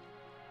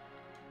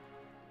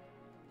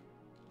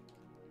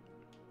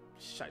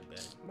 Shite, man.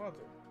 Mother.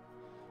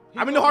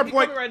 I'm in the hard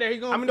point. Right there.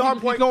 I'm in the hard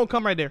point. He's going to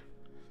come right there.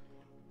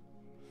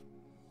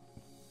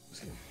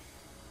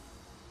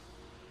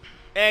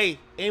 Hey,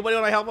 anybody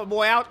want to help a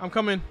boy out? I'm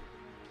coming.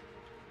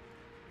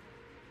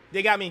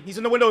 They got me. He's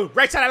in the window.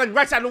 Right side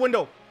of the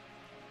window.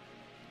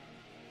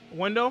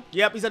 Window?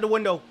 Yep, he's at the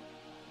window.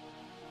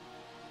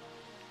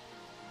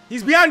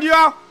 He's behind you,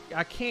 Al.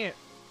 I can't.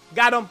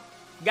 Got him.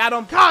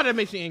 God, that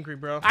makes me angry,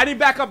 bro. I need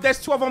back up. There's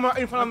 2 of them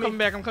in front of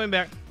me. I'm coming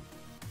back.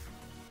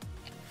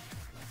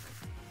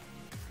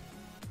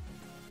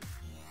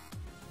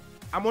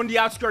 I'm on the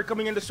outskirt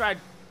coming in the stride.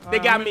 They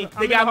got me.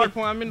 I'm in the hard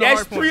point. I'm in the There's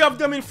hard point. 3 of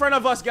them in front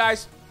of us,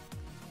 guys.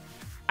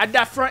 At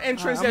that front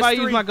entrance, I'm about there's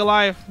to 3. use my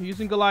Goliath. I'm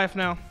using Goliath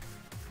now.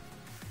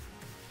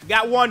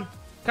 Got 1.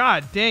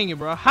 God dang it,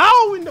 bro.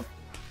 How in the...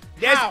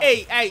 There's How?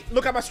 hey,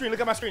 look at my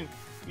screen.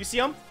 You see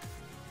him?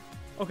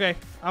 Okay,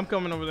 I'm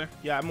coming over there.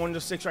 Yeah, I'm on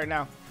the 6 right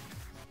now.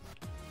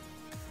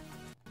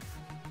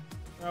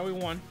 All right, we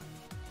won.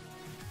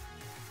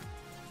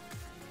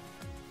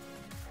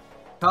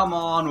 Come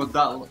on with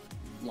that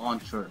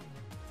launcher.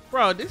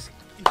 Bro, Good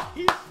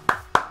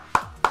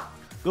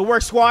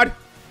work, squad.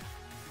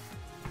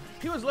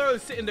 he was literally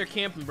sitting there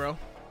camping, bro.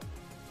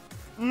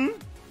 He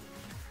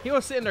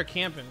was sitting there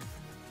camping.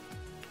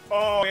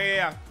 Oh,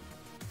 yeah.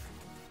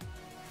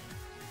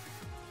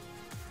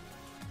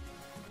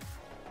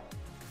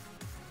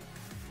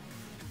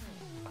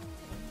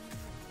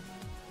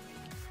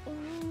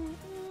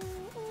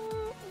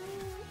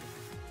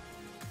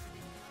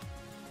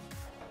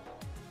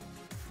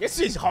 This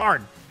is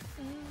hard.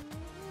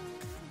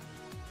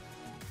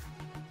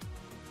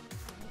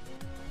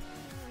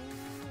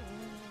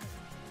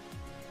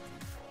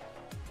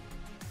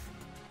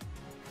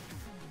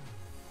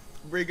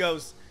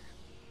 Rigos.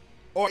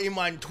 Or in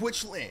my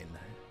Twitch land.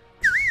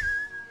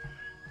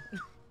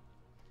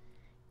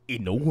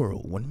 In the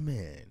world, one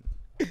man.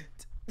 I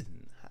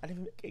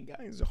didn't make it,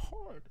 guys. It's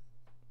hard.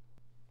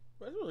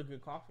 That's really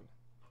good coffee.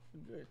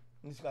 Good.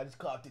 This guy just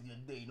coffee the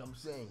other day, you know what I'm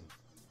saying?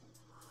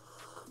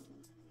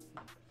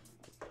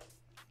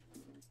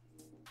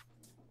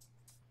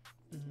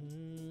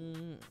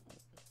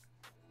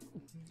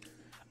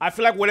 I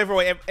feel like whatever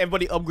way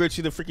everybody upgrades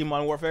to the freaking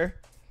Modern Warfare,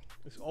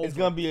 it's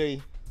gonna be a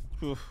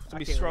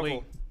struggle.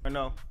 Wait. I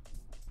know.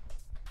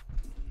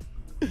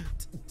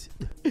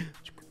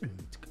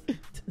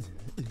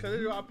 Because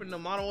they're dropping the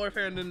Modern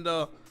Warfare and then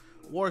the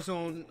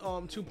Warzone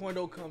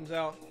 2.0 comes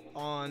out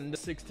on the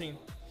 16th.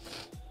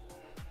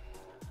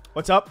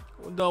 What's up?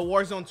 The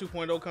Warzone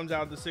 2.0 comes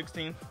out the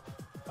 16th.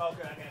 Okay, I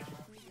got you.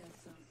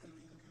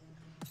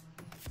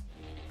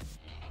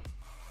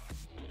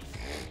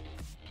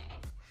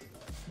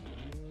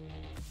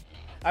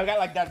 I got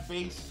like that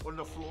base on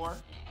the floor.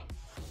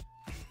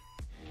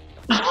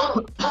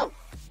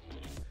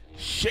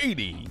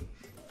 Shady.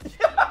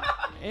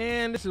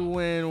 And this is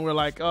when we're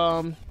like,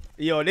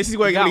 yo, this is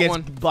where you got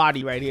one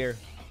body right here.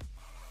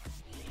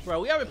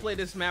 Bro, we haven't played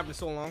this map in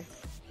so long.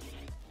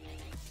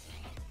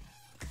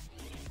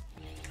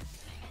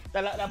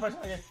 That person,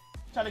 I guess,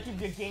 trying to keep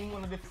the game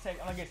on a different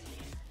second. I guess.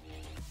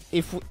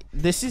 If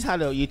this is how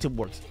the YouTube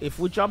works, if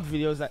we drop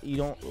videos that you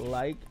don't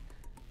like,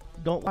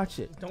 don't watch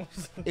it. Don't.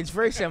 It's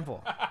very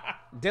simple.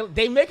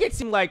 They make it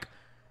seem like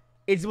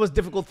it's the most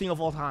difficult thing of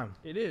all time.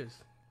 It is.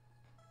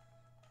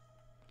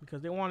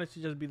 Because they want it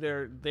to just be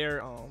their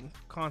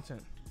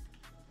content.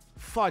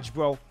 Fudge,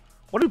 bro.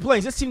 What are we playing?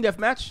 Is this team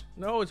deathmatch?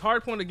 No, it's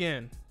hardpoint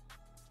again.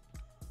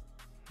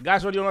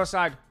 Guys, what are you on our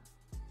side?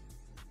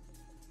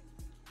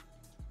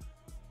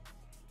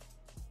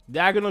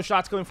 Diagonal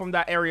shots coming from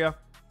that area.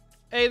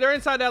 Hey, they're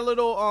inside that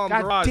little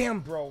God garage. Damn,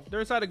 bro.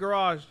 They're inside the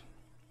garage.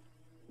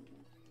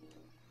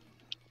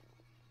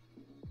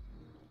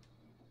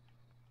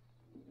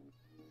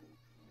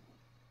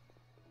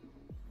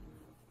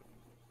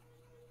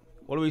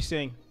 What are we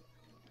seeing?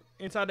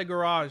 Inside the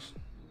garage.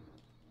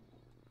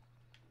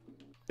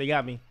 They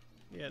got me.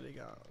 Yeah, they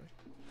got me.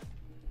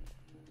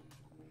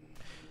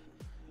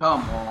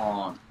 Come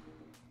on.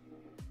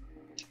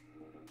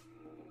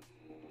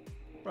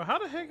 Bro, how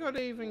the heck are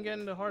they even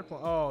getting the hard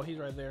point? Oh, he's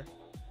right there.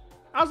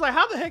 I was like,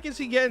 how the heck is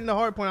he getting the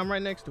hard point? I'm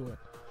right next to it.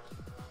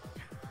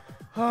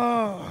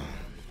 Oh.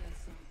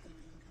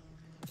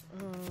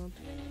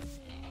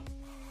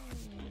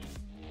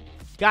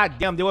 God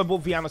damn, they were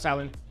both Vianos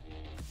Island.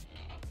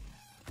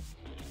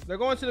 They're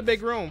going to the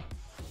big room.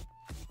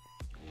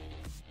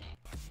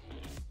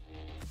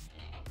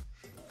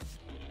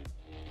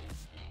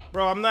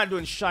 Bro, I'm not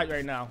doing shit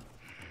right now.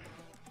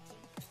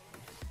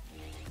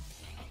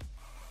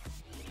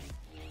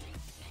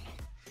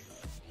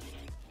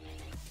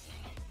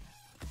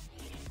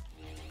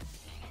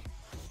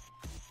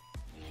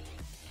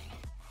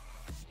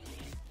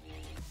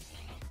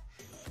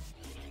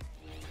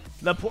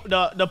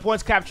 The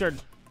points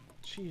captured.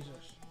 Jesus.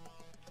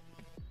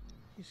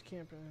 He's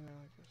camping in there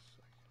like this.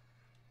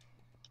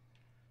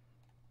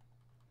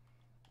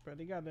 Bro,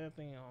 they got that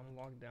thing on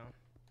lockdown.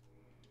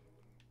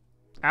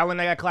 Alan,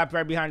 I got clapped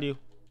right behind you.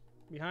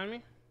 Behind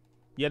me?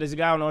 Yeah, there's a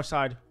guy on our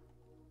side.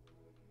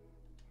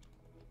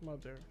 I'm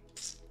up there.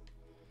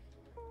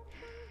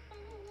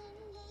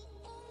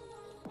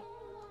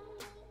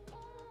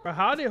 Bro,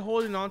 how are they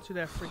holding on to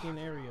that freaking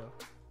area?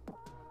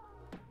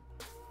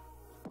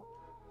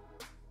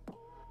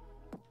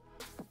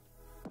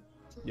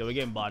 Yo, we're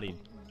getting bodied.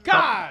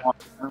 God!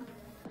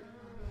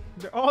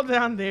 They're all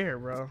down there,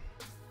 bro.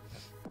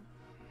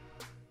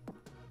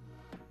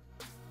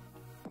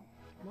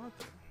 What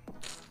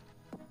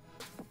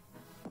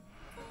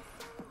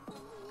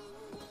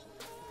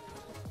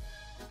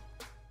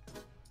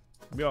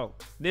the? Yo,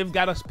 they've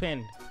got us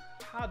pinned.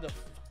 How the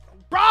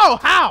bro,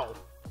 how?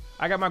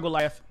 I got my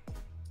Goliath.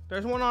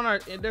 There's one on our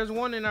there's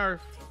one in our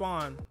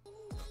spawn.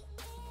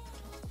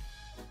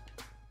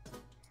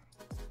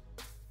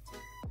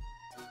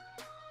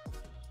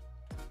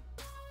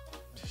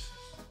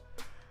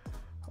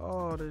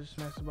 Oh, this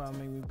mess about to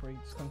make me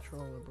break this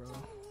controller, bro.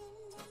 God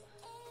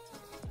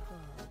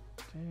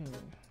dang.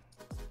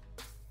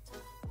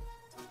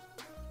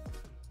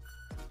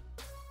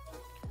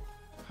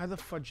 How the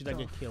fuck did I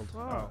get killed?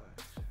 Oh.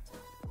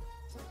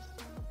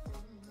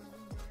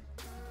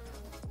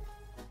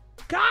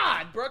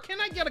 God, bro, can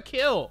I get a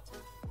kill?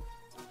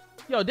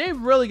 Yo, they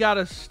really got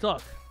us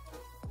stuck.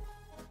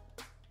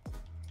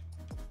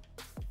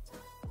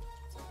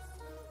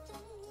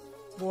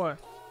 Boy.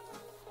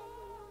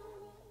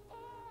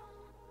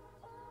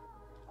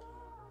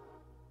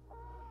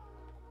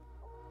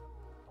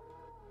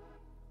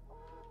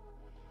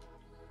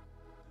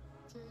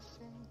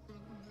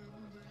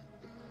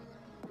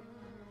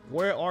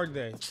 Where are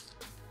they?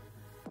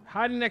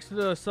 Hiding next to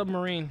the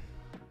submarine.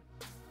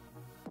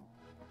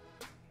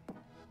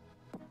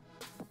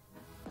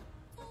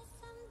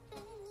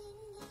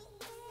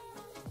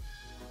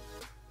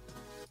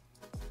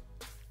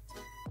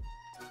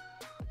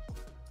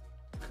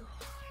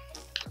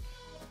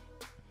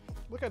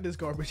 Look at this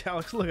garbage,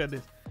 Alex. Look at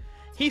this.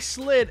 He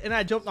slid and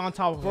I jumped on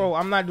top of him. Bro,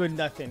 I'm not doing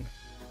nothing.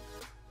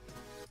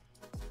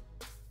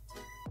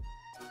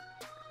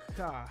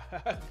 God.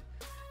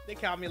 They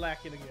caught me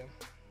lacking again.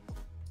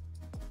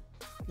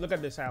 Look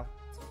at this, Al.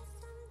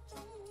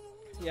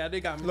 Yeah,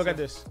 they got me. Look at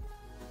this.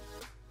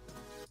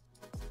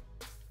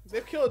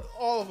 They've killed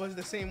all of us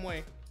the same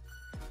way.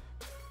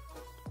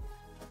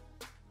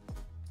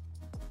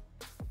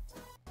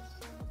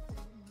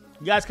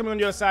 You guys coming on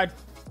the other side.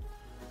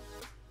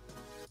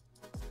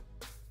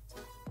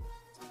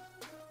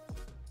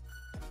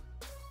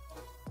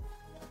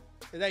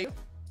 Is that you?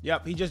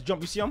 Yep, he just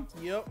jumped. You see him?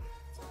 Yep.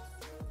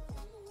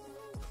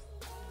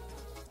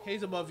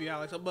 He's above you,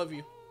 Alex. Above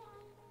you.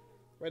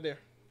 Right there.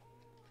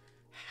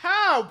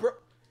 How, bro?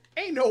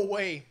 Ain't no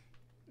way.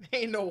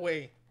 Ain't no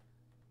way.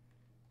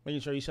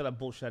 Making sure you saw that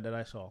bullshit that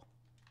I saw.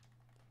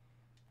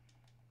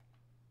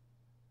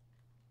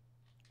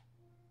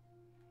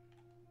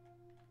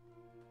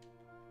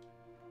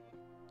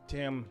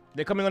 Damn.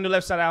 They're coming on the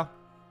left side, Al.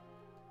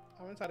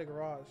 I'm inside the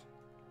garage.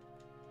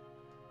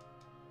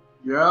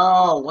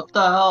 Yo, what the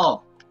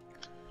hell?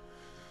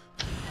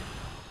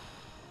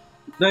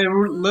 They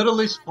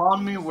literally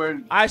spawned me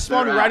where I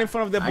spawned right in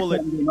front of the bullet.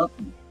 I can't do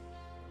nothing.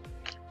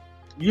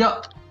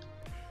 Yeah.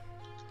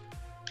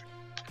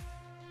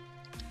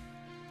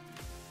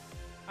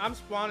 I'm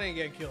spawning and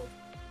getting killed.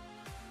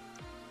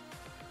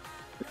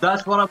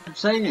 That's what I'm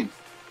saying.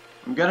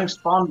 I'm getting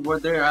spawned where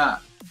they're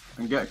at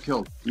and get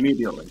killed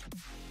immediately.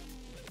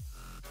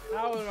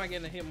 How am I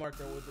getting a hit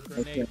marker with the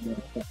grenade,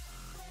 bro?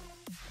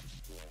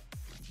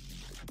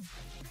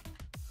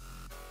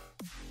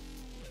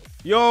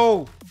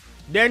 Yo,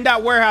 they're in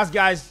that warehouse,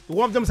 guys.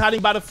 One of them's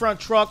hiding by the front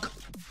truck.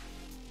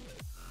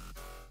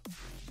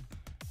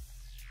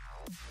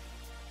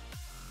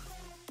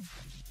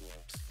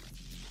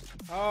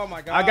 Oh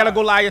my god. I gotta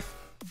Goliath.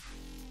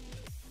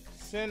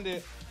 Send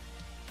it.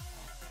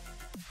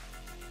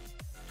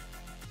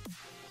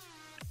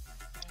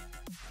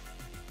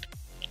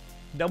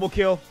 Double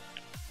kill.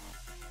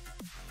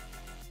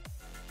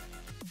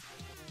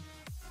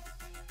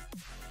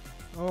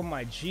 Oh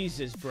my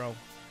Jesus, bro.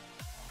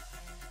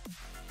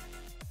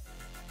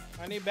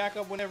 I need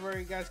backup whenever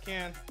you guys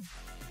can.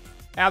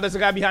 Al, there's a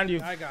guy behind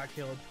you. I got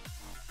killed.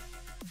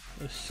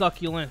 The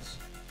succulents.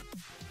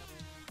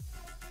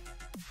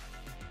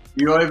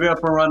 UAV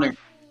up and running. Is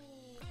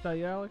that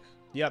you, Alex?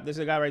 Yep, there's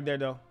a guy right there,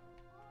 though.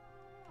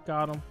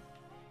 Got him.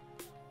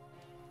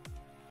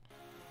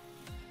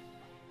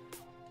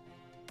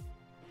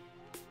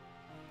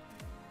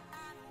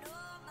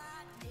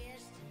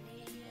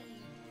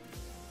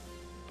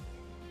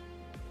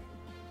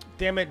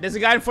 Damn it, there's a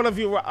guy in front of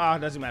you. Ah,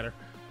 doesn't matter.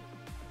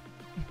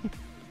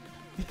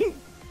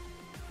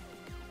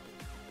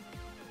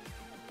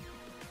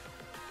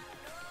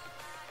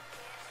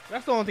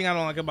 That's the only thing I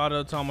don't like about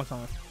the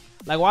automaton.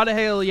 Like, why the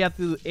hell you have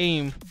to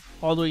aim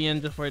all the way in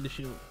just for it to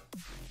shoot?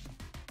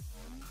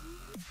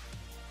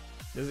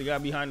 There's a guy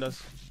behind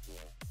us.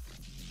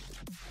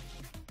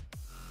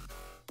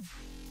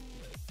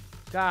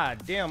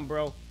 God damn,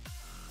 bro.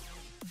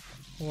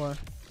 What?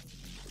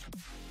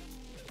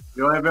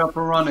 UAV up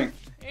and running.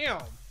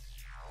 Damn.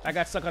 I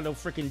got stuck on the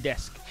freaking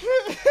desk.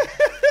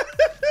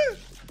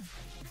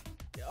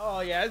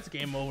 Oh yeah, it's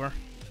game over.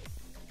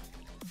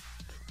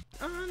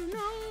 I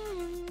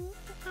know.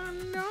 I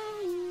know.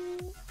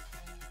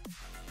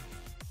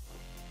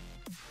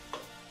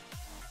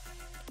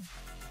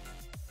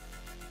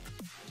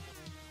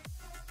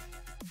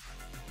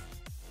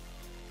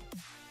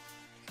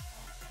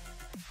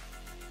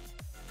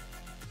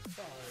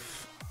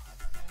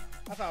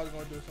 I thought I was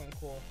gonna do something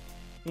cool.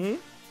 Hmm?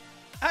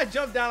 I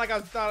jumped down like I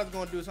thought I was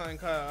gonna do something.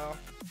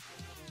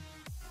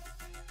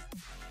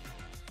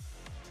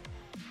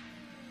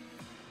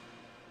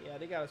 Yeah,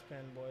 they got us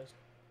pinned, boys.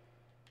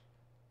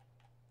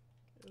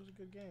 It was a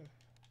good game.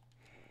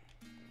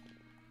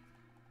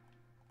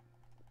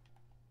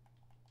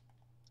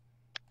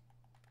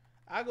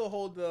 I'll go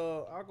hold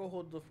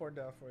the fort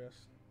down for us.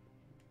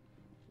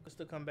 We can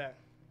still come back.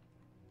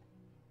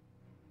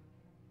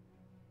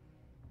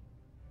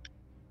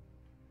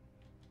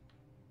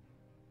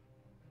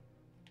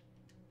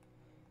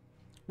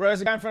 Bro,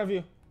 there's a guy in front of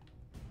you.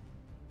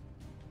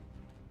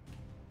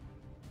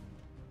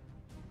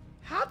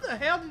 How the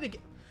hell did they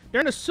get?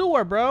 They're in the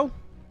sewer, bro.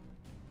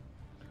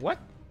 What?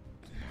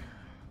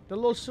 The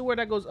little sewer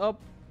that goes up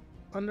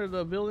under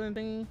the building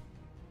thing. You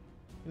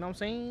know what I'm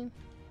saying?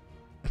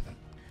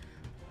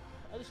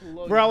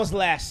 Bro, I was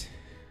last.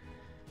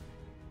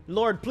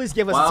 Lord, please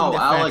give us Wow, some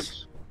defense.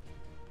 Alex.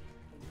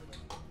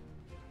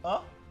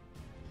 Huh?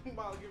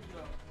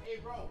 Hey,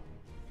 bro.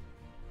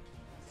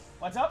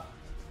 What's up?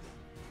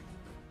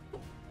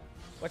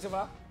 What's up,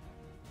 Al?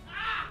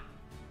 Ah!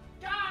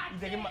 God!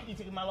 You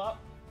taking Milo up?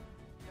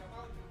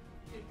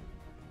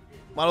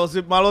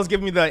 Milo's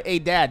giving me the, hey,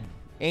 dad,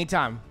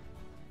 anytime.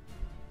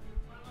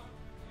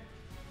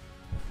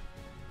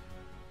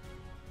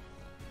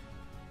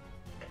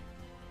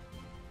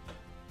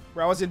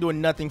 Bro, I wasn't doing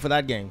nothing for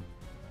that game.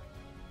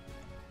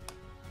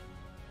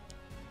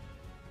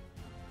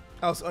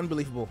 That was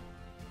unbelievable.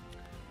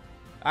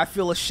 I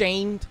feel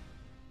ashamed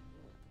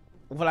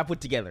of what I put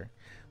together.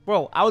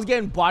 Bro, I was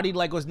getting bodied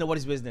like it was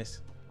nobody's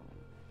business.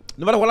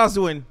 No matter what I was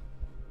doing.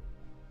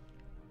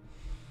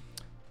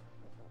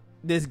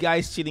 This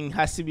guy's cheating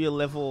has to be a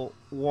level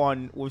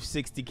 1 with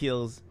 60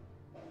 kills.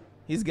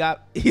 He's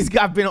got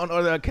been on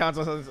other accounts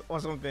or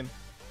something.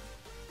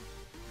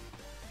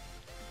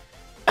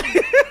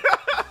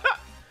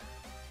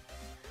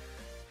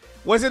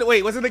 Was it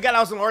the guy that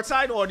was on our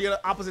side or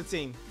the opposite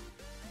team?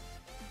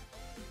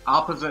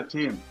 Opposite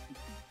team.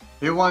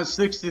 He won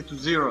 60 to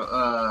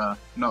 0.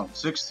 No,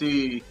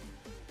 60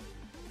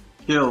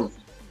 kills.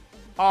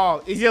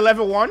 Oh, is he a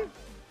level 1?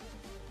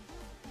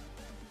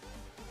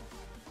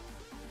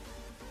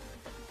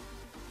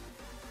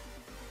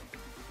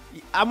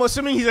 I'm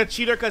assuming he's a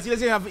cheater because he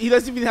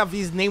doesn't even have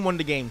his name on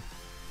the game.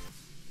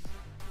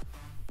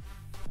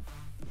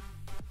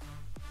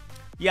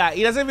 Yeah,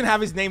 he doesn't even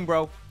have his name,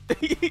 bro.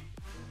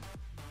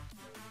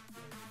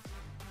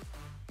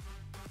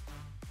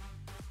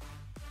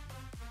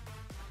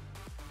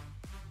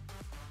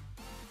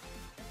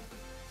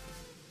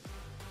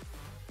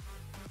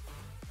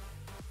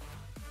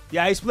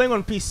 Yeah, he's playing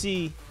on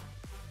PC.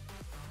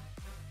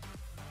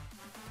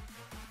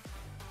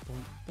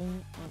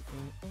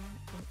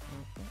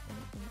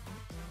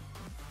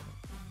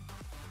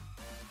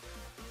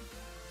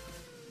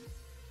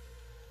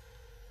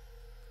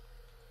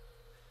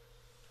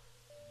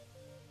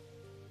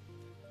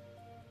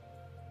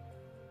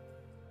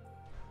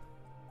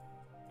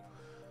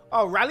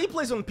 Oh, Riley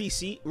plays on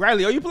PC.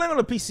 Riley, are you playing on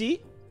a PC?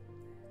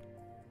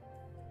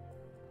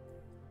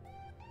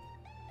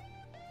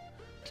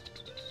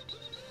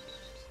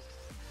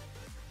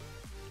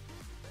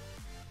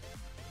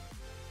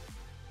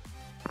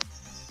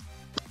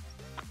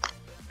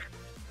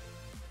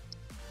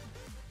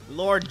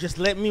 Lord, just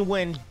let me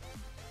win.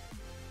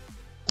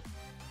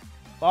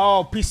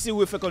 Oh, PC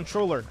with a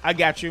controller. I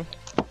got you.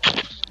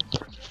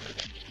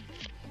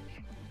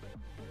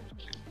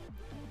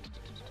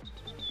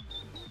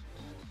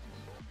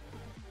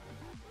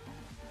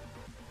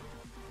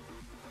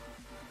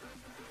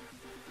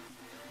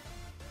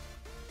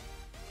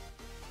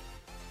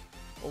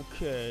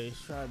 Okay,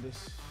 let's try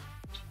this.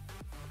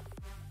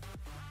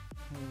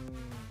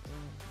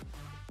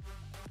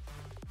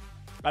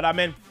 Alright, I'm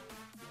in.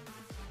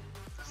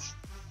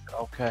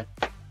 Okay.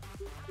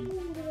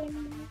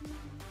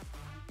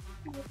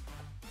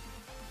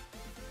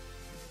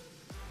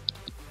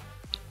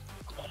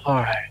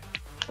 Alright.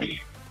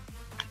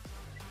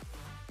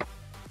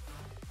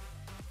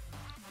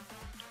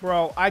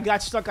 Bro, I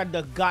got stuck at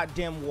the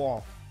goddamn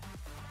wall.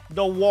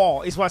 The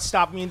wall is what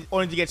stopped me,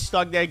 only to get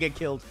stuck there and get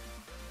killed.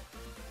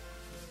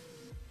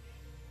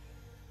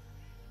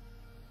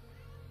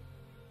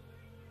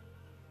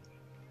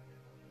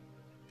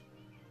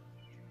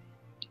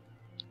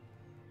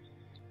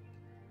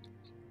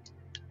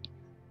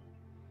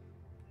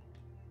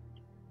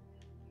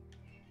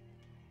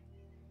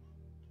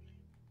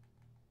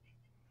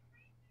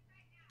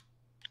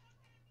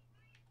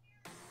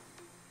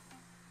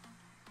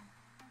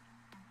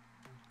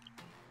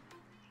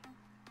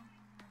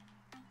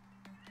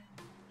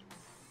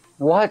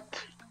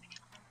 What?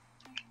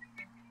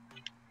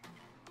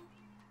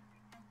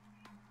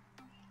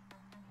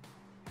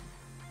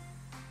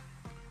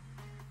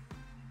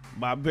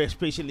 My best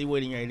patiently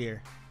waiting right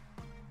here.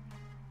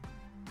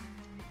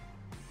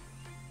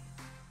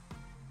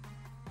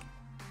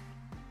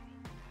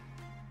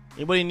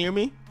 Anybody near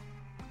me?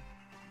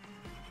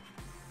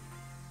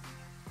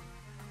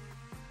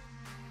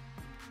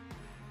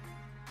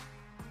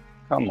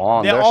 Come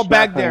on. They're all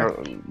back there.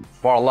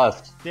 Far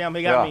left. Damn,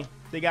 they got me.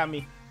 They got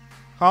me.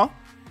 Huh?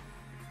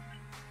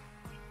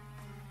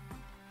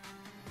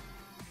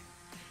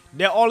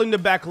 They're all in the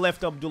back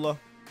left, Abdullah.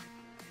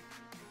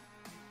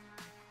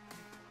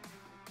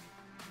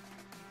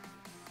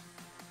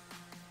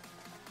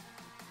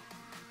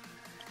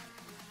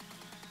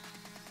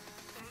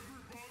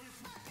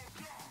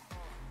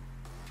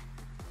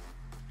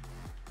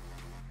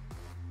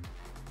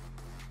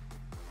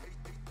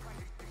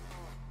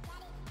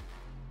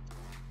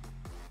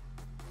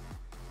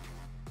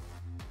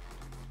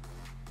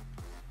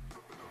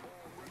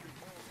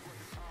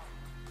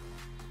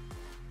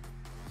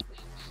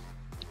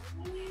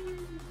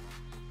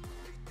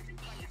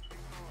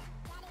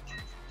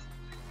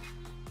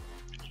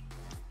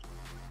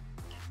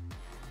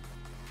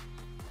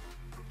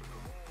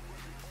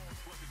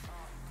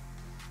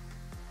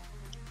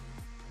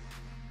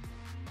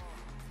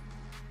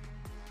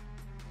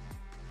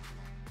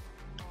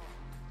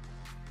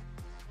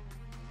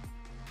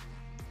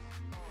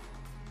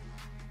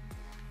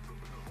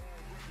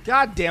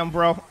 God damn,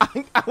 bro.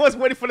 I was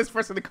waiting for this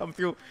person to come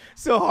through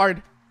so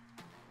hard.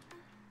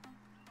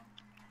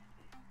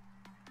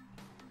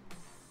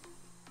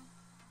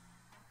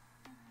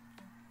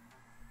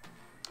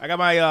 I got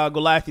my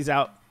Goliaths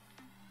out.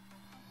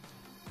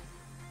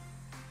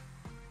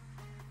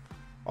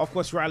 Of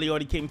course, Riley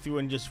already came through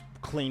and just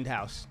cleaned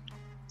house.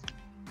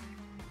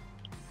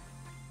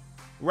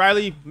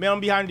 Riley, man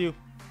behind you.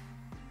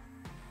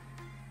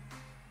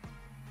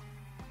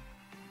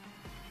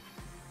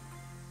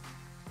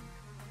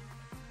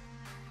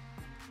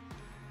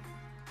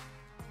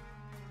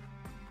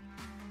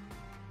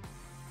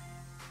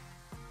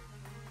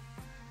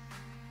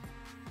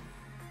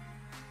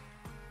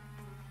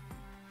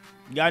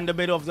 Got in the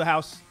middle of the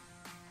house.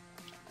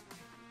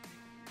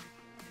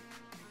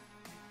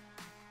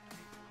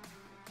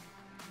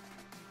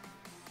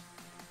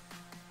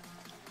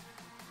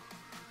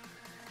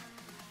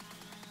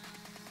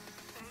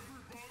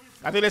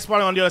 I think they're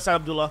spawning on the other side,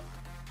 Abdullah.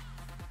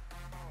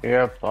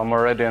 Yep, I'm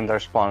already in their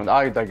spawn.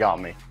 Ah, they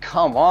got me.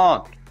 Come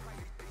on.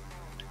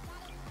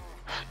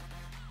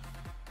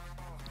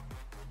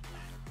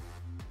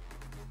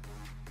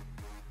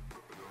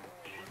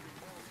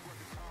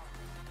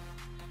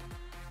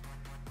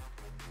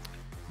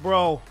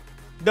 Bro,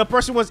 the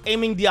person was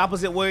aiming the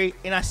opposite way,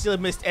 and I still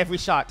missed every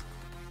shot.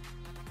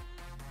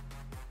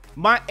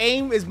 My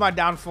aim is my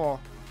downfall.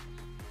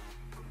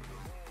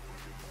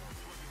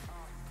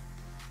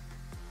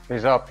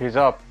 He's up, he's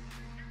up.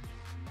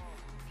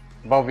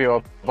 Above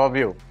you, above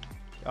you.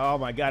 Oh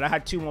my god, I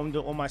had two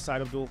on my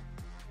side, Abdul.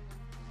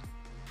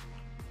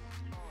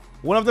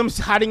 One of them's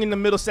hiding in the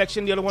middle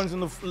section. The other one's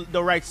on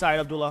the right side,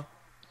 Abdullah.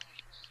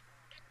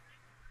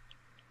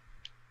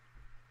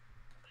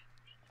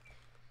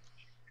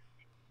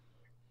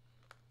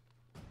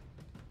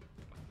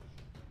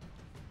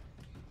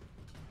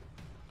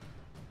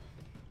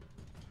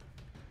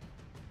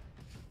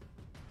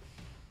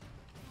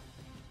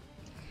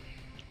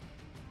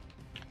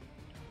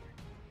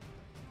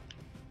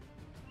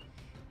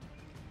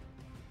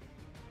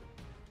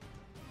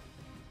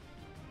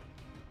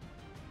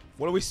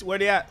 Where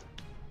they at?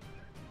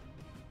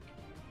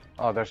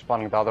 Oh, they're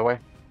spawning the other way.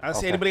 I don't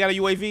see anybody got a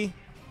UAV.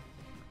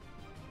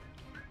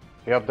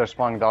 Yep, they're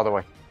spawning the other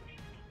way.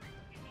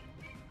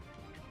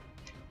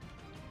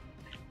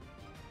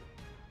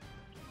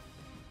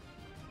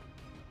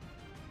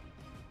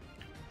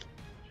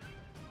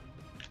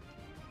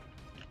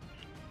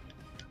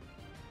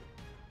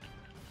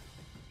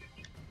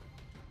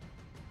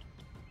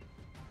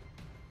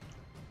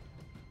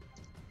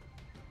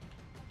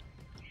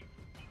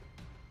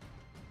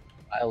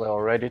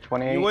 Already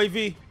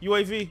 28.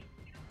 UAV.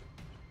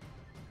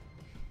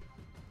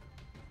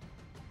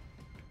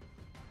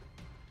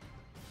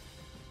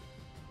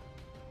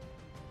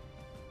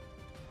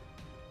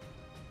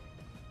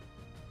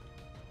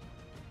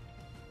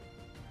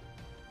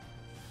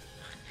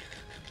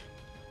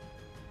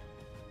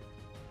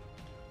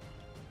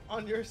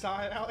 On your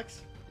side,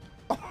 Alex.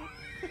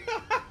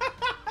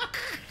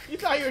 You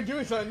thought you were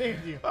doing something,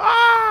 didn't you?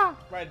 Ah!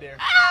 Right there.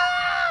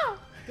 Ah!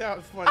 That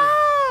was funny.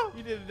 Ah!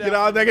 You did that. Get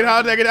out there,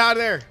 get out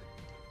there.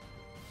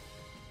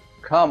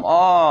 Come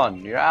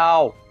on, you're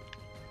out.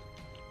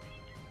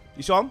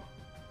 You saw him?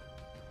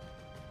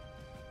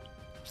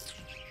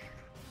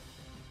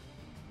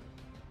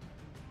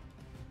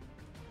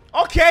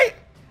 Okay.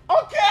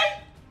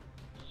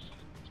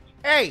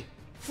 Hey,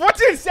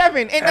 14-7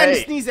 ain't nothing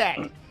to sneeze at.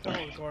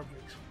 That was garbage.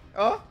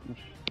 Oh?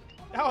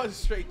 That was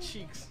straight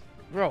cheeks.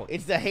 Bro,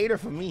 it's the hater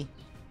for me.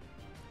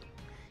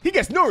 He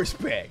gets no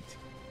respect.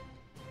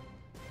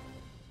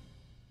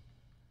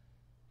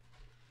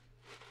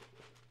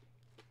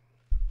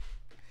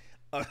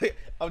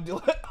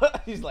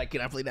 He's like,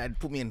 can I play that?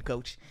 Put me in,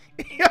 coach.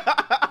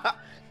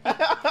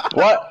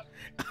 What?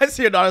 I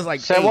see your daughter's like,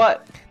 Say hey,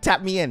 what?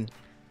 Tap me in.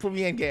 Put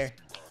me in, Gare.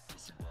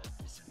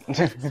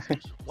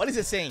 What is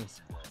it saying?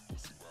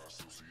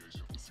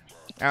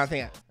 I don't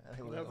think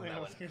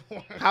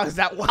How is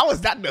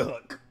that the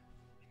hook?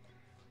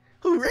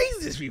 Who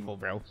raised these people,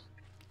 bro?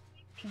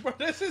 Bro,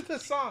 this is the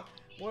song.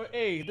 Well,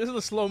 hey, this is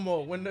the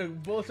slow-mo when the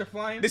bullets are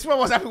flying. This one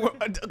was happening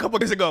a couple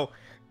days ago.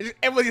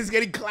 Everybody's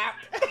getting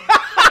clapped.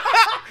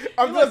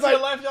 I'm just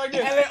like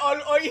this. And then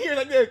all you hear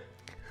like this.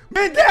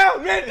 Man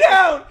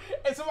down!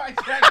 And somebody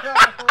jacked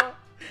up,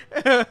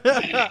 bro.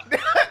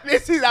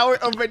 This is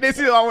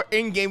our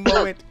in-game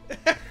moment.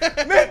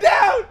 Man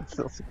down!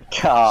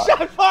 God.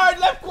 Shot fired,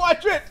 left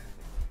quadrant.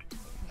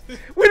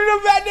 We need a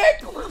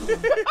medic.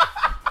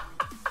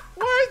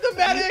 Where's the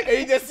medic? And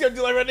you just see him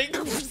running.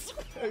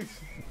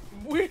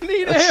 We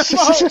need a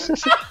hippo.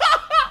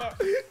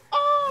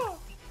 Oh,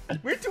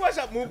 we're too much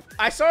up move.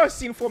 I saw a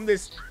scene from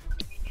this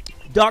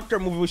doctor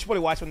movie. We should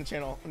probably watch on the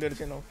channel.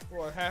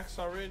 What,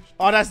 Hacksaw Ridge?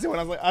 Oh, that's the one.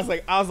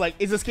 I was like,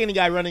 is a skinny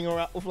guy running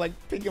around with like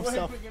picking up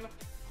stuff?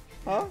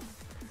 Huh?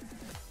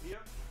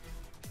 Yep.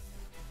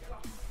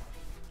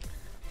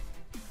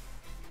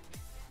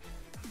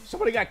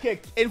 Somebody got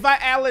kicked.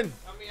 Invite Alan.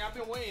 I mean, I've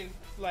been waiting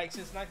like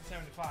since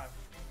 1975.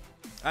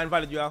 I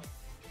invited you out.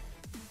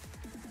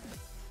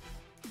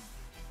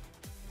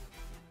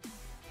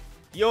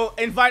 Yo,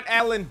 invite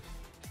Alan.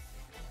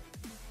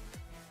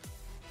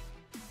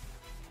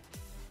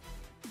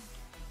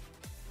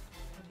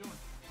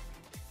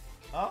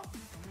 Huh?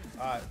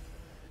 Alright.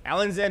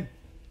 Alan's in.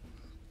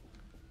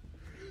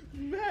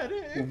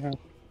 Medic.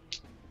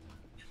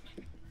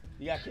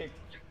 You got kicked.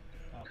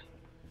 Oh.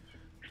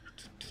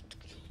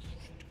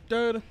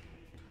 Dude.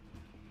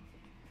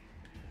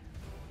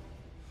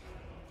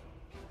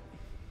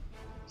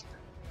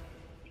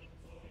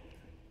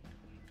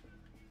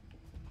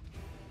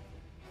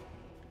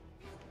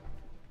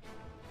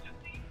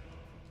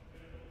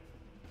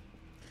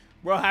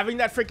 Bro, having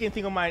that freaking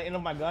thing on my end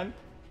of my gun,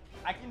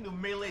 I can do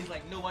melees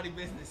like nobody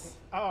business.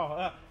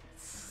 Oh,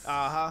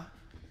 Uh-huh.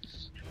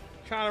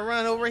 trying to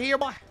run over here,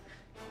 boy.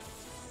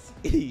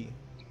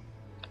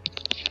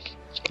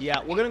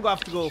 Yeah, we're gonna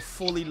have to go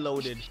fully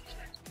loaded.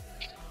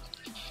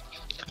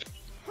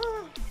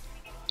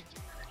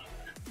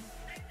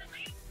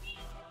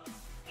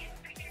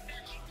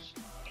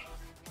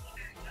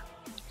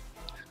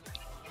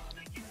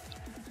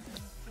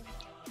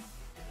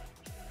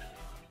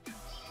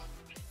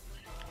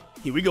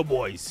 Here we go,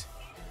 boys.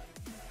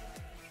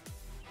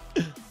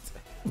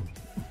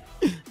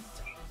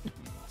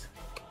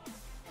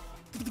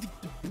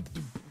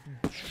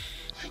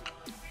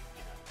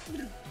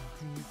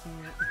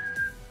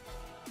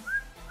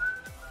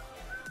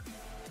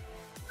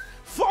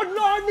 For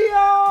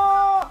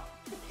Narnia!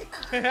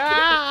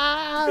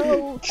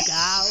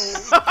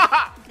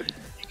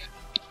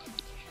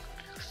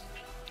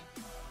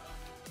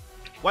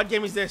 What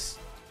game is this?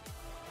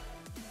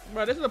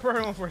 Bro, this is the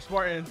perfect one for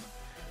Spartans.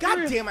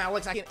 God damn,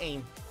 Alex, I can't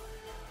aim.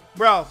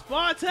 Bro,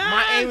 Spartan!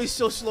 my aim is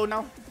so slow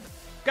now.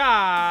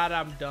 God,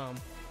 I'm dumb.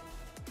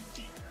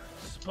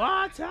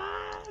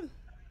 Spartan!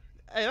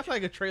 Hey, that's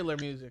like a trailer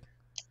music.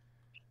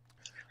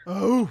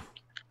 Oh.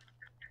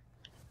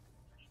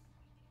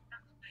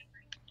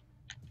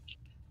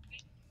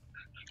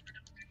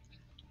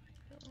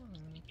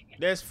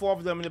 There's 4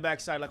 of them in the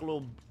backside, like a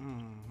little.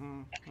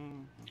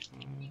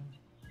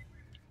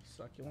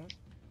 Succulent.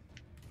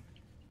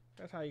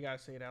 That's how you gotta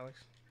say it,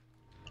 Alex.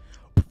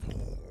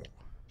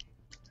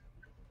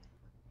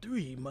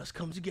 3 must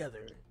come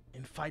together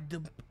and fight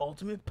the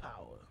ultimate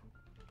power.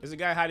 There's a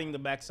guy hiding in the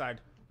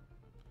backside.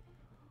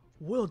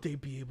 Will they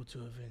be able to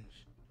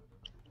avenge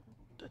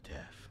the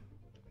death?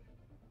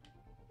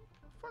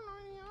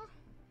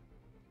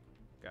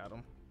 Got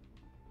him.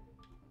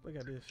 Look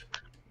at this.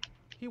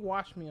 He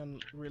watched me on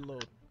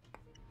reload.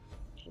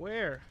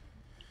 Where?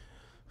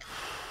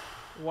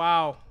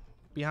 Wow.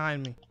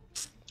 Behind me.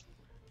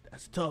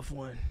 That's a tough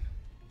one.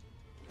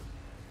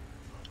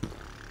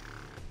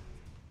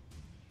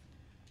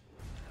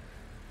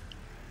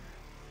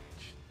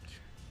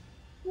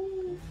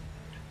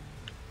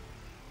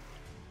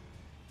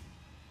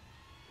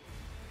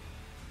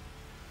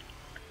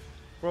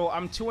 Bro,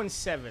 I'm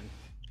 2-7.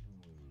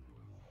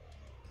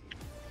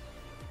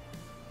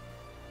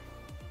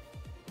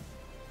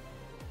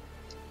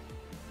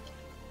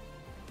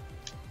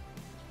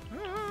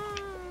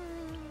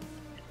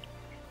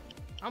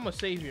 I'm a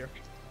savior.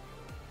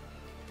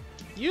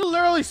 You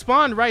literally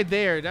spawned right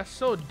there. That's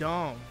so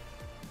dumb.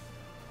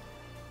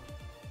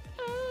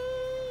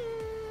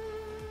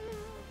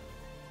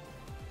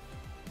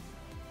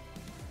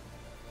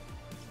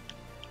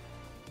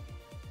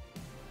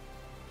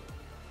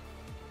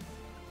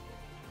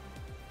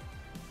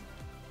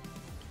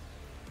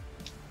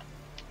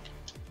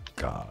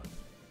 God.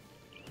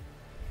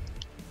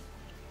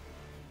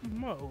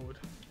 Mode.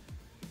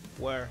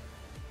 Where?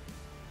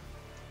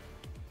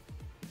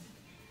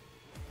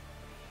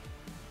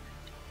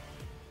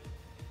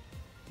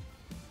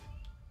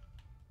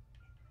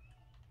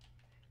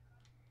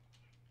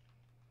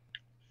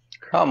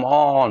 Come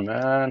on,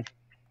 man.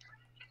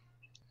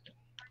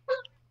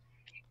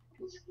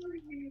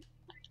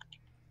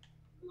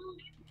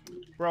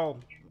 Bro,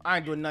 I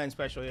ain't doing nothing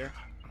special here.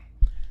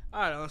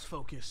 Alright, let's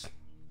focus.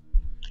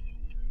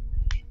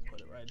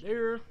 Put it right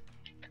there.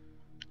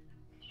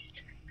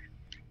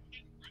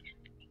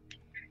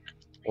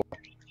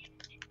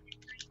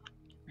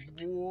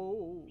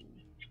 Whoa.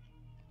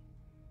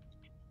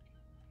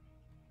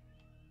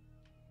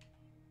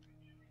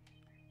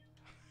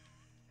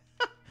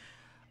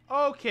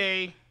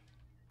 Okay.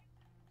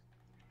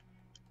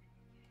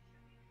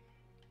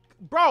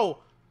 Bro.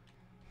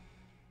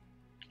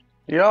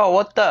 Yo,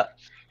 what the?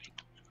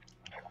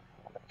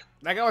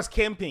 Like I was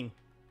camping.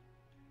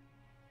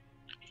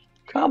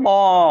 Come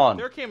on.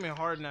 They're camping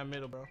hard in that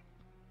middle, bro.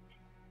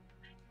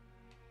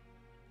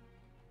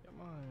 Come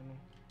on.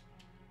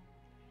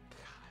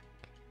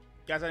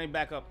 Guys, I need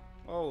backup.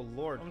 Oh,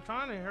 Lord. I'm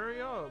trying to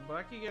hurry up, but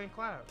I keep getting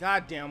clapped.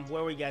 God damn,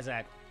 where were you guys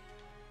at?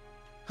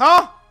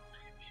 Huh?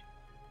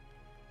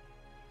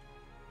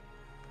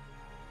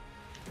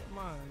 Come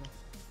on.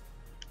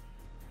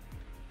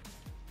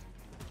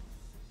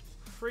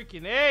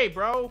 Freaking A,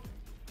 bro.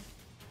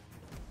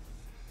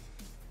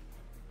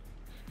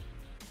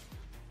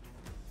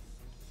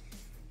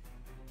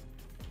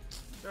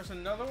 There's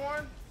another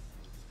one?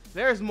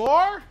 There's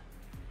more?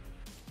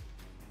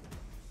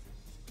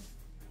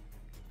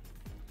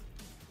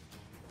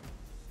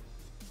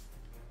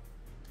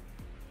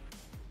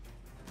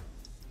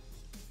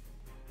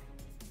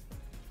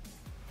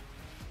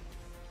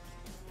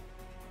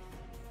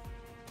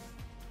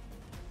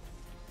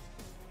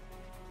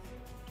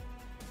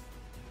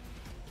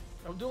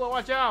 Abdullah,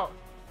 watch out.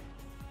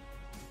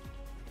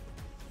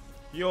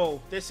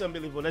 Yo, this is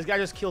unbelievable. This guy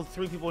just killed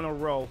 3 people in a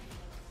row.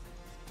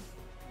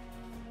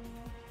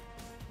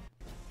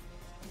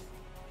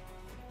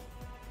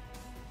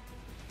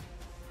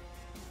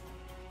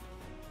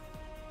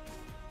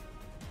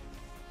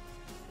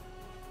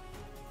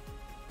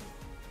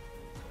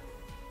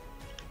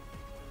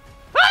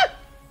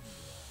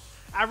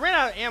 I ran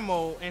out of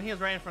ammo and he was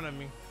right in front of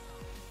me.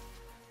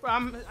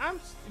 Bro,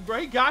 bro,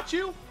 he got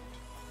you?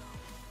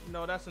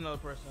 No, that's another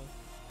person.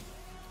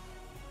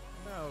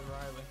 That was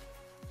Riley.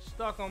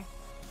 Stuck him.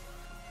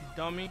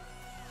 Dummy.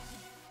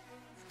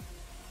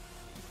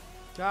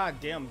 God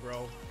damn,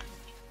 bro.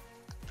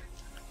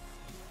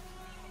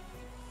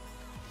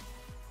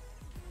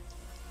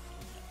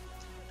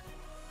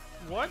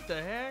 What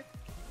the heck?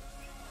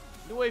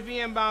 UAV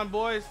inbound,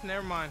 boys.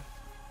 Never mind.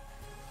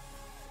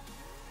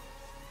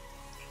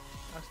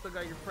 I still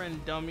got your friend,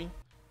 dummy.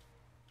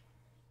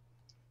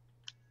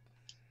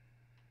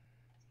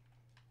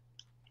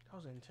 That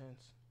was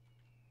intense.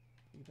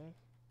 You think?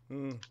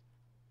 Hmm.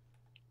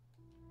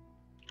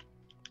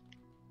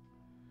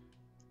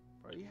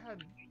 Bro, you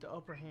had the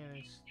upper hand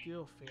and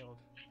still failed.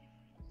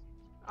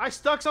 I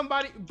stuck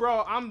somebody.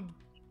 Bro, I'm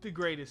the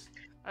greatest.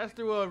 I just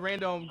threw a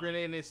random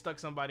grenade and it stuck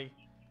somebody.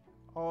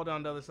 All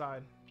down the other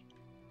side.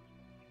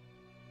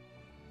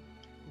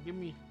 Give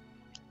me.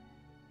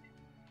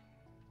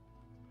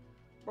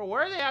 Bro,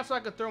 where are they at so I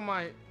could throw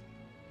my...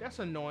 That's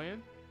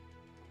annoying.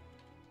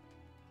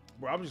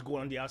 Bro, I'm just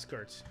going on the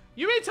outskirts.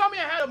 You mean tell me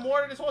I had a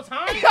mortar this whole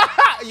time?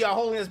 You're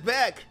holding us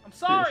back. I'm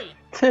sorry.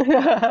 Hey,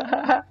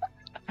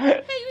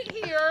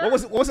 here.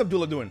 What was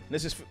Abdullah doing?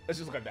 Let's just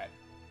look at that.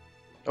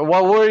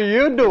 What were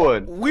you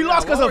doing? We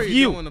lost because of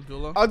you. Doing,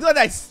 Abdullah? Abdullah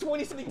died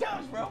 20-something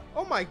times, bro.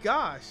 Oh my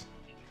gosh.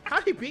 How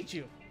did he beat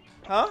you?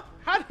 Huh?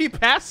 How did he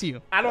pass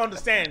you? I don't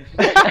understand.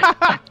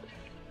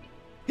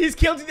 His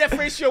kill to death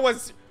ratio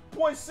was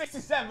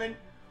 0.67.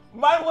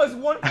 Mine was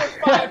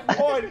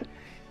 1.51.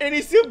 And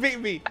he still beat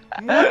me.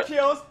 More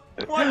kills,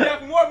 more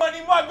death, more money,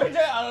 more bitch.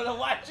 I don't know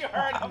what you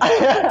heard.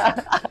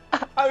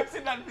 I was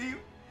in that beef.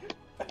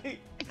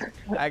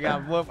 I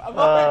got more.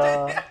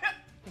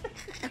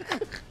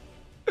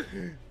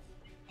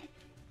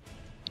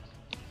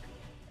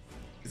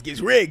 This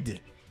game's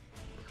rigged.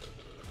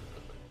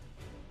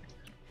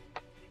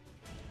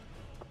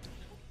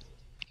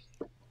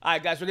 All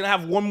right, guys, we're gonna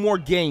have one more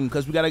game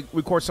because we gotta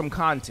record some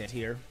content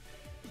here.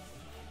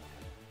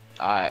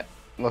 All right,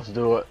 let's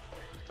do it.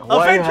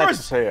 Why you have to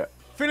say it?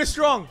 Finish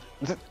strong.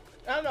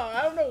 I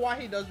don't know why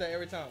he does that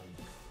every time.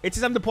 It's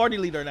just I'm the party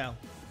leader now.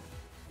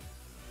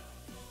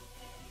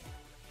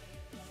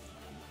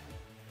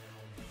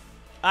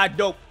 Ah,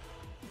 dope.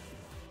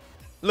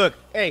 Look,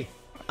 hey,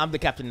 I'm the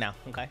captain now,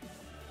 okay?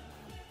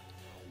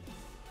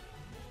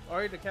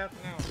 Are you the captain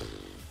now?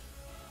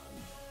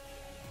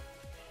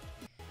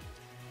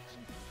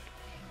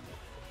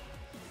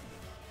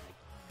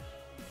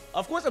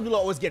 Of course, Abdullah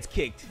always gets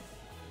kicked.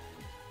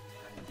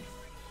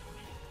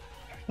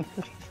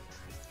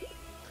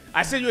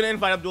 I sent you an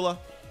invite, Abdullah.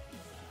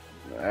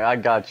 I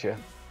got you.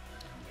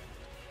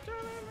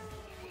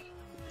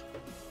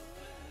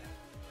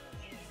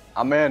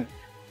 I'm in.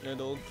 You're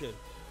the old kid.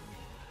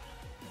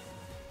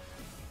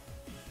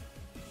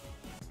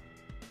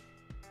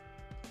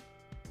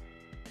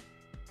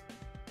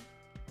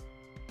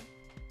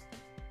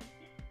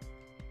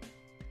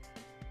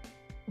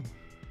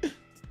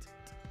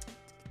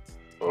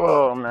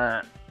 Oh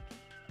man.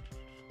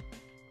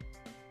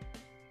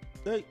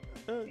 Hey.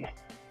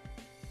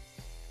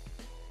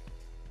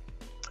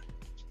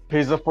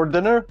 Pizza for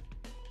dinner?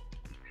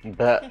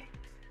 Bet.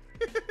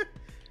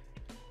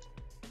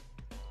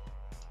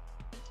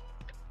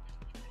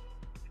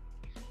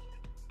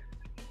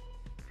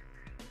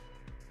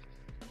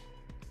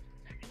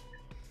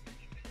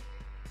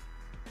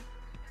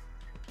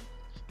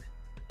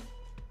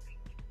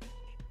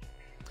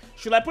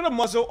 Should I put a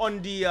muzzle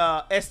on the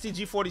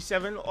STG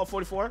 47 or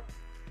 44?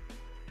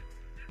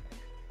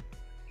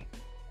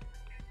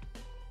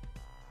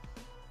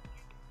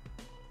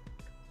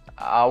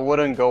 I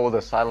wouldn't go with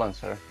a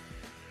silencer.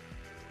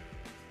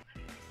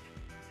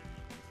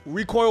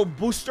 Recoil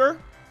booster?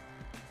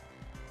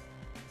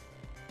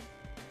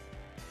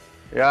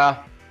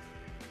 Yeah.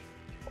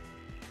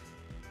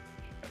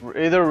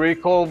 Either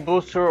recoil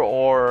booster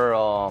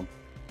or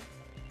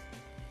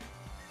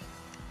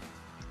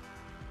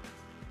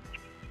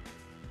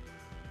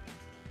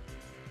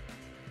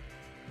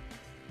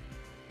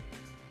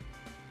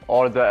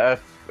the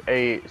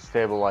F8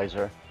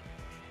 stabilizer.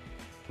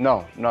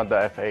 No, not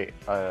the F8.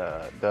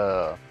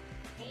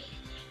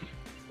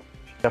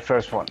 The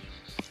first one.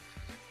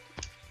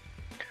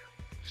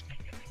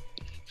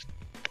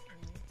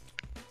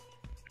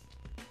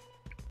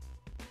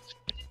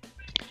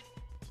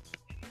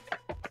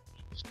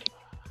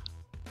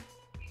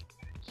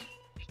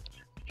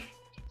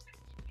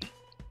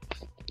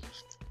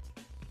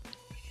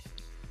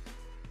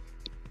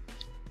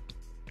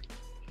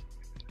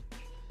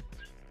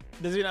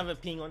 Does it have a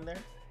ping on there?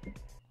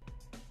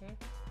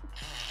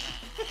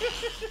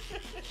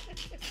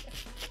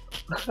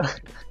 I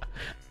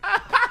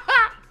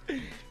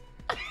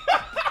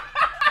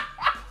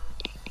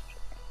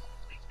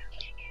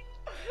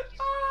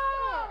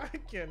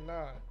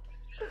cannot.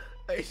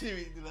 I should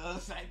be doing the other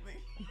side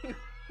thing.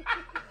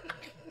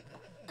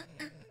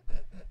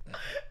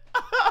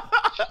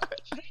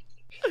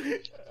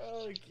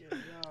 Oh,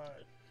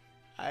 cannot.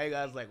 I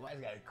was like, why is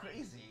this guy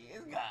crazy?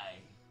 This guy.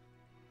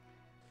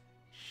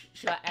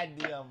 Should I add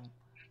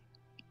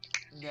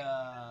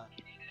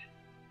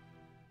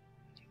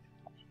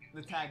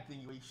the tag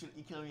thing where you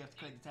kill him, you have to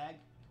collect the tag?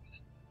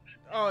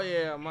 Oh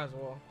yeah, might as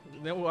well.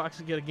 Then we'll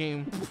actually get a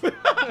game.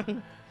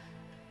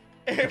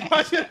 Hey,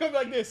 watch it come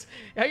like this.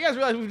 Have you guys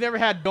realize we've never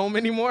had dome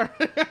anymore?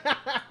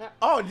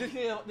 Oh, did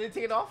they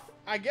take it off?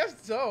 I guess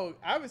so.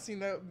 I haven't seen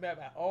that map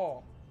at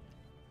all.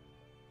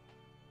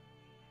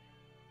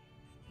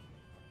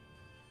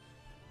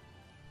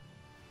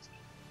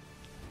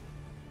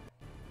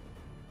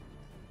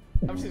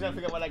 I'm just trying to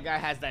figure out why that guy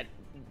has that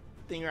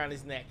thing around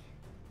his neck.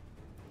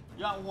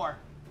 You're at war.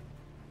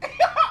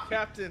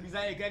 Captain. He's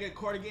like, gotta get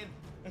caught again.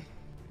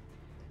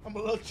 I'm a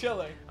little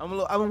chilly. I'm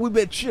a wee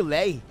bit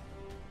chilly.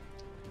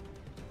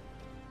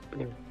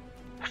 You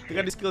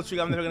got this skill tree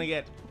I'm never gonna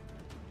get.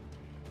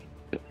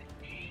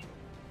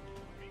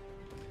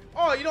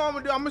 Oh, you know what I'm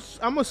gonna do?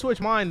 I'm gonna switch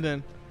mine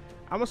then.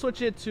 I'm gonna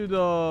switch it to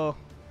the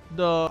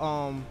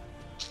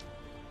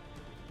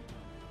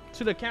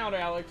to the counter,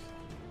 Alex.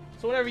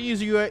 So whenever you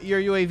use your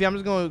UAV, I'm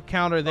just gonna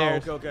counter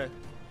theirs. Oh, okay.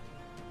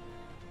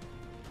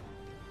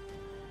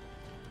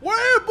 We're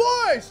in,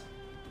 boys.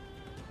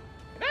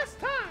 That's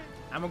time.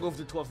 I'm gonna go for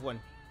the 12th one.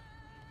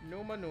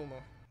 Numa.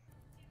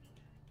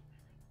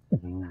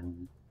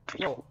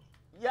 Yo,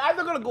 yeah, I'm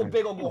not gonna go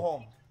big or go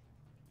home.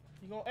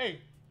 You go, hey.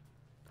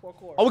 Poor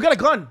core. Oh, we got a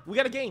gun. We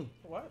got a game.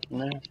 What?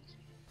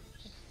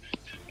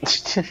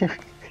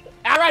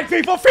 All right,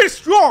 people, finish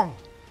strong.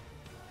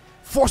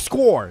 4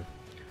 score.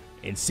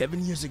 And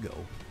 7 years ago,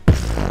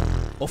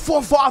 our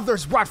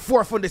forefathers brought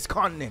forth on this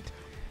continent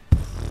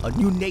a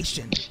new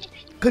nation,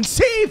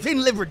 conceived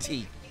in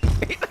liberty.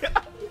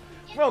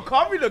 Bro,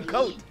 call me the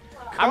GOAT.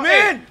 I'm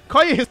in.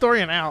 Call your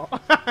historian Al.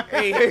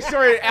 Hey,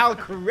 historian Al,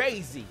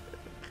 crazy.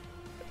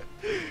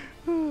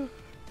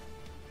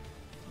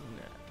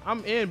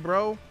 I'm in,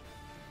 bro.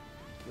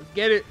 Let's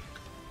get it.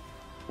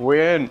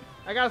 Win.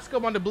 I got a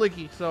scope on the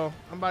blicky, so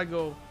I'm about to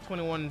go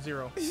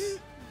 21-0.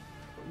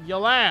 You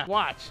laugh.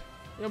 Watch.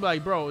 You'll be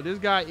like, bro, this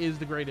guy is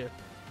the greatest.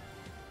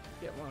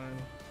 Get one.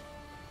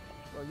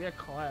 Bro, get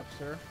clapped,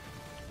 sir.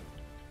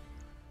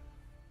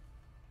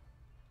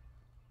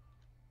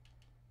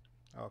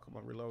 Oh, come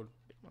on, reload.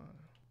 Come on.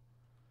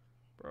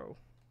 Bro.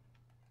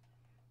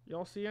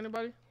 Y'all see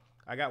anybody?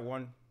 I got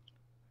one.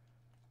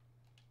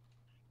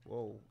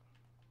 Whoa.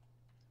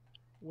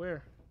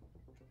 Where?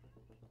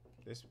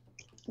 This.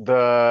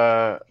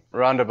 The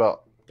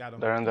roundabout. Got him.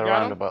 They're in the You got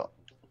 'em? roundabout.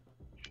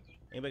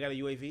 Anybody got a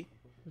UAV?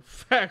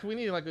 Fact, we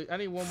need I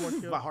need one more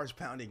kill. My heart's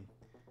pounding.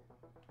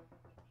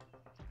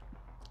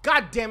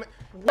 God damn it.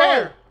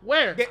 Where? Oh,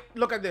 Where?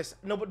 look at this.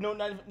 No, they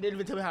didn't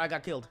even tell me how I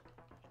got killed.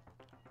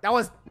 That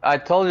was... I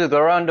told you the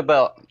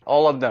roundabout.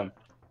 All of them.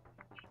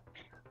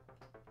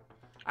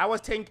 I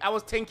was 10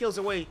 kills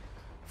away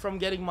from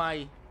getting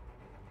my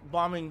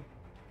bombing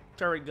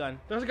turret gun.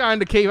 There's a guy in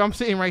the cave. I'm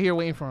sitting right here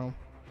waiting for him.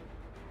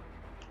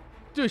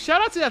 Dude,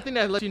 shout out to that thing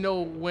that lets you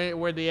know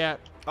where they at.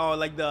 Oh,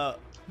 like the...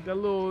 That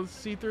little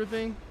see-through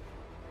thing.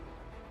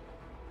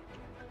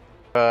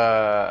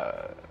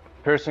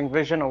 Piercing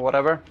vision or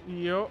whatever.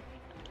 Yup.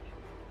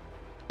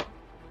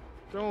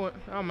 Throw it.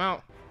 I'm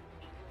out.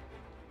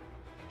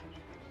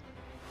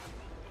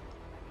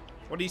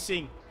 What are you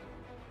seeing?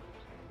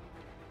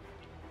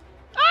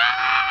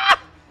 Ah!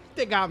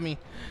 They got me.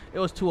 It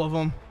was 2 of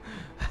them.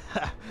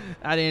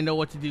 I didn't know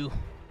what to do.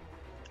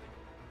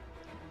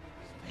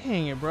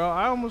 Dang it, bro.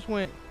 I almost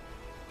went.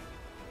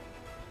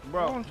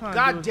 Bro,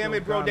 God damn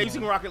it, bro. They're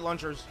using rocket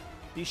launchers.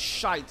 These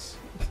shites.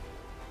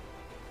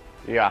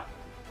 Yeah.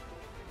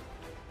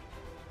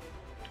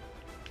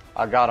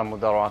 I got him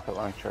with the rocket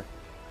launcher.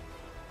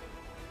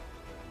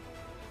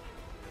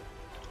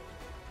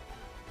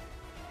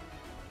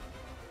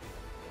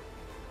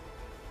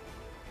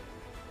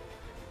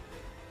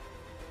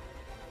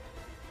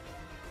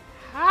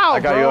 How, I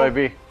got bro?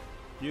 UAV.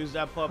 Use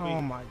that puppy.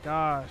 Oh my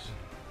gosh.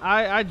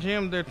 I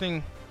jammed their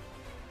thing.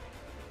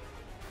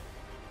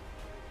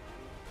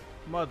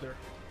 Mother.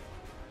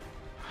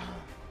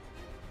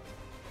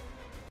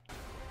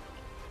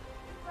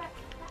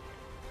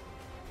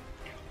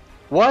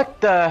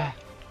 What the?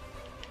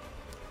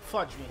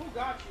 Fudge me. Who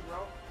got you, bro?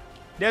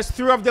 There's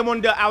 3 of them on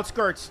the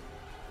outskirts.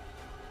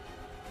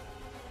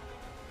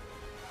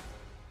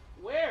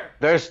 Where?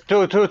 There's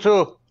two. Just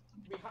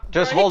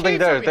Bro, he holding came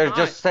there. from They're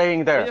behind. just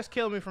staying there. They just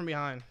killed me from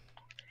behind.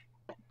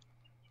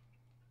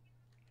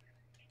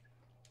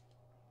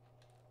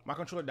 My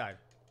controller died.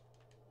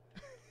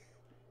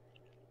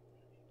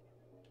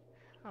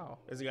 Oh.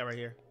 There's a guy right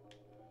here.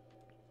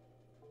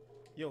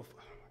 Yo.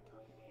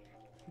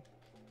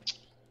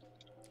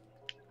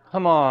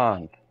 Come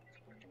on.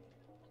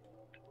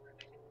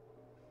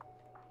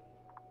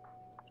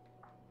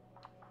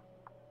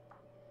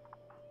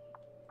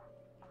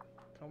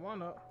 Come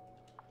on up.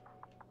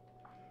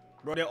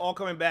 Bro, they're all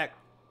coming back.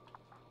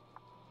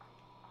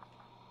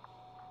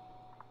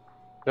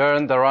 They're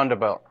in the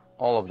roundabout.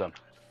 All of them.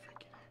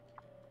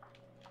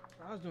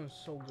 I was doing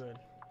so good.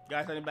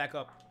 Guys, I didn't back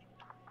up.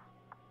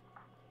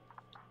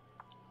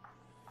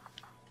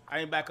 I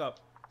didn't back up.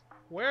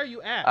 Where are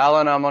you at?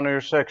 Alan, I'm on your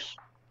 6.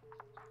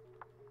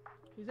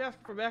 He's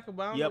asking for backup.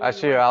 But I don't Yep. know where I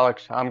see you,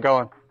 Alex. I'm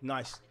going.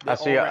 Nice. I They're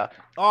see all you. right.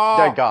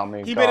 Oh, They got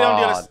me. He made it on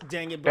the other. God.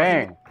 Dang it, bro.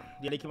 Dang.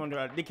 Yeah, they keep him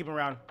around. They keep him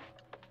around.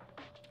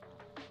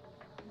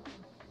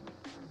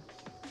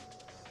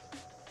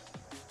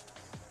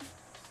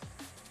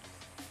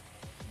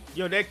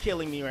 Yo, they're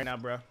killing me right now,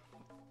 bro.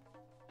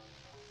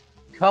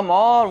 Come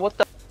on. What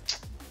the?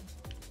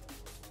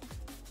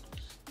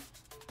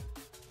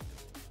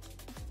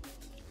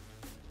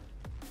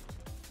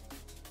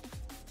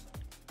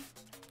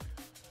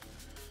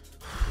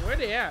 Where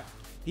they at?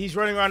 He's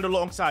running around the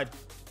long side.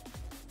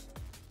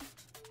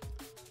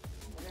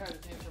 I had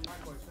to answer my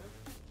question.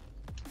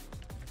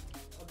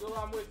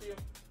 Abdullah, I'm with you.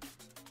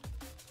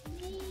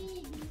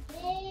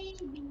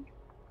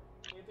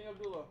 Anything,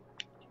 Abdullah?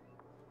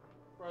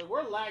 Bro,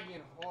 we're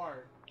lagging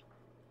hard.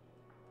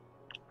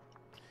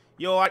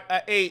 Yo,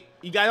 hey,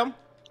 you got him?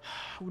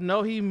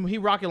 No, he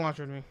rocket launched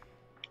me.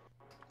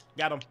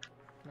 Got him.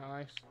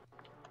 Nice.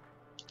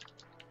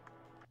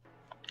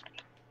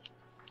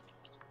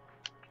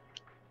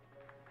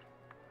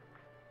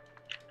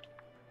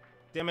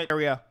 Damn it,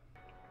 area.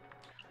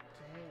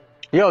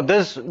 Yo,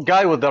 this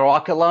guy with the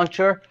rocket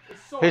launcher,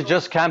 he's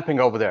just camping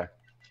over there.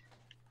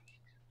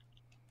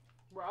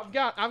 Bro,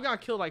 I've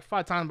got killed like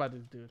 5 times by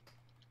this dude.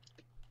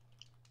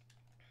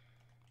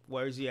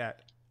 Where is he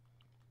at?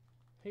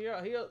 He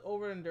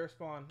over in their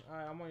spawn.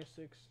 Alright, I'm on your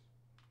 6.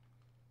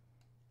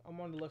 I'm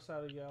on the left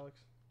side of you, Alex.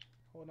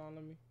 Hold on,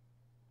 let me.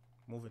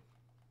 Moving.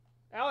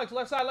 Alex,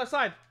 left side, left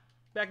side.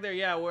 Back there,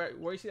 yeah. Where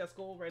you see that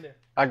skull? Right there.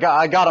 I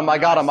got him. I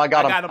got him.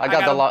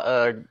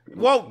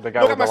 Whoa! Look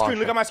at my screen.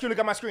 Look at my screen. Look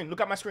at my screen. Look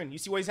at my screen. You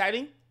see where he's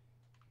hiding?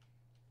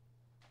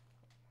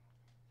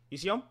 You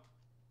see him?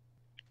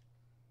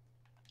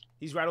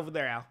 He's right over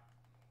there, Al.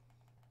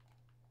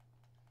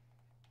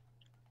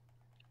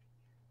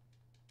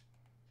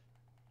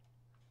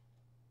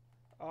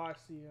 Oh, I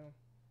see him.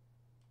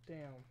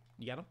 Damn.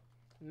 You got him?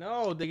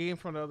 No, they came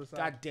from the other side.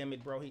 God damn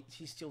it, bro.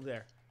 He's still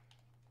there.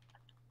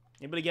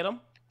 Anybody get him?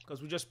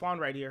 Because we just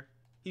spawned right here.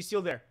 He's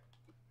still there.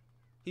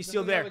 He's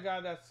still there. The guy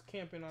that's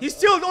camping on He's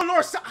still on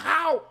north side.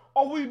 How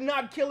are we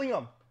not killing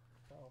him?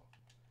 Oh.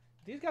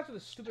 These guys with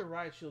the stupid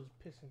riot shields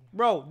pissing me.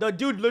 Bro, the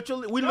dude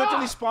literally, we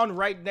literally spawned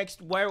right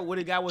next where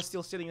the guy was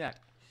still sitting at.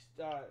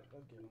 Alright,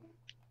 let's get him.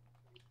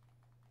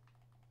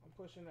 I'm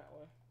pushing that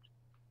way.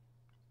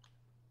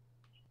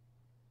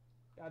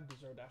 I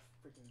deserve that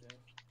freaking death.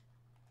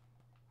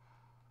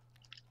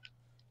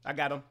 I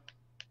got him.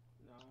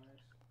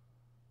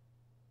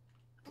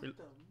 Nice.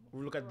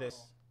 Look at this.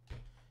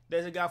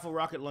 There's a guy for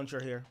rocket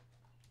launcher here.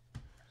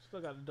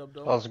 Still got the dub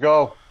though. Let's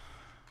go.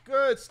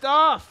 Good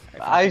stuff.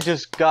 I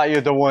just got you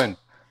the win.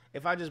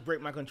 If I just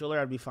break my controller,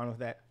 I'd be fine with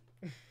that.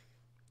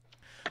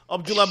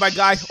 Abdullah, my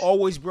guy,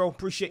 always, bro.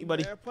 Appreciate you,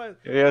 buddy.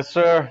 Yes,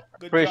 sir.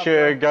 Good Appreciate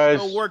job, it, guys.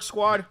 Good work,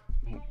 squad.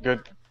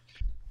 Good.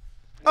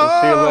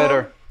 We'll see you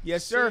later.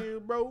 Yes, sir. You,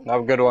 bro.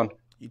 Have a good one.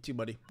 You too,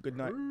 buddy. Good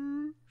night.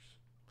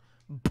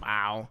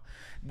 Wow.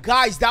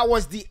 Guys, that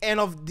was the end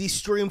of the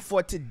stream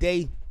for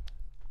today.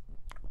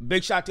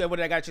 Big shout out to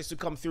everybody that got a chance to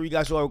come through. You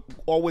guys are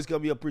always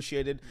going to be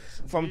appreciated.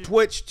 From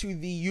Twitch to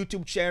the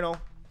YouTube channel.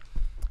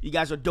 You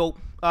guys are dope.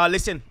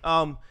 Listen,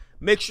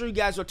 make sure you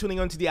guys are tuning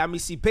on to the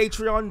Amicy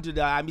Patreon, to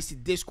the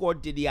Amicy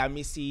Discord, to the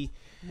Amicy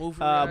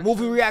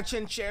movie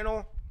reaction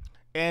channel,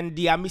 and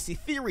the Amicy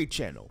Theory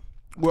channel.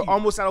 We're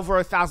almost at over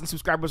 1,000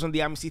 subscribers on the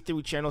Amicy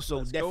Theory channel,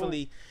 so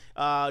definitely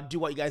do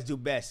what you guys do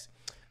best.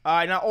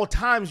 And at all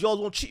times, y'all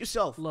don't cheat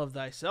yourself. Love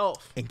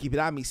thyself. And keep it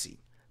Amicy.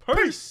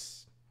 Peace.